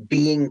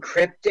being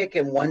cryptic,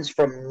 and one's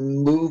from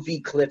movie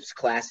clips,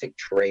 classic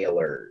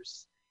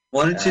trailers.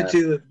 Why don't you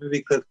do the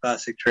movie clip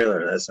classic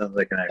trailer? That sounds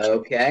like an action.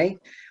 Okay.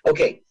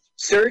 Okay.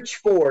 Search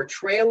for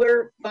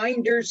Trailer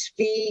Finder's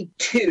Fee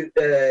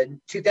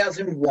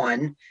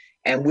 2001,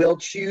 and we'll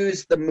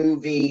choose the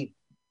movie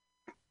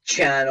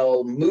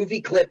channel,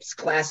 Movie Clips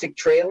Classic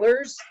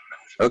Trailers.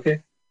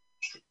 Okay.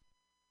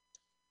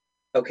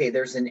 Okay,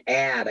 there's an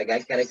ad. I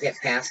gotta get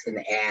past an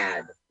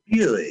ad.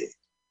 Really?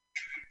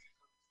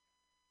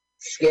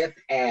 Skip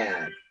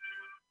ad.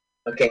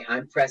 Okay,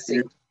 I'm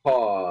pressing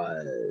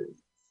pause.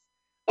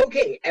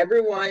 Okay,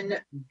 everyone,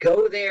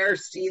 go there,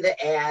 see the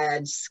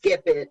ad,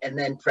 skip it, and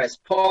then press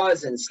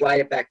pause and slide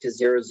it back to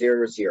 000.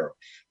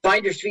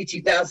 Finder's Fee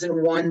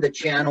 2001, the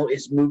channel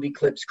is Movie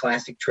Clips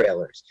Classic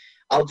Trailers.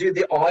 I'll do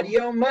the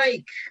audio,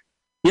 Mike.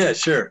 Yeah,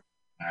 sure.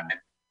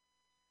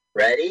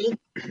 Ready?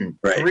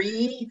 Right.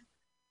 3,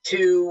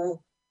 2,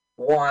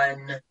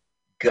 1,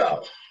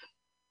 go.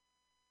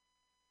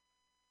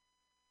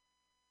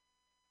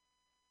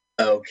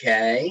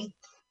 Okay.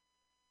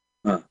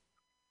 Huh.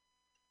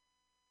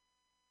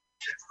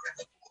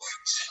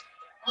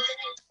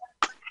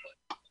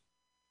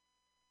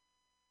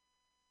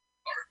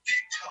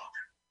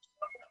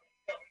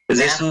 Is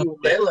this Matthew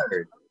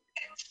Lillard.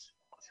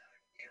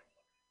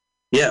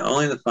 Yeah,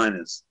 only the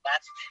finest.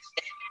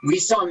 We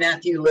saw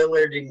Matthew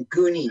Lillard in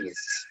Goonies.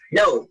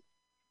 No,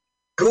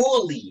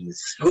 Ghoulies.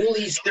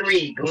 Ghoulies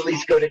 3.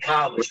 Ghoulies Go to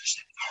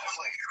College.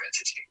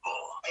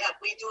 Yeah,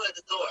 we do it at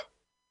the door.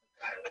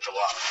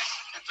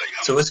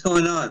 So what's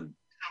going on?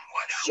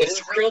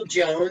 James Earl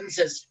Jones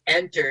has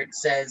entered,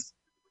 says,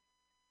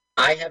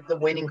 I have the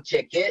winning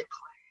ticket.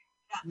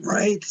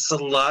 Right, it's a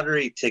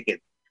lottery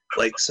ticket.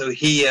 Like, so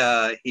he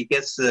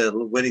gets the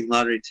winning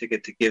lottery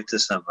ticket to give to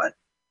somebody.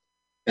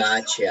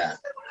 Gotcha.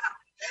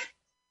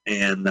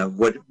 And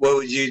what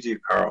would you do,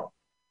 Carl?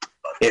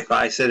 If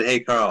I said, "Hey,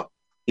 Carl,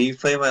 can you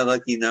play my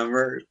lucky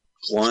number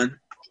 1?"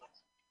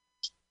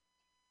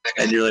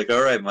 And you're like,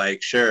 "All right,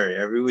 Mike, sure.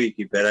 Every week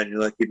you bet on your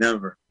lucky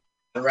number."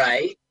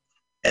 Right.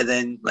 And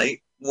then,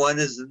 like, 1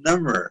 is the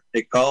number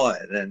they call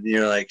it, and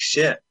you're like,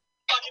 "Shit,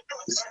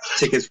 this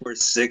ticket's worth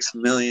 $6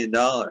 million."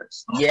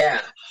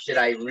 Yeah. Should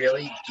I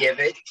really give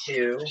it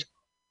to?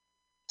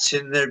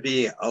 Shouldn't there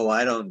be? Oh,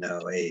 I don't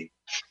know, a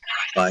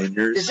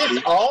finder's Does this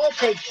fee? all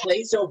take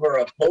place over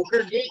a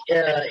poker game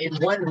in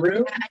one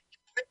room?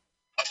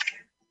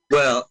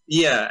 Well,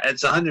 yeah,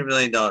 it's $100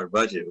 million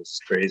budget, which is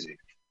crazy.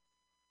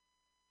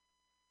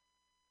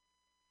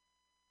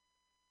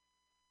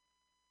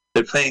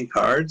 They're playing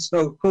cards?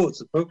 Oh, cool.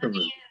 It's a poker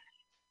movie.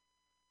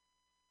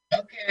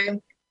 Okay.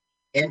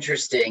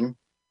 Interesting.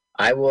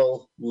 I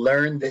will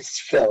learn this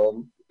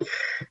film.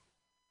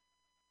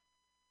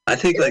 I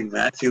think, like,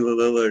 Matthew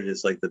Lillard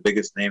is, like, the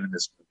biggest name in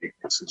this movie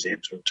next to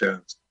James Earl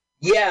Jones.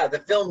 Yeah, the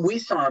film we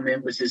saw him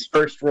in was his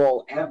first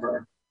role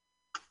ever.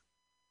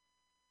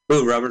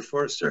 Ooh, Robert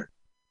Forster.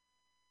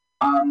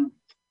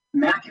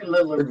 Matthew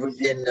Lillard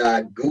was in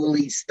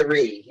Ghoulies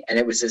 3, and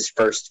it was his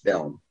first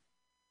film.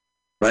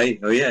 Right?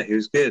 Oh, yeah, he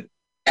was good.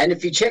 And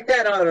if you check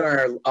that out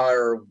on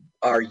our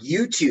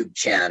YouTube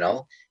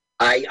channel,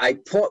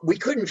 we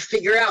couldn't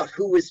figure out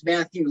who was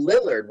Matthew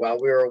Lillard while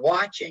we were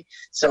watching.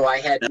 So I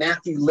had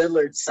Matthew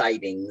Lillard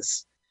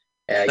sightings.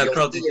 Now,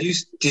 Carl, did you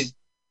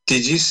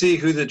see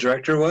who the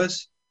director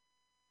was?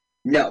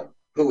 No.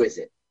 Who is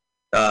it?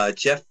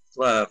 Jeff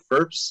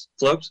Phillips?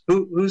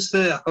 Who's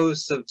the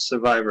host of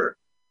Survivor?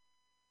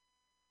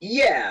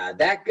 Yeah,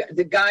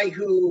 the guy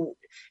who,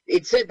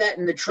 it said that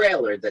in the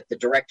trailer, that the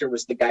director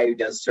was the guy who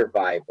does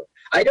Survivor.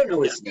 I don't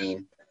know his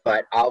name,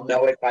 but I'll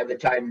know it by the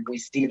time we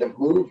see the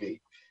movie.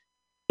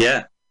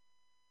 Yeah.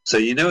 So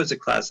you know it's a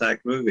class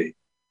act movie.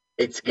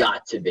 It's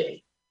got to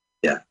be.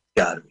 Yeah,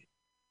 gotta be.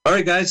 All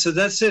right, guys, so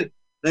that's it.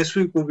 Next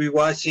week we'll be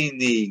watching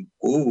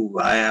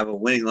I have a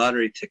winning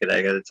lottery ticket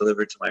I got to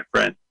deliver to my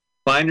friend.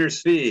 Finder's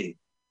Fee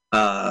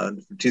from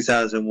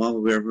 2001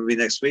 will be our movie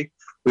next week.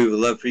 We would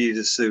love for you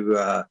to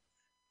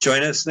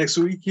join us next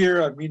week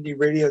here on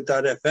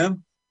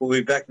MutinyRadio.fm. We'll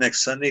be back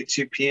next Sunday,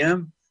 2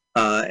 p.m.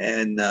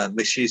 And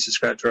make sure you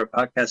subscribe to our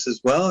podcast as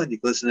well, and you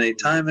can listen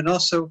anytime. And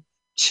also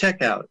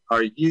check out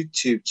our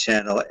YouTube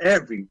channel.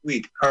 Every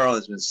week, Carl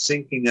has been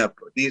syncing up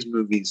these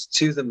movies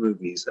to the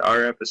movies,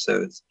 our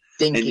episodes.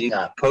 And you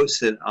can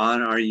post it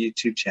on our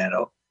YouTube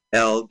channel,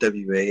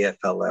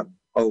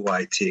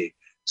 LWAFLMOYT.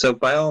 So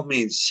by all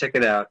means, check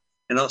it out.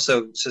 And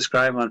also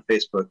subscribe on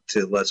Facebook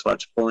to Let's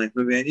Watch a Full-Length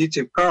Movie on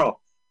YouTube.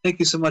 Carl, thank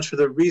you so much for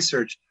the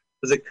research,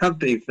 for the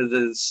company, for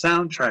the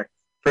soundtrack,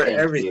 for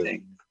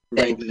everything.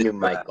 Thank you,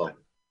 Michael.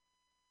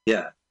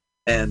 Yeah.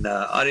 And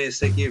audience,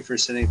 thank you for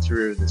sitting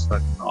through this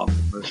fucking awful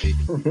movie.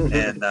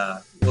 And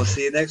we'll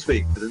see you next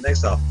week for the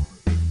next awful movie.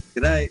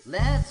 Good night.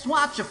 Let's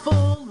watch a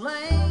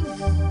full-length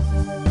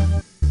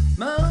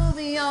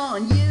movie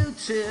on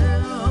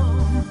YouTube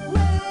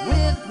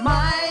with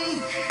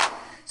Mike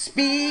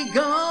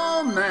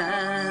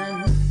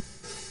Spiegelman.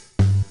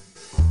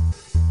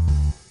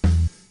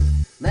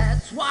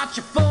 Let's watch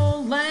a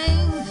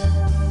full-length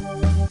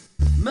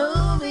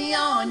movie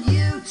on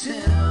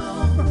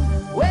YouTube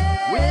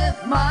with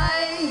with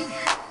Mike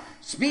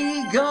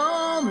Spiegelman.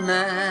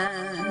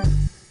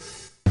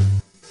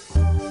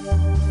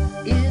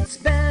 It's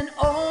been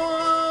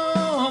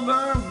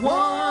over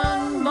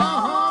 1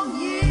 long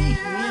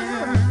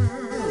year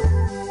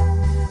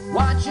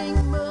watching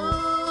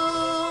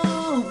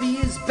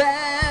movies,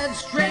 bad,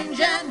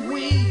 strange, and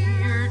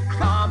weird,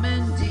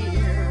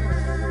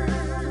 commandeered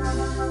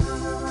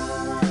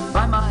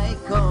by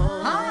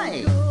Michael.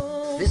 Hi,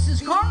 this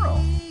is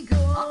Carl.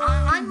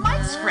 I'm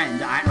Mike's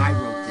friend. I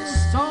wrote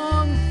this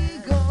song.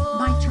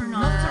 My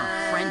turn-ons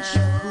are French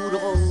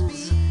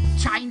poodles,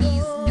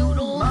 Chinese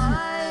noodles,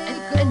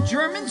 and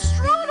German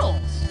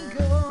strudels.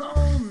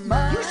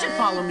 You should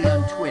follow me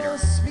on Twitter.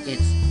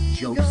 It's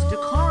Jokes to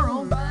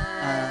Carl.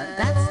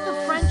 That's the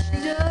French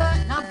duh,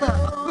 not the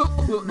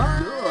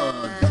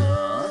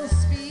duh.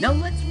 Now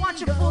let's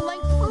watch a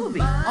full-length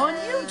movie on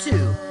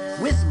YouTube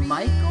with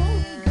Michael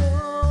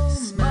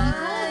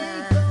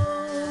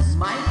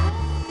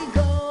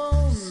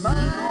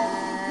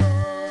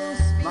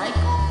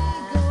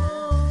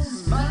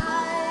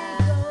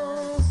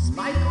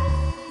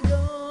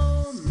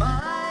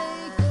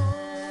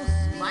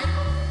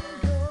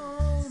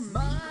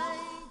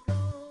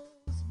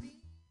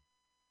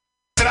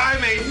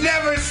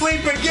never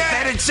sleep again.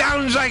 And it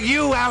sounds like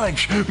you,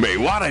 Alex, may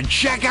want to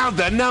check out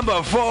the number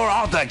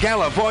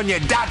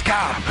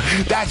 4AltaCalifornia.com.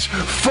 That's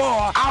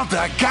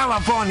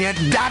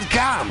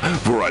 4AltaCalifornia.com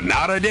for a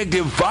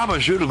non-addictive,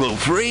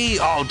 pharmaceutical-free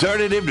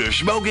alternative to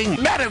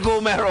smoking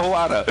medical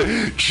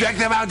marijuana. Check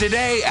them out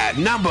today at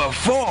number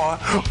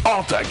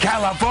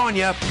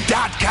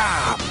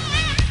 4AltaCalifornia.com.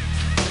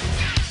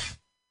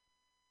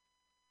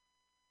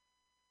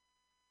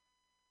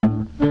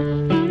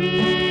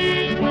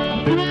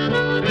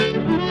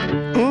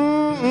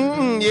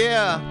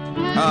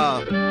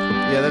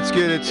 Yeah, that's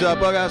good. It's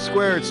Bughouse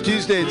Square. It's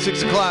Tuesday at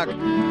 6 o'clock.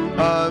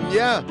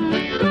 Yeah,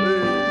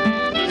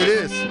 it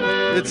is.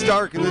 It's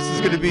dark, and this is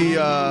going to be,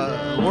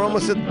 we're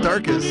almost at the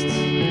darkest,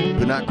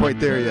 but not quite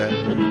there yet.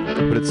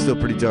 But it's still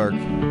pretty dark.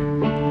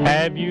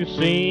 Have you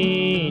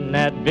seen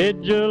that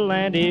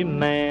vigilante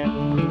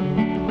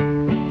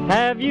man?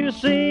 Have you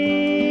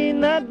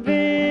seen that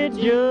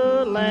vigilante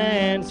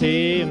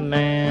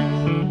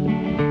man?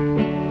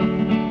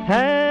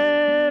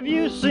 Have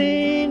you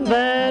seen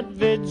that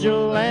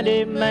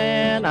vigilante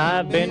man?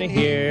 I've been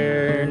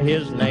hearing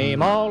his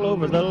name all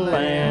over the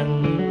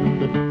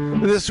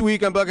land. This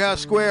week on Bughouse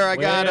Square, I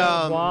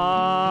got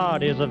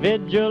what is a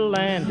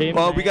vigilante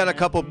well, we got a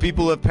couple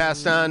people who have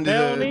passed on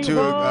to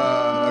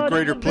a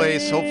greater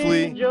place,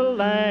 hopefully.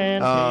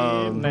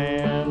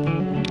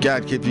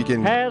 God, if you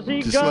can just let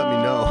me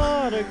know.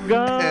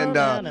 And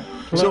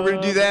so we're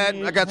going to do that.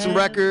 I got some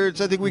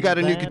records. I think we got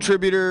a new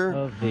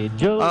contributor. I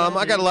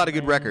got a lot of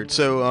good records,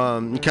 so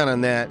kind of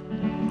on that.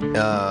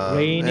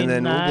 And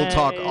then we'll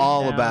talk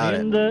all about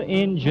it. In the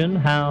engine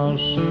house,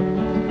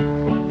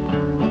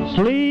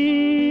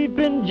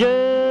 sleeping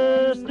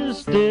just as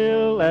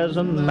still as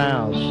a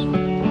mouse.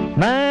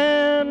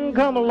 Man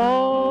come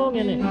along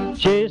and he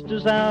chased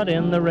us out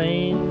in the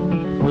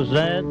rain. Was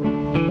that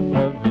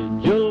a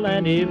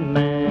vigilante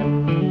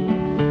man?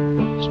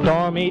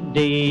 Stormy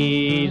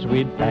days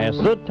we'd pass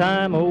the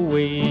time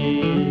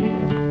away,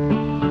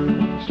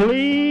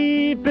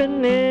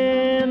 sleeping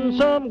in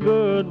some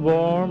good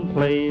warm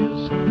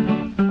place.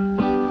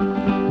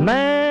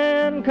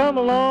 Man come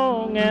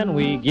along and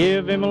we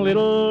give him a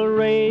little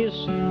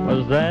race.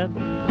 Was that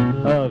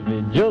a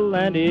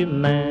vigilante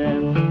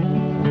man?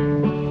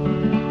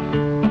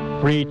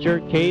 Preacher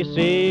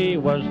Casey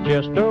was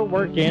just a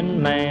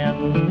working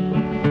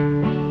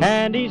man,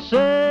 and he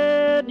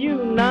said,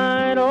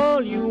 unite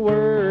all you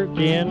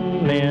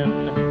working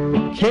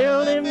men.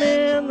 Killed him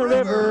in the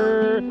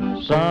river,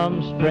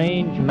 some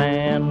strange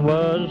man.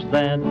 Was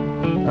that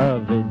a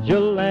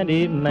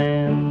vigilante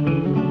man?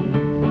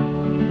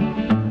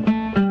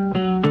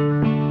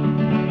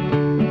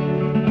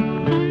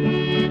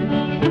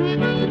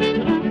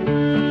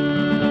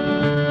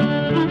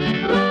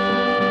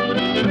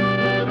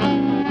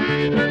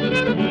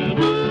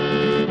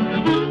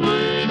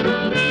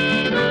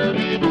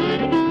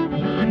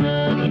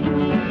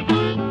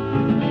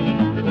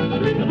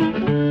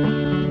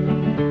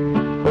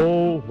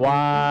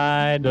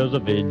 Why does a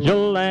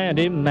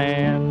vigilante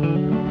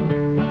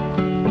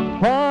man?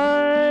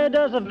 Why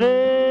does a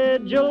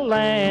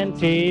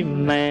vigilante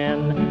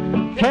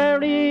man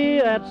carry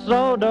that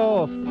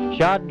sawed-off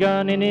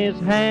shotgun in his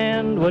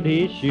hand? Would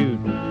he shoot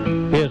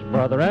his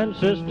brother and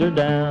sister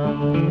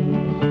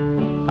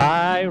down?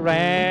 I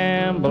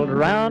rambled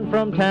around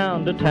from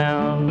town to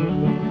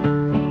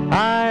town.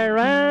 I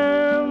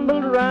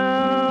rambled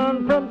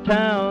around from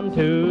town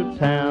to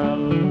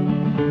town.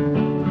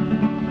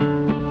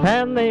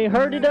 And they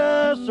herded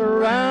us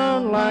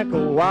around like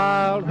a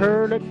wild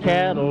herd of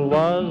cattle.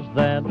 Was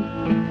that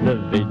the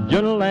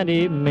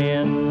vigilante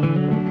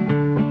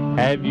men?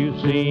 Have you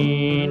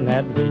seen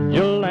that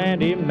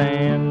vigilante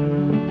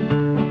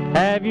man?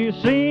 Have you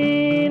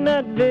seen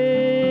that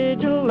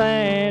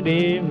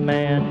vigilante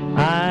man?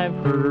 I've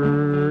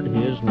heard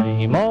his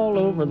name all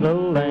over the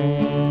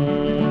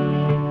land.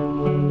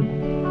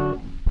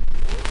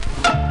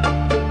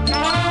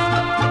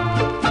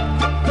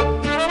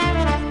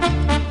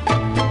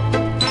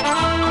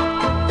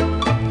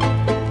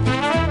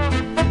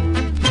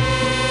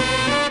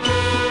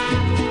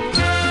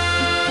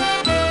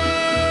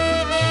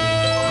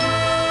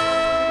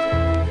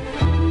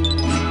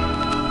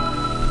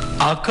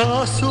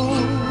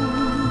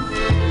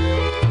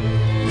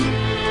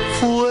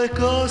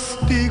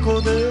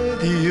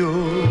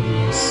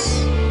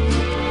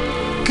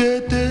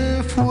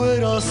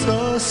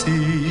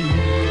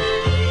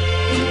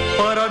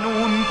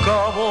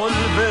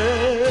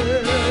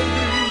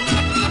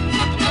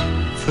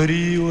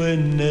 frío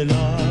en el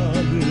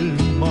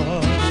alma,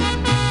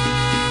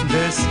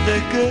 desde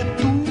que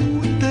tú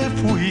te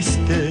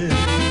fuiste,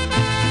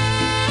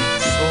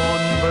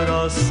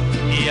 sombras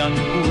y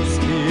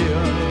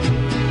angustia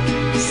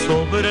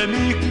sobre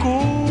mi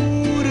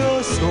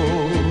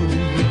corazón,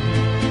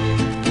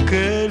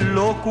 qué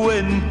loco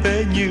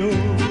empeño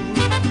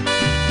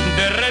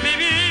de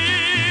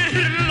revivir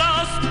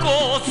las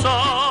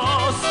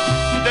cosas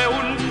de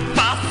un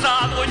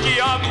pasado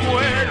ya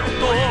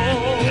muerto,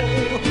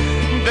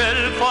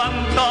 del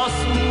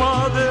fantasma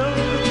de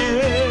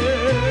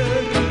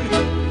ayer,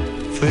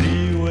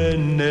 frío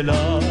en el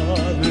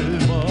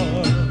alma,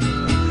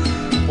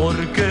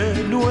 porque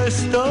no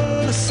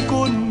estás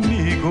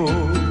conmigo,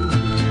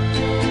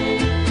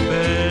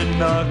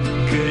 pena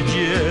que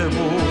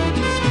llevo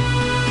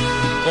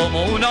como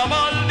una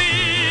maldición.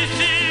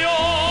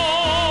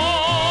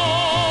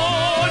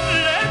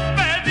 Le he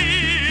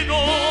pedido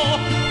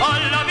a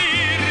la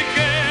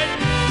Virgen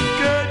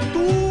que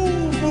tú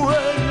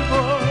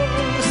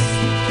vuelvas,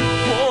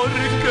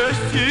 porque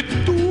si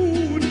tú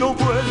no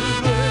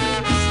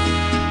vuelves,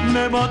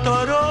 me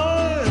matará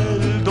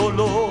el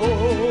dolor.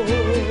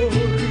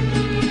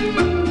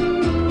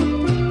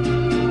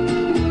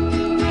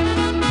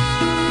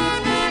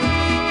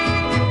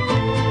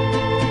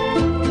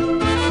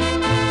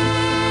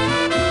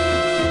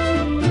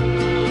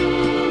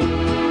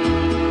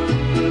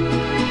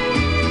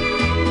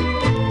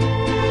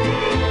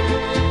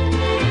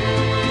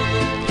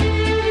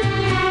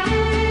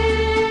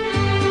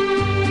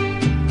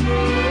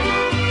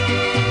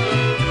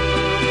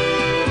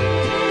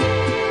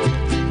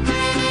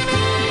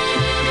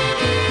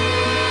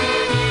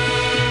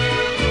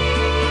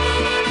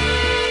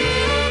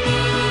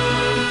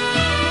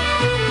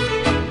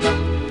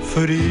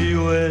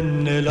 Frío en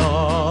el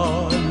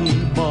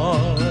alma,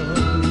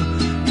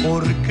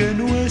 porque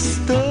no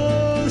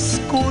estás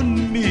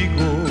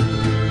conmigo,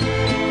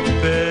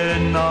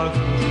 pena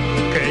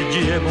que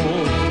llevo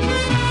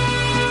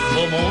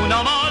como una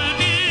maldición.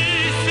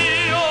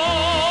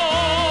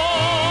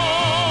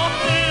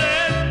 Le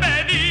he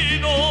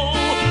pedido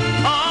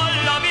a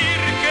la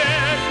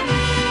Virgen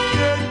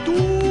que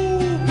tú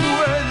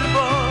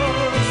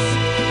vuelvas,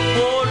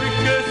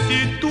 porque si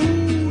tú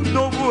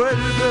no vuelves,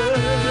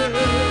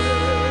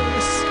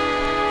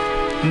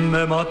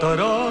 me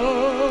matará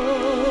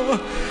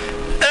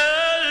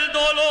el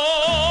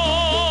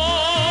dolor.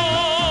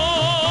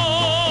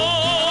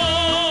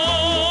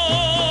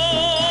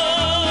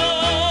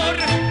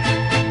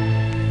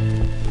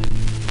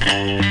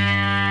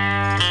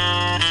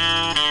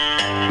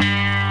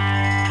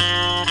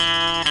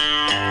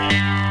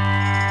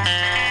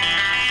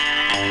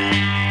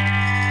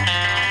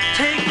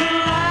 Take the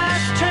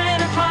last train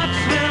to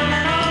Clarksville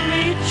and I'll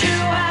meet you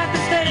at the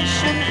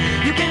station.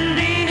 You can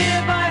be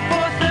here by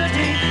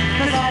 4:30,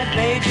 'cause I've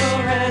made your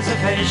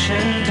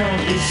reservation.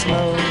 Don't be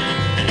slow.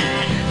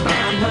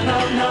 No, no,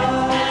 no.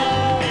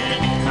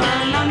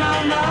 No, no,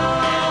 no.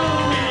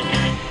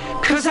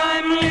 'Cause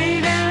I'm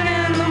leaving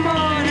in the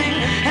morning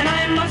and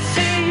I must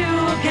see you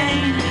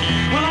again.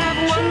 We'll have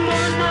one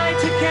more night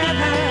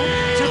together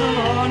till the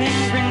morning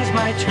brings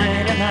my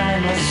train and I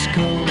must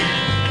go.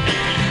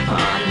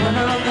 No,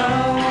 no, no.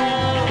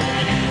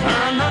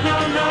 No, no,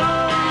 no.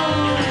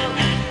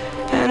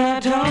 And I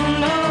don't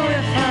know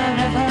if I'm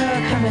ever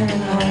coming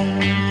home.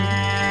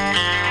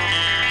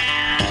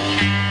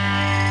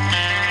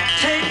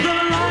 Take the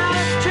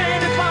last train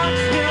to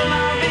Clarksville.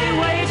 I'll be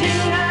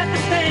waiting at the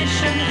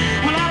station.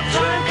 We'll have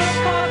time for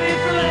coffee,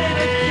 for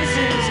later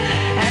kisses,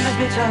 and a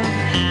bit of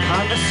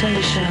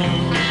conversation.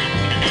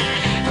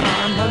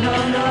 No, no,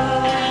 no.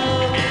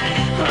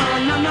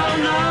 No, no,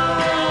 no.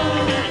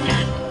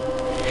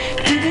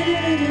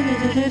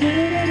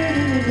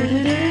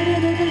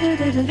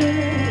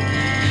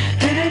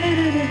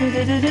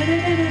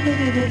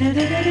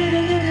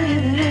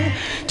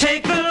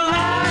 Take the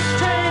last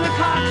train to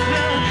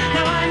Clarksville.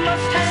 Now I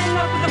must hang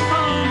up the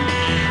phone.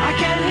 I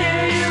can't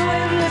hear you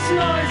in this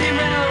noisy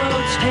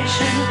railroad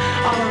station.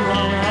 All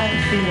alone I'm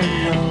feeling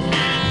low.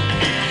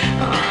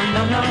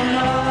 No, no,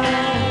 no.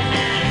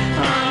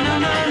 No,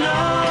 no, no.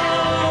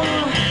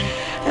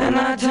 And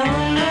I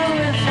don't know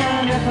if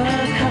I'm ever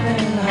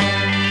coming home.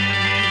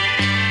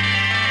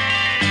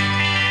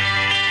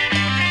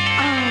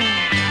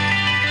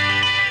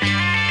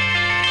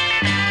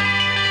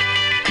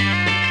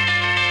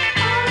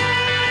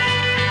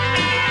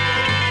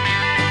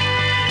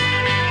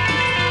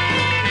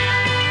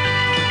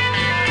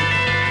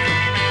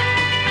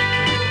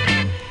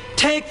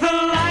 Take the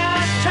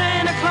last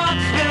train to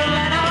Clarksville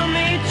and I'll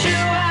meet you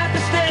at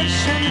the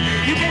station.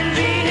 You can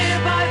be here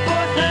by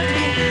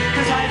 4:30,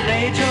 'cause I've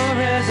made your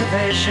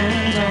reservation.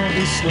 Don't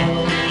be slow.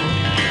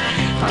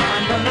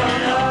 No, no,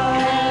 no.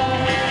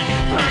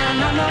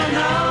 No, no,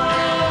 no.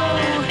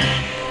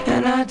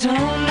 And I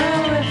don't know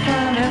if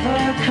I'm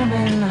ever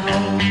coming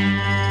home.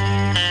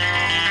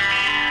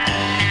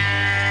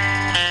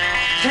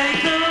 Take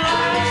the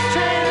last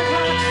train to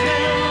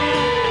Clarksville.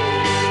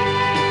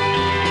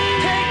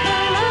 Take the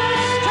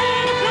last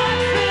train to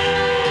Clarksville.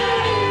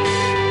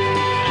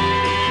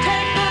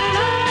 Take the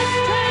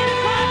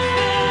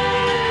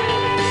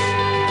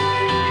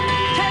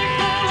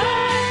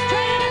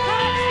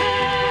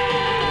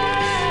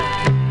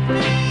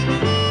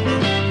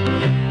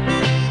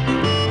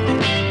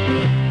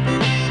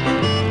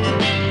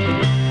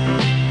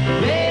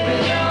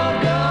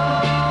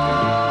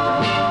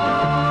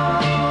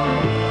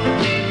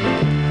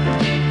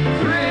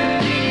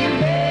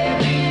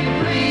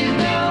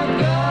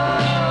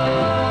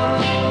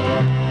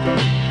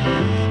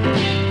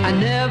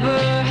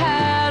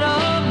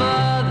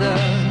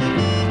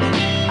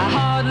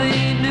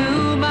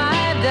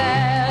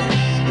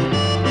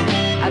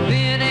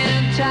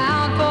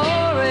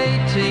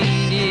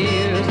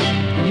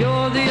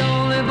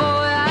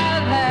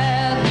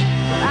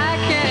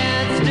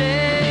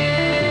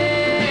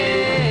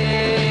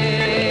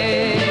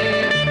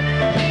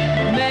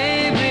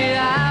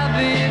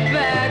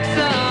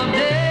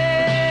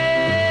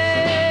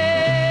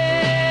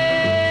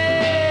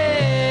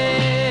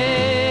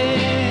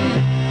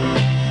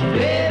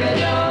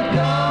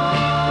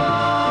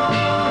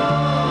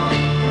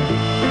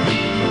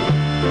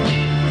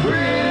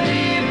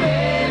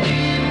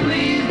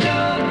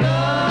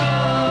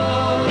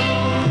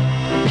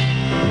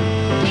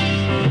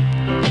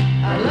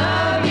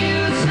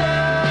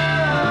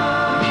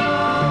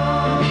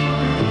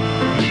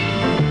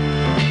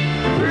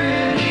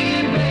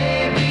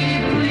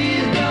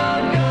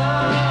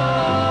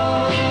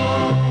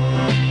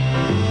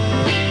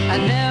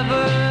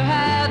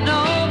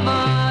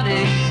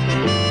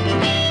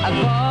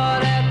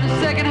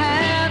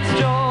secondhand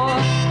store.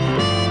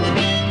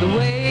 The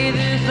way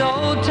this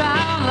old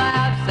town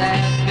laughs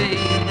at me,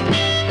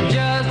 I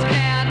just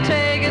can't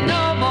take it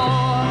no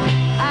more.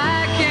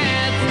 I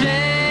can't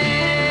stay.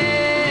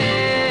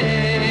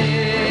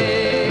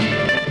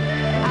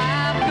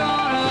 I'm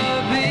gonna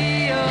be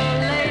a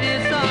lady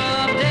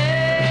someday.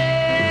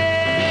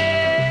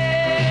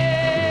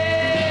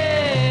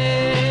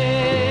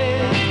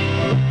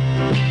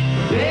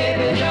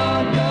 Baby,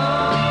 don't go.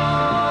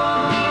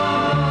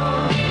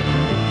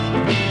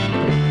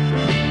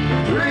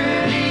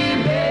 Pretty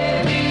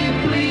baby,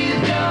 please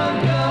don't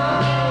go.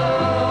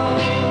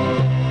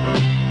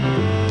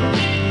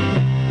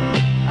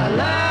 I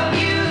love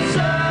you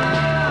so.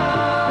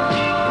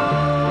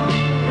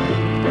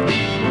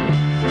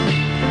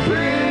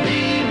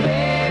 Pretty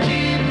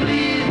baby,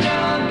 please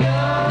don't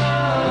go.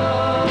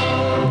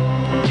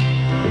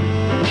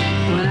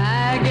 When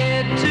I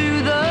get to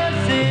the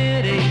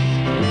city,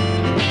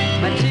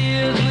 my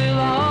tears will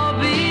all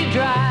be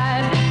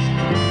dried.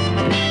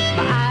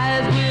 My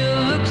eyes will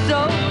look so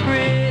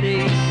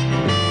pretty.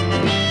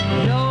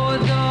 No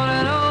one's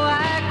gonna know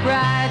I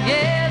cried.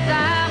 Yes,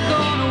 I'm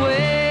gonna wait.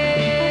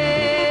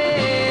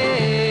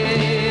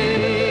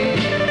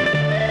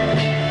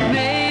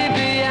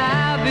 Maybe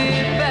I'll be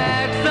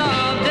back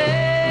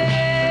someday.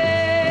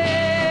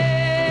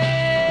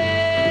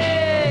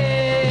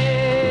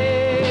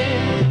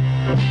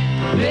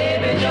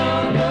 Baby,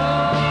 don't go.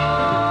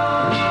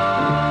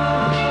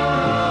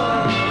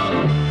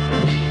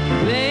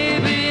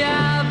 Maybe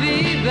I'll be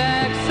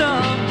back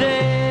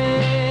someday.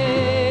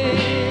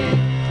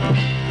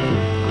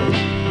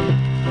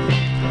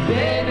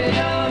 Baby,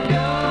 don't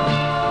go.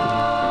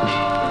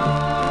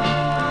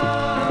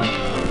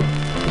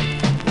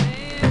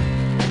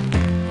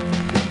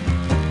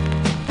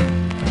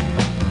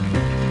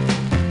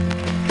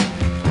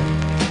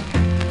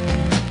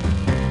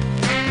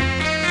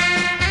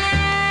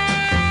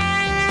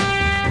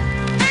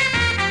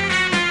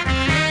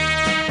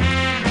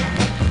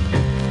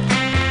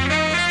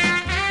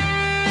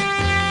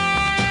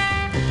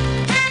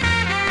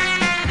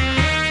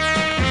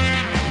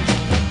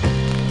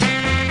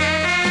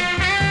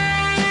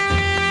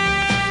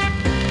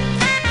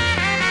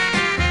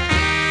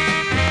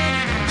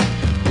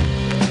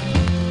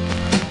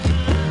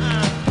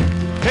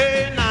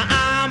 Hey, now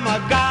I'm a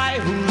guy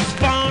who's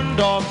fond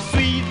of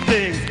sweet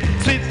things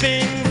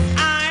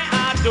I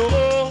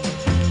adore.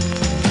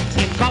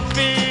 In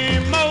coffee,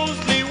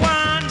 mostly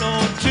 1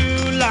 or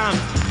 2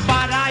 lamps,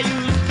 but I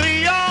use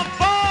 3 or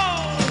 4.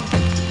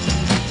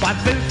 But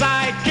since I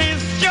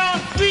kissed your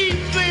sweet,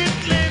 sweet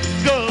lips,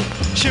 girl,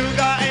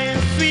 sugar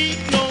ain't sweet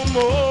no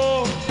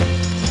more.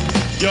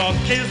 Your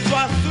kiss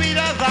was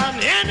sweeter than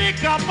any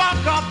cup of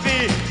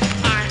coffee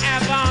I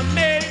ever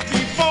made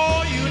before.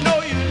 You know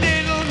you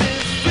little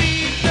miss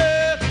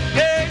sweetness.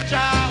 Hey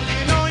child,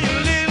 you know you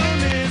little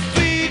miss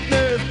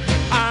sweetness.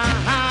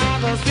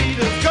 The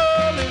sweetest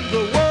girl in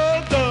the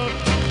world, girl.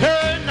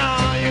 Hey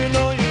now, you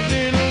know you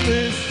little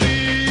miss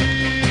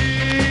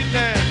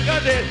sweetness.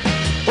 'Cause it,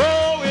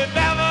 oh, if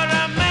ever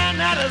a man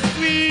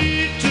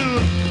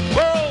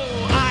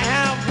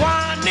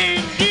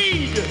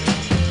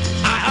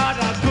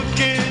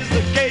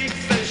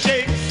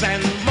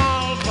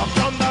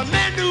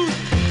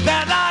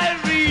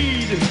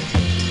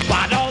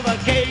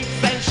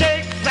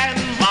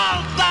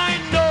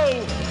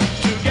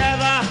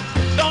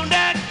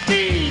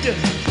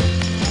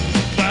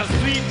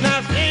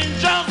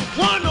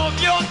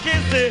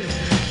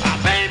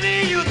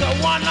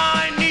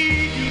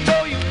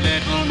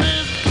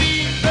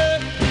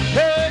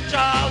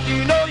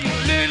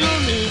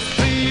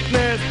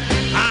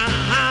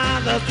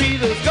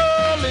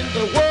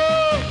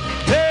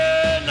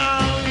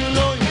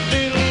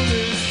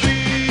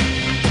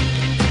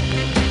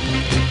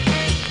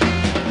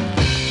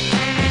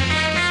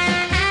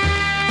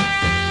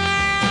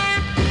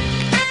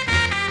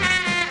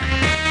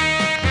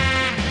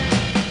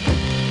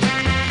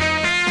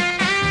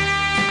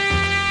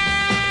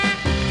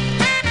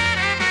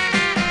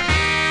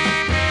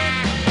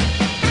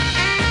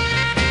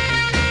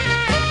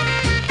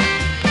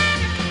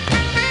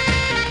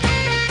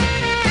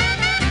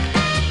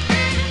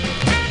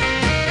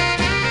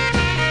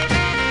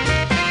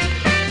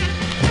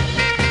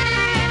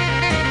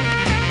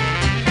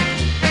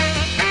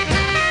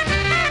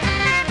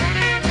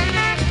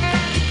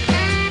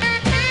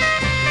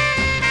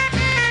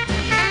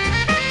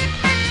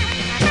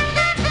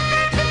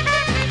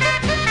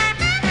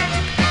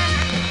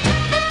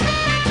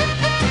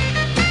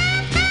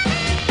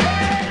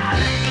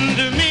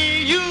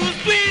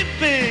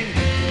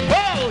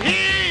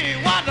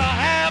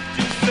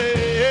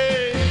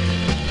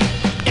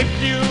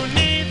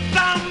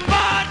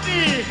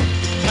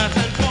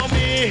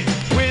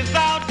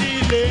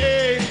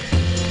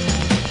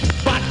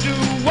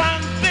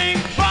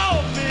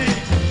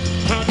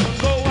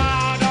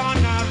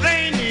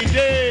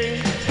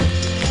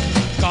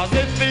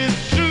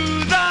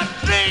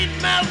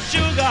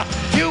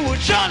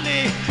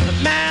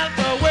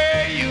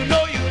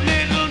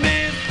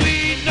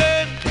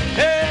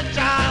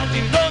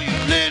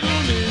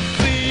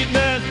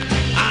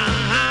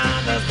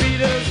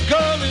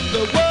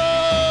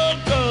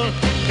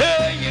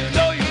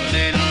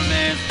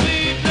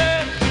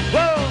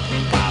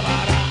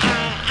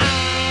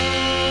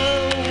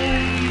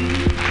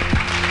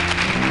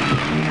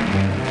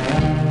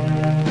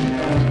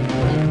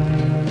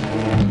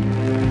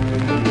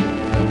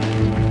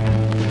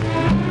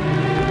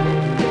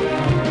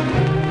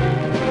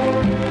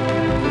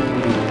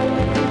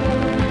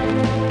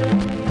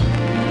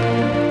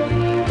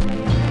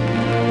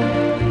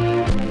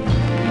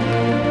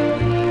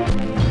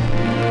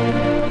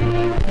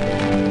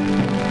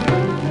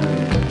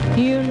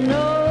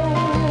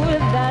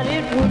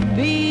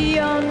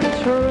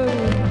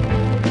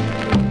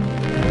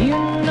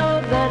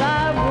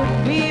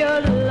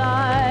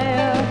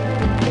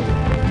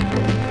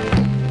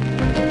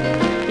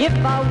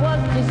if I was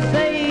to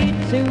say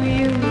to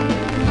you,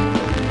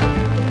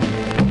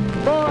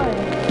 boy,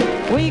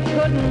 we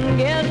couldn't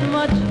get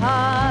much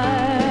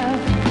higher.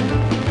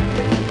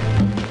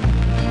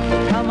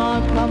 Come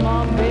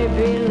on,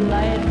 baby,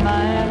 light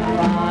my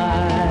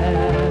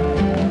fire.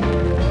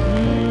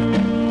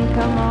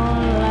 Come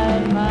on,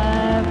 light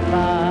my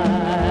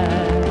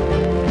fire.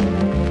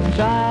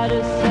 Try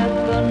to set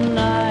the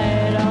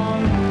night on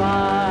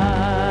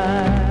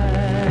fire.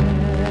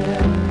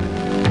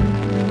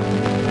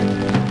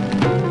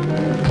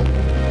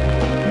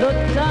 The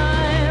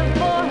time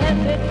for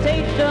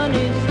hesitation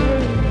is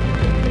through.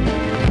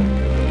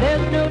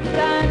 There's no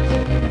time to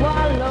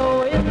wallow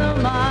in the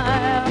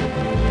mire.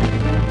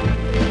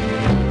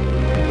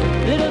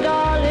 Little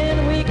darling,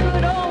 we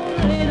could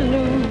only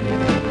lose,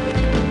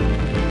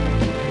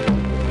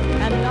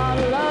 and our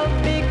love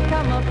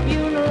become a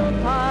funeral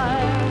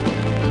pyre.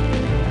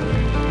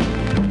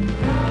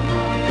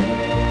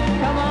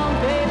 Come on,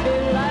 baby,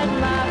 light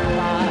my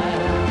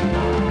fire.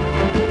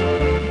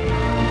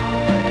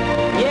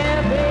 Yeah,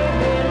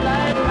 baby,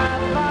 light my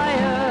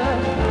fire.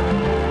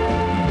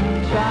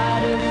 Try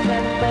to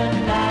set the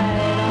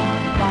night on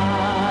fire.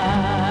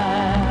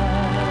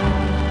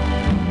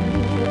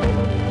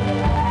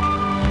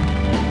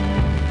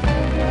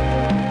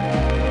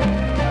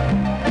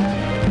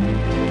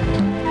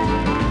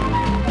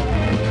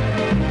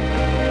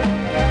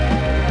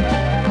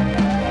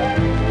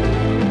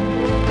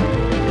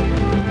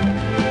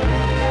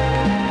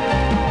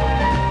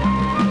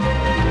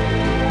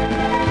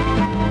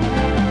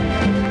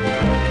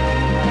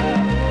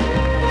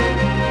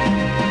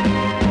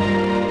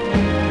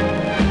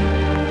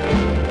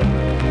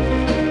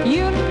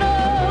 You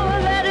know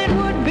that it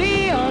would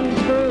be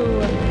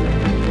untrue,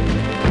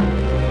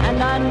 and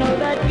I know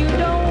that you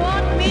don't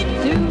want me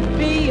to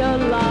be a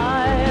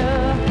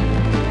liar.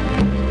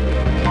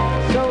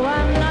 So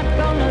I'm not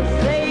gonna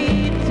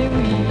say to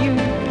you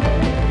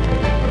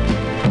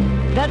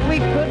that we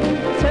couldn't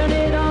turn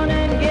it on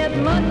and get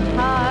much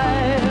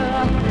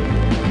higher.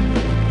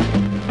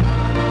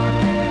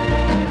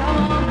 Come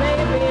on,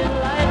 baby,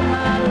 light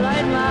my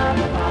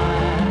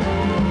fire.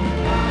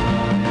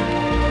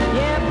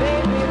 Yeah,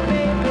 baby,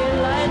 baby,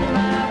 light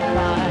my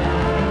fire.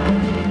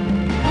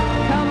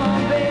 Come on,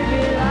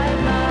 baby, light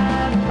my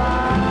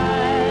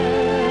fire.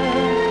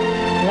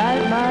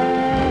 Light my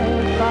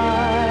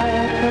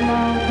fire.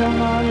 Come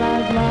on,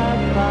 light my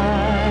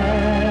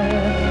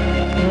fire.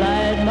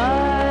 Light my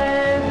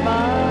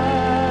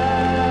fire.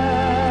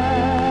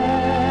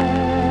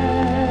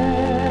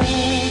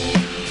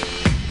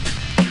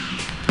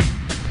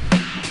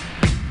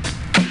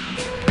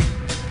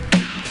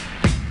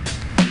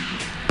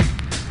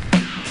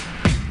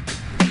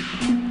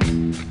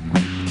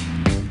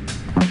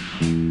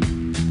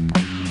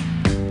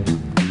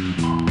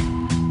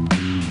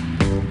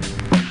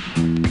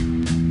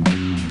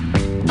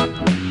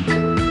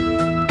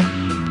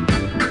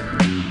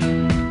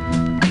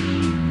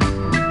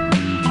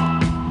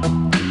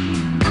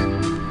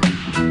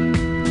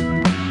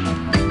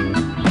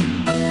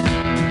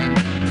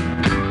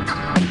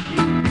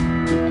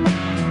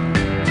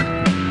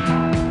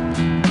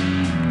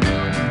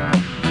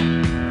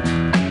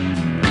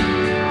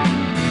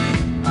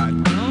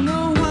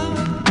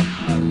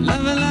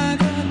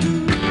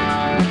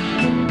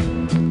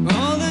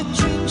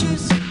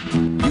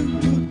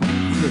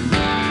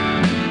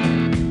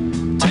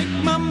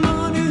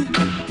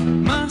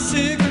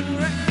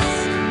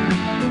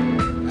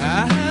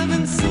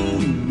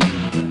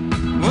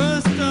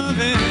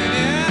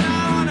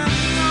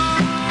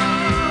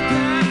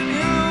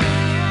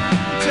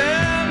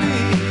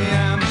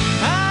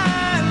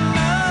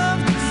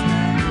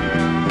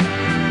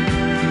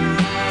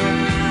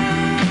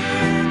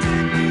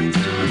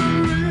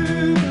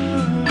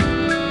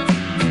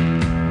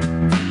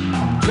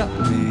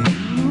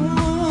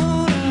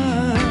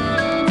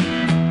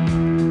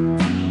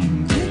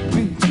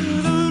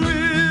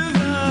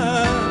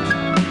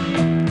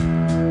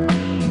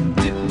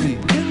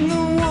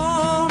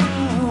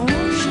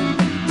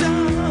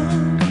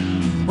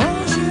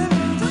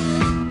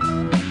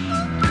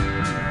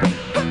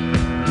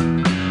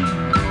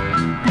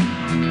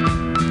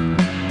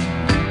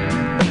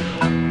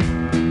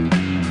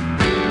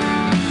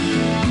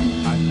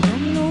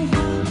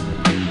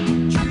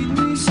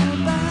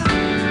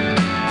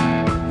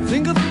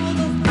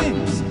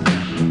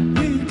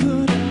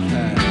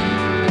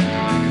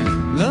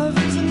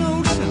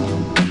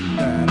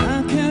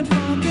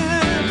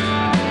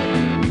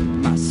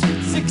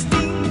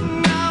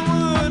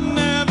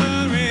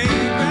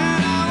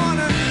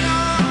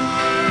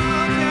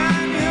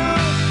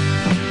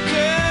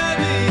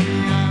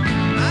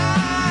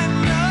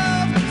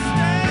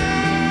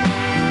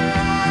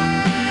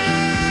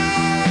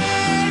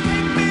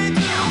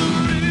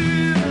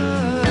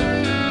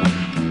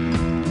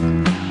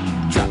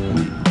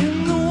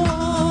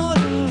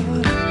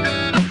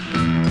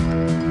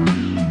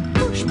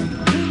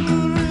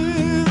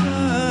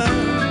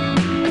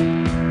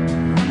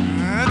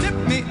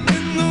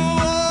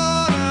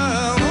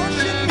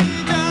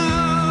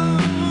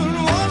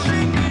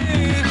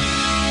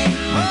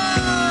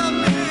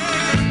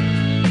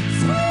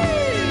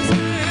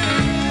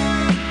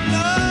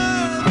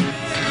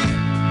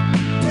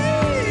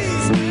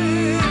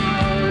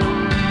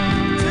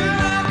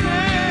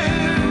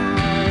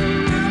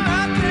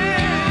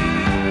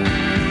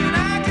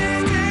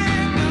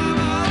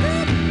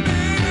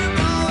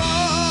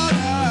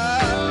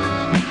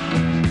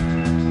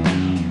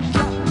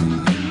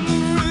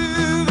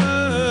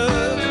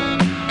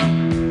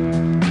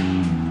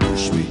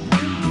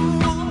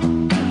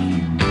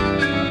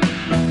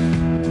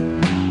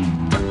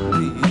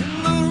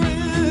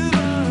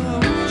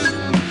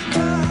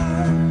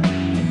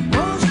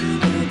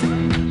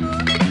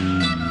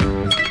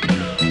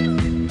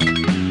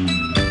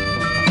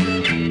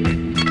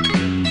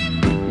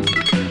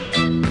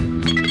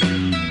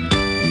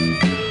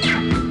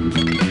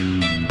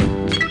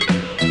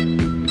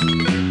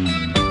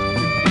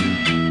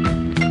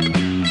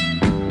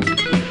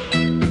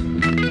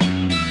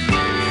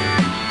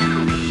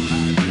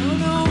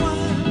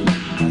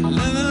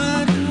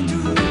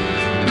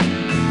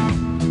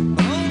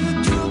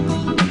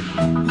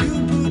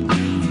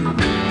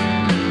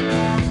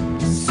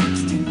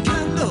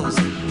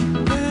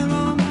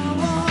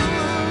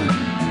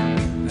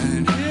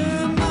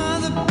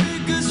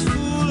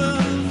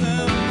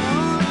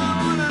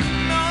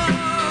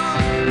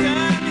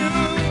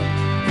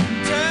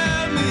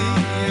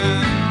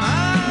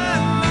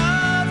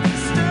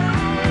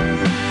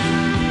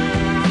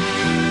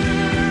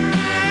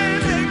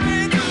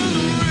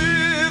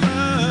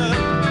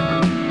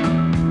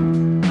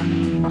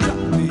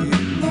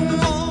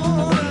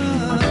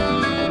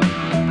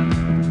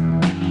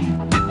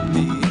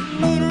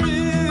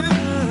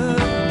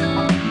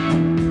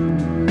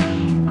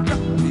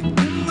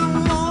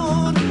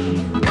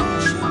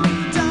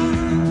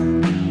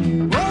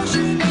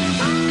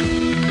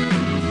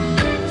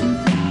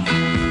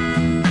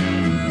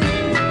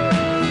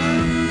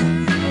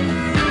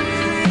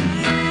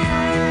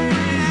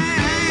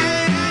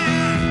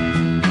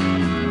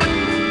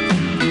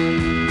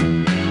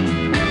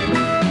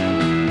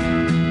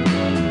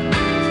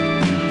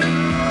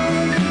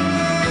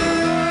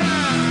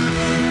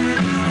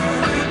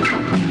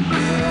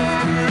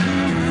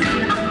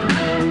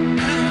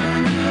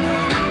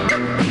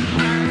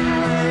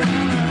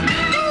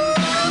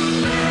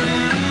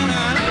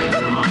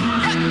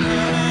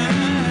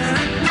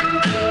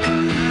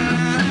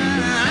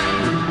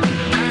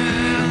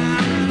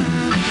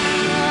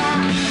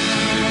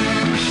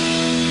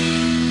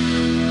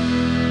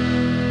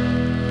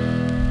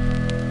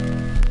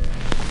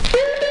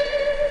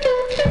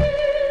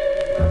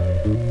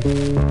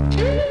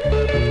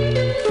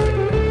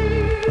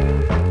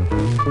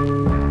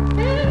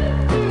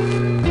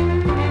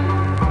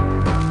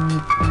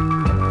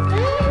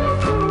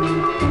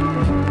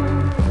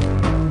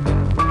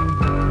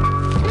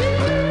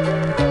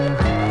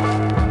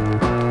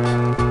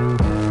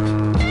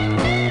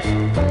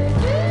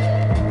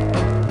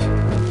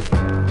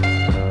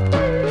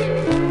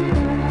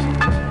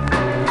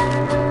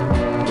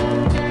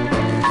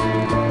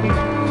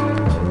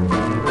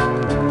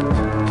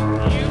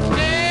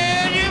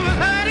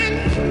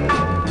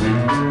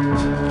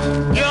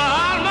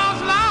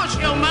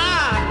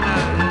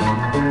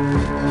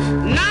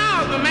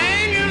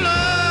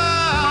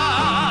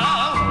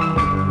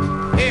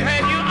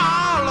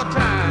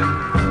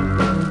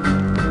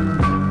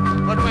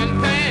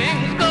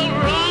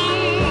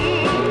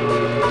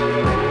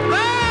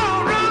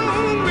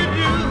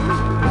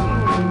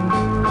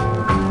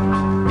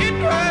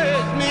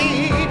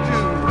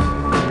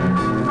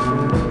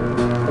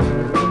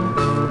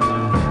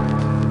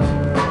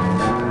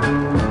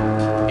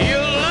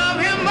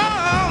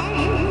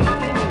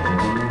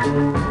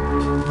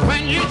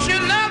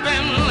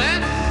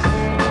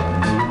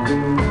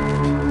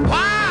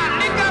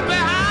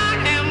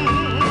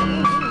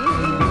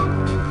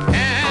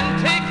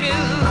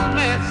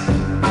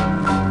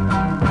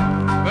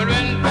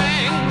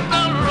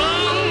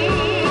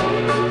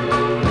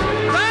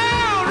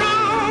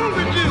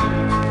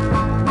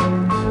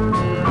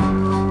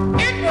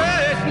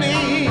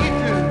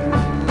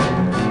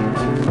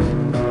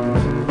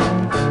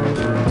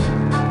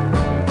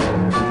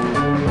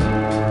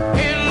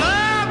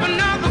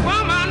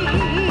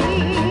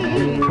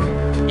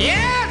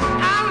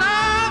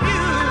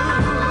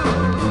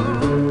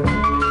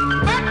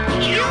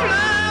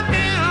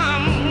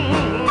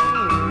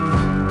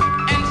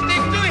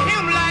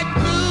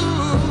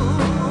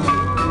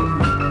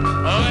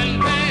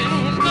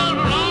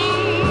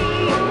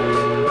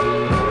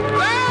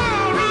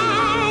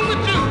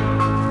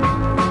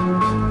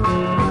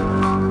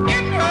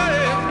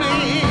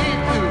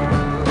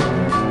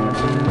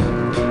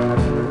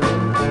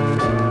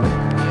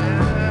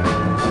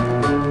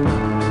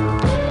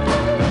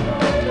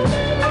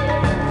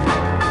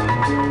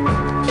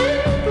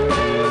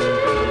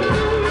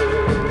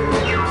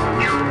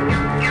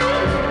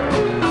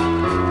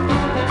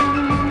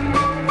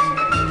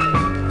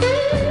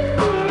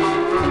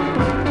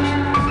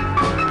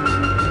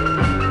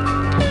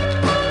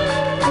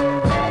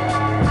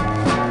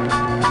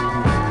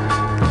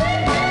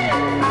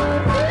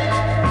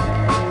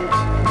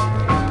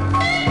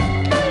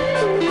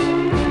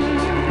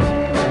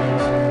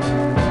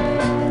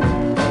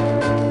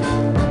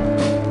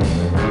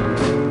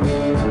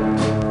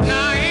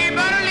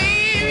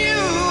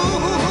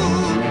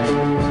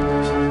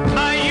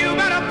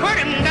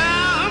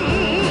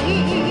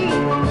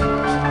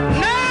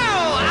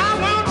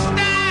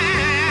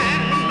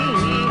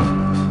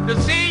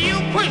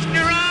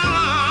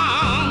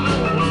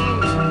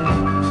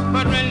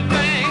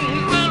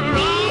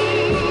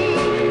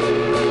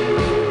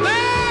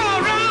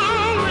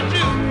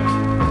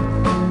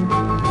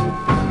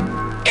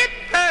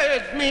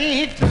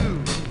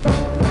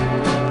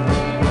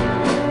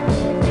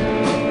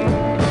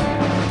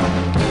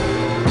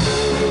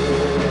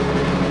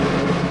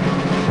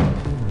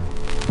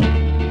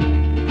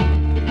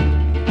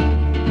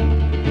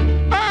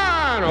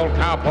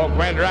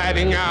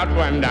 out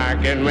one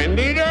dark and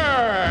windy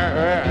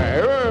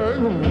day.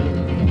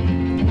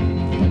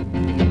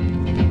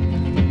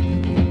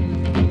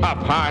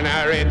 Upon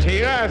a ridge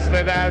he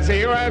rested as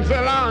he went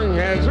along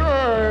his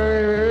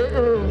way.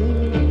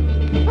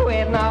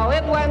 When now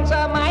it once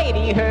a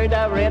mighty herd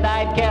of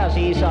red-eyed cows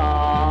he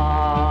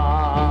saw,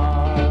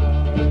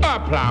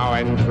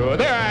 A-plowing through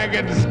the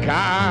ragged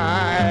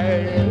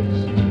skies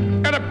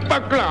and up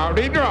a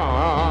cloudy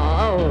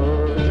draw.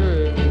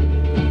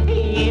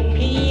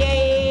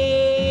 Yippee-yay,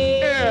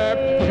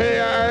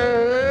 Yippee-yay,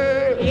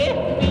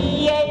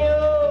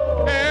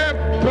 yippee-yay-oh.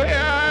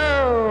 yippee-yay.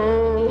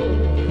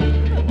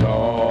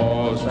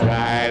 Those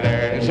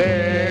riders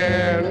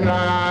in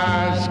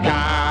the sky.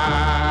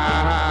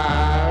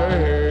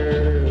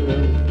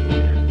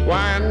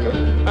 One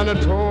and a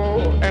two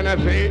and a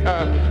three.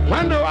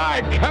 When do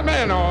I come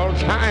in, old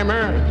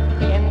timer?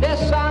 In this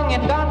song,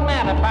 it don't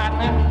matter,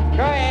 partner.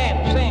 Go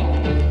ahead, sing.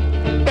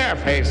 Their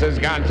faces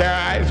gaunt, their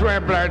eyes were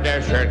blurred,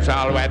 their shirts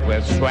all wet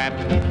with sweat.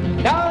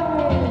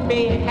 Don't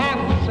be half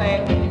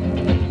so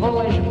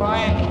foolish,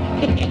 boy.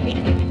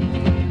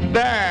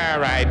 They're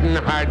riding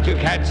hard to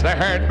catch the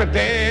herd, but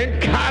they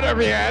ain't caught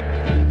 'em yet.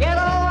 Get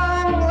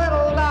along,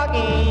 little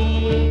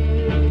doggy,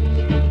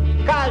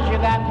 'cause you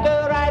got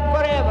to ride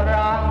forever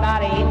on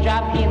that age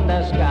up in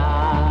the sky.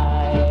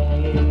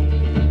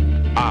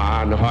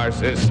 On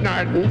horses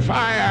snorting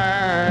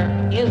fire.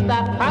 Is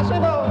that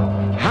possible?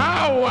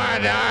 How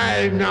would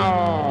I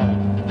know?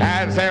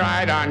 As they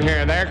ride on,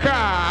 hear their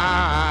cry.